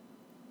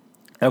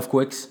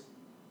 earthquakes.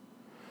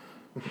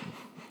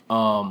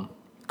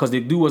 Because the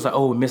dude was like,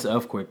 "Oh, we missed an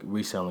earthquake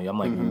recently." I'm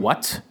like,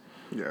 "What?"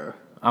 Yeah.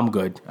 I'm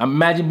good.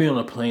 Imagine being on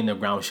a plane, the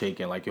ground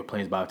shaking, your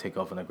plane's about to take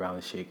off and the ground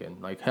is shaking.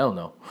 Hell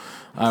no.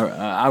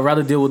 I'd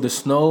rather deal with the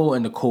snow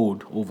and the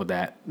cold over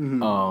that.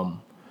 Mm-hmm.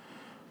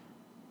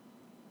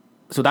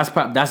 So that's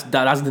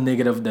the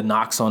negative, the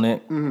knocks on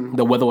it. Mm-hmm.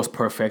 The weather was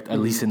perfect, at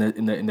least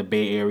in the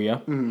Bay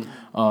Area.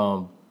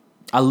 Mm-hmm.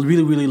 I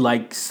really, really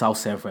like South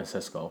San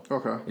Francisco.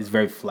 Okay. It's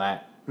very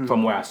flat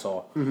from where I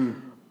saw.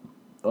 Mm-hmm.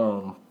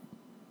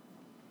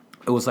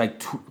 it was like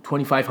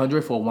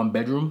 $2,500 for a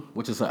 1-bedroom,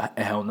 which is a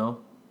hell no.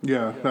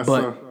 Yeah, that's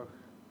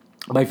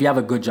but if you have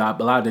a good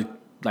job, a lot of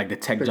the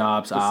tech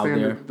jobs out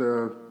there.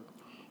 The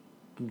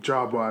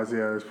job wise,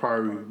 yeah, it's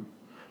probably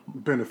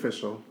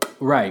beneficial.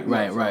 Right.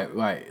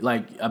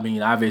 Like, I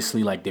mean,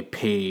 obviously, like, they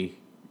pay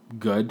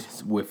good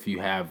if you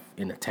have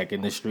in the tech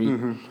industry.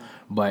 Mm-hmm.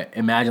 But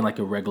imagine, like,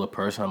 a regular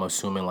person, I'm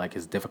assuming, like,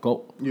 it's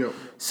difficult. Yep.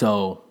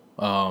 So,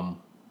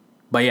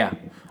 but yeah,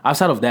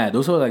 outside of that,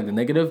 those are, like, the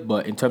negative.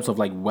 But in terms of,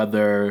 like,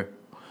 weather,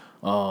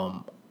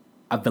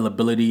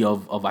 availability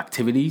of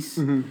activities,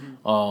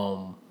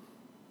 mm-hmm.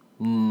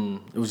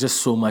 It was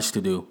just so much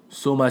to do.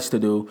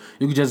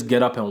 You could just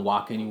get up and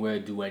walk anywhere,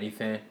 do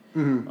anything.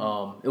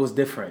 Mm-hmm. It was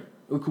different.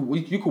 You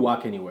could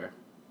walk anywhere.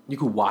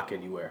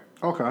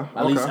 Okay.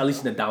 At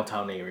least in the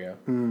downtown area,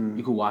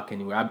 you could walk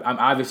anywhere. I'm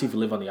obviously if you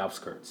live on the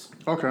outskirts.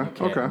 Okay.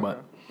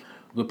 But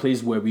the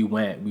place where we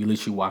went, we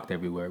literally walked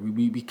everywhere.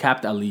 We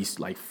capped at least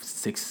like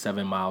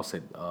 6-7 miles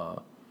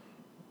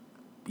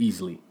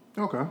easily.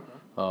 Okay.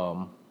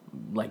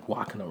 Like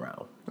walking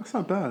around. That's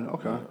not bad.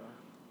 Okay. Yeah.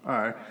 All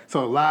right.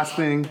 So last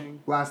thing,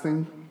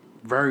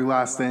 very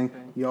last thing.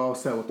 You all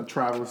set with the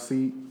travel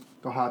seat,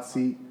 the hot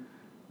seat.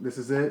 This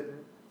is it.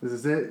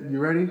 You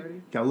ready?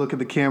 Gotta look at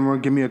the camera.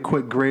 Give me a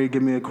quick grade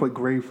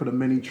for the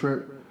mini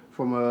trip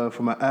from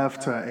a F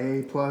to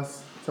an A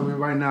plus. Tell me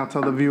right now.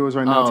 Tell the viewers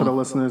right now. To the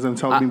listeners, and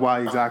tell me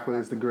why exactly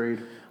is the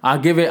grade. I'll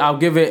give it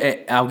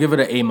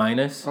an A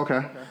minus.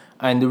 Okay.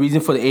 And the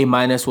reason for the A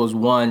minus was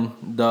one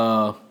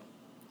the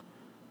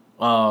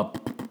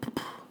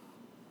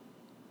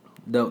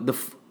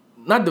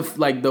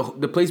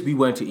place we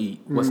went to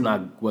eat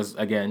was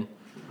again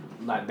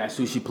like that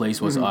sushi place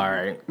was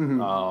alright.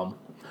 Mm-hmm.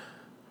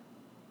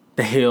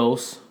 The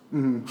hills,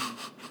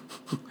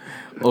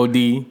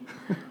 OD.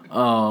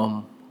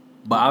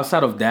 But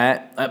outside of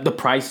that, the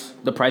price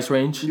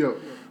range,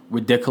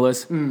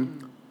 ridiculous.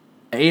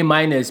 A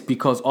minus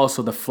because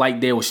also the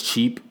flight there was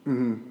cheap,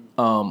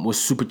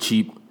 was super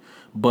cheap.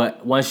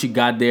 But once you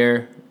got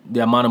there,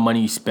 the amount of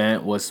money you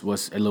spent was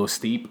a little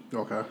steep.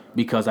 Okay.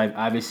 Because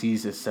obviously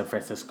it's San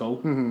Francisco.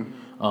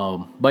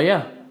 Mm-hmm. But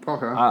yeah.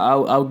 Okay.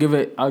 I'll give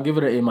it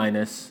an A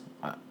minus.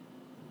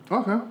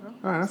 Okay. All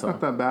right. That's not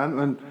that bad.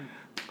 And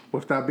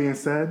with that being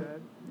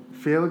said,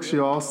 Felix,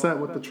 you're all set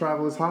with the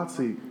Traveler's Hot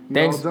Seat.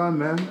 You're all done,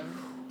 man.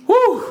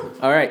 Woo!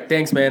 All right.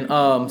 Thanks, man.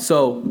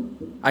 So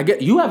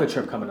you have a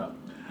trip coming up.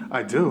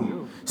 I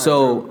do.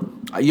 So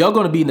you're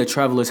going to be in the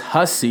Traveler's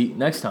Hot Seat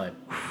next time.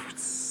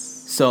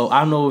 So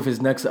I don't know if it's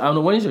next. I don't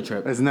know when is your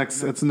trip. It's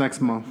next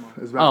month.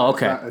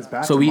 Okay. It's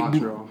back to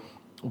Montreal.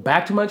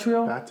 Back to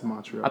Montreal? Back to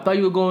Montreal. I thought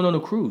you were going on a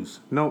cruise.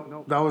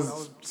 No,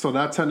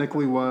 that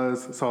technically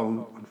was.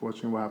 So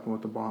unfortunately, what happened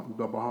with the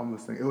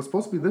Bahamas thing? It was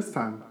supposed to be this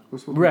time. It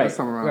was supposed to be this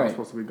summer around. It was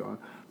supposed to be gone,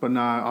 but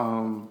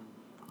now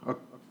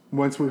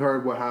once we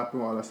heard what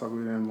happened, all that stuff, we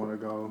didn't want to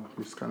go.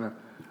 We just kind of.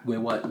 Wait,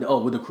 what?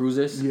 Oh, with the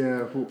cruises?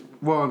 Yeah.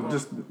 Well,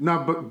 just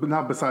not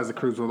besides the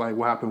cruise, but like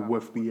what happened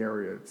with the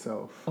area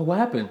itself. Oh, what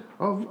happened?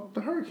 Oh,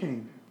 the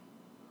hurricane.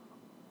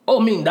 Oh,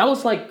 I mean, that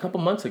was like a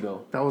couple months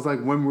ago. That was like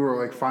when we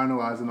were like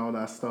finalizing all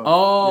that stuff.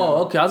 Oh,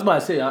 yeah. Okay. I was about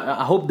to say,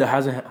 I hope there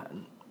hasn't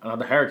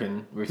another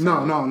hurricane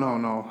recently.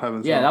 No.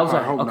 Heavens. Yeah, that was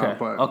I hope okay. Not,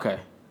 but, okay.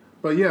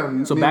 But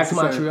yeah. So back to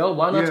Montreal.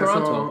 Why not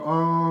Toronto?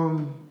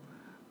 So,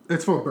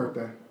 it's for a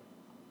birthday.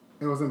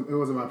 It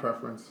wasn't my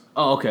preference.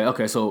 Oh,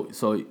 okay. So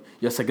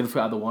your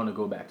significant other want to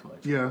go back to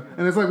Montreal. Yeah,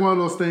 and it's like one of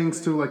those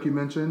things too, like you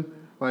mentioned,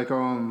 like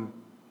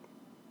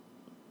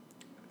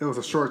it's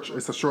a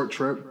short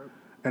trip.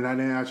 And I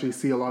didn't actually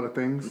see a lot of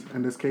things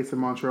in this case in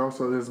Montreal,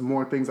 so there's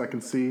more things I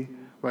can see.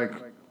 Like,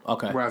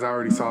 whereas I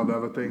already saw the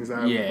other things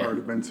I've already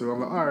been to.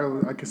 I'm like, all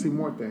right, I can see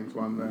more things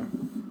while I'm there.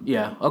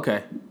 Yeah.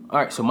 Okay. All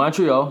right. So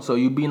Montreal. So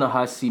you be in a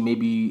hot seat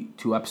maybe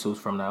 2 episodes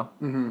from now.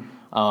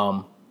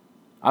 Mm-hmm.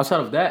 Outside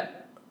of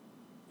that,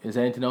 is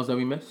there anything else that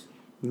we missed?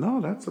 No,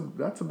 that's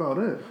about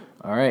it.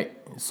 All right.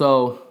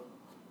 So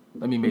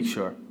let me make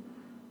sure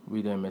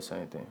we didn't miss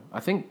anything. I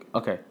think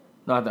okay.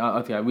 No,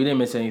 okay. We didn't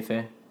miss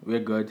anything. We're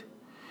good.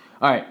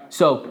 All right,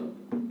 so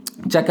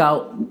check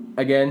out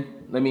again.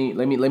 Let me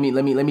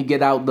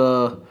get out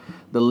the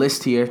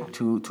list here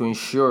to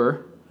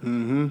ensure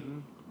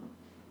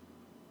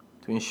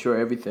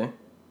everything.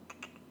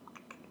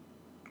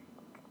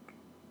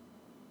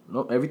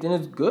 No, everything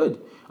is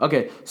good.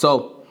 Okay,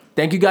 so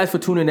thank you guys for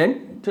tuning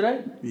in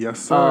today.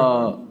 Yes, sir.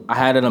 I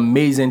had an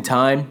amazing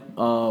time.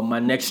 My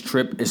next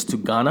trip is to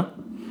Ghana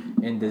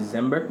in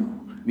December.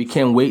 We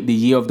can't wait. The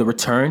year of the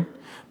return.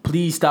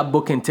 Please stop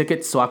booking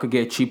tickets so I could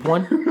get a cheap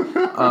one.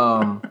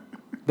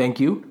 Thank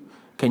you.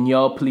 Can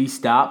y'all please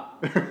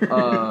stop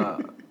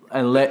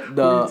and let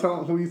the...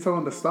 Who you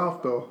telling to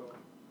stop, though?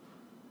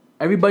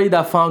 Everybody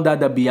that found out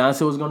that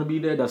Beyonce was going to be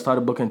there that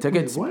started booking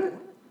tickets. Wait, what?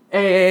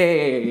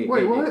 Hey.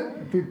 Wait,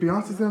 what?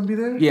 Beyonce's going to be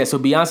there? Yeah, so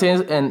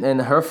Beyonce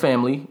and her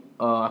family,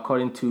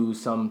 according to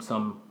some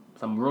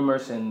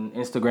rumors and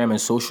Instagram and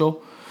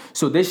social.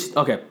 So this...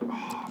 Okay.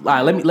 All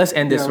right, let's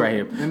end this right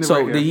here.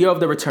 So the year of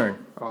the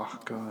return. Oh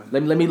God.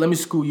 Let me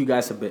school you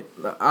guys a bit.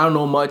 I don't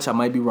know much. I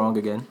might be wrong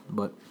again,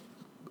 but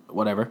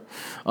whatever.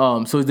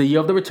 So it's the year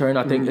of the return.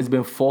 I think it's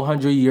been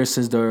 400 years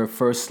since the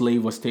first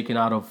slave was taken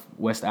out of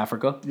West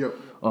Africa. Yep.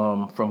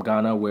 From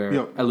Ghana, where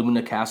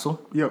Elumina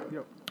Castle. Yep.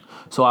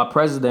 So our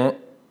president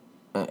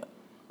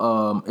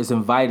is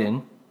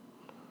inviting,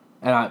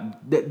 and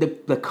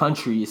the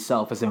country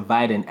itself is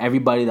inviting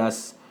everybody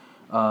that's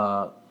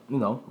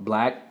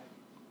black,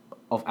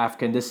 of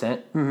African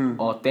descent,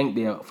 or think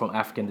they're from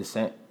African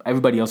descent.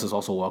 Everybody else is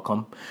also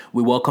welcome.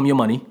 We welcome your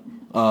money,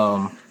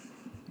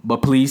 but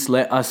please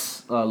let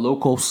us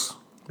locals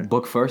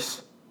book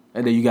first,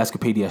 and then you guys can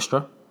pay the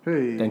extra.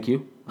 Hey, thank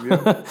you.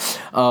 Yeah.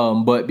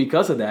 But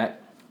because of that,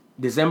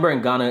 December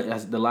in Ghana,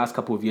 the last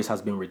couple of years,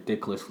 has been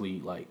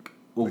ridiculously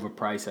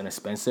overpriced and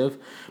expensive,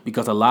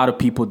 because a lot of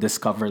people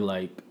discover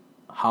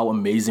how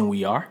amazing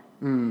we are.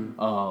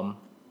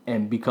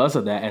 And because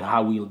of that, and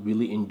how we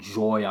really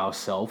enjoy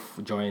ourselves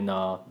during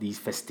these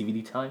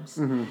festivity times,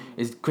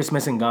 is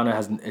Christmas in Ghana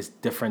is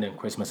different than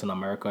Christmas in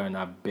America. And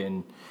I've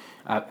been,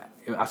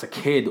 as a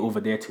kid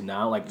over there to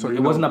now, it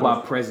wasn't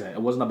about present.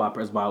 It wasn't about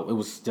present, but it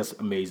was just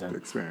amazing.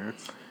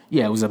 Experience.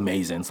 Yeah, it was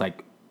amazing. It's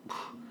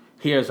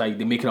here's they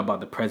make it about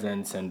the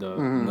presents and the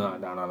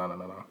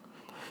no.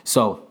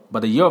 So,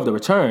 but the year of the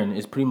return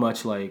is pretty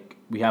much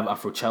we have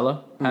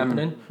Afrochella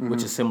happening,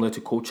 which is similar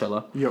to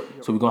Coachella. Yep.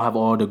 So we're gonna have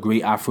all the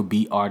great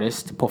Afrobeat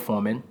artists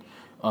performing.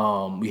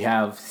 We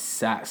have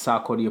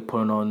Sarkodie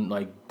putting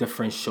on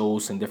different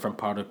shows in different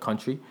part of the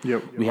country.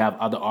 Yep. We have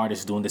other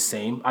artists doing the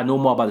same. I know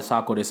more about the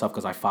Sarkodie stuff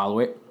because I follow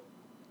it.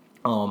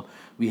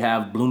 We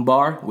have Bloom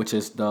Bar, which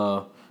is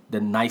the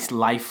nice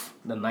life,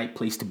 the night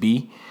place to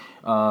be.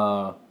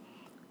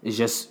 It's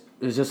just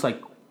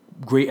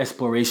great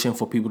exploration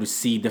for people to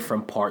see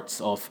different parts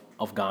of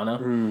Ghana,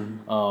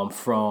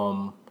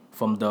 from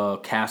the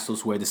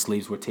castles where the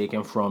slaves were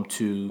taken from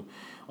to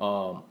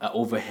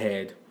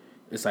overhead.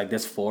 It's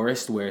this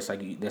forest where it's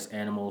there's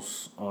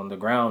animals on the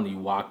ground. You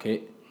walk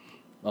it.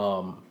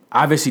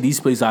 Obviously, these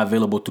places are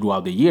available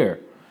throughout the year,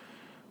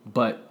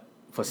 but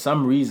for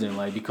some reason,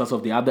 because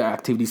of the other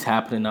activities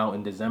happening now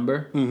in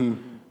December,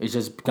 it's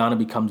just Ghana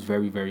becomes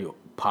very, very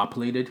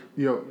populated.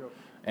 Yep.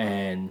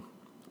 And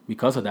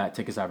because of that,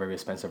 tickets are very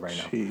expensive right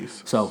now.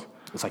 Jeez. So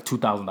it's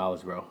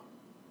 $2,000, bro.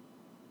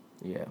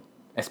 Yeah.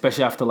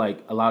 Especially after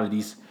a lot of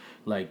these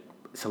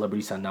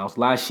celebrities announced.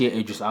 Last year,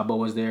 Idris Elba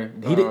was there.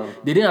 They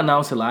didn't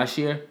announce it last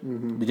year.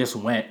 They just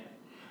went.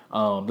 The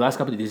last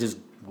couple of days, they just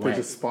went.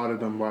 They just spotted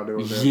them while they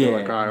were there.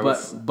 Yeah,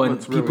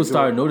 but people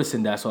started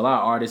noticing that. So a lot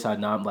of artists are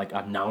now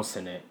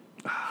announcing it.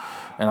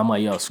 And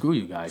I'm yo, screw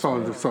you guys.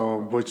 So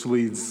which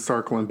leads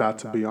circling back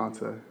to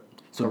Beyonce.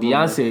 So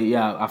Beyonce,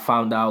 I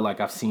found out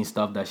I've seen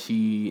stuff that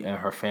she and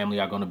her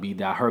family are gonna be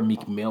there. I heard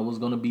Meek Mill was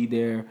gonna be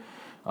there.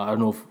 I don't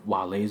know if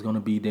Wale is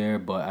gonna be there,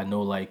 but I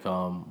know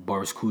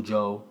Boris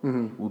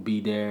Kujo will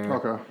be there.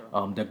 Okay.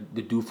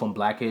 The dude from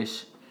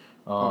Blackish.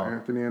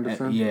 Anthony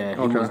Anderson. He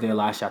was there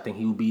last year. I think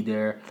he will be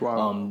there.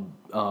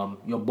 Wow.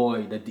 Your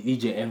boy, the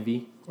DJ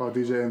Envy. Oh,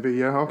 DJ Envy.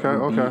 Yeah.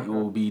 Okay.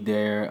 Will be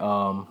there.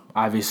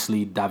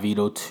 Obviously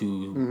Davido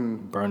to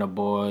Burna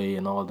Boy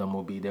and all of them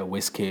will be there.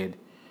 Wizkid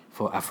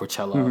for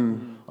Afrochella.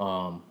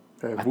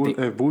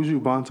 If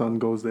Buju Banton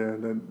goes there,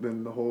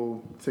 then the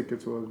whole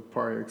tickets will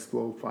probably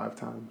explode 5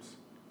 times.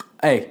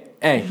 Hey.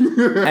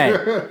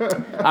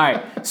 All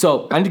right,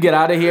 so I need to get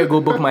out of here,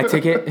 go book my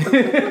ticket.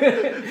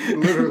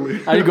 Literally.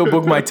 I need to go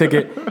book my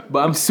ticket.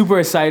 But I'm super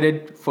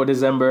excited for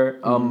December.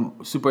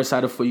 Super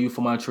excited for you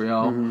for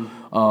Montreal.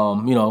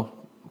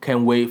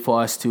 Can't wait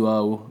for us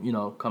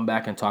to, come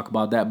back and talk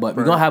about that. But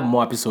we're going to have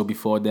more episodes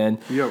before then.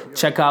 Yep.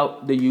 Check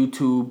out the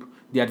YouTube,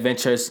 The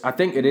Adventures. I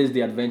think it is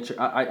The Adventure.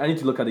 I need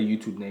to look at the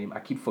YouTube name. I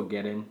keep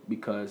forgetting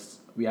because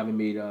we haven't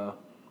made a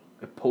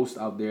post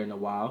out there in a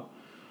while.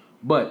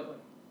 But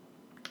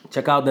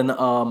check out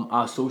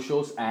our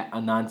socials at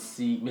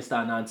Anansi,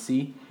 Mr.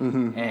 Anansi,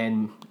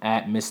 and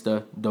at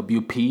Mr.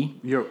 WP.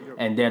 Yep.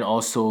 And then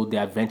also The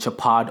Adventure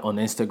Pod on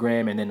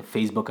Instagram and then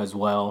Facebook as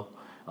well.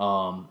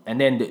 And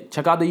then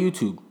check out the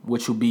YouTube,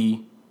 which will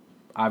be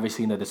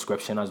obviously in the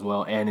description as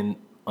well and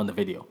on the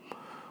video.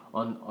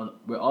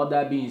 With all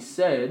that being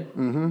said,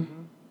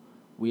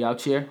 we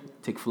out here.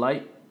 Take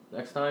flight.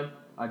 Next time.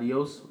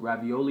 Adios.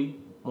 Ravioli.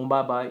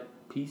 Mumbai. Bye.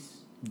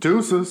 Peace.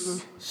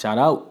 Deuces. Shout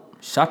out.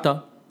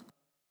 Shata.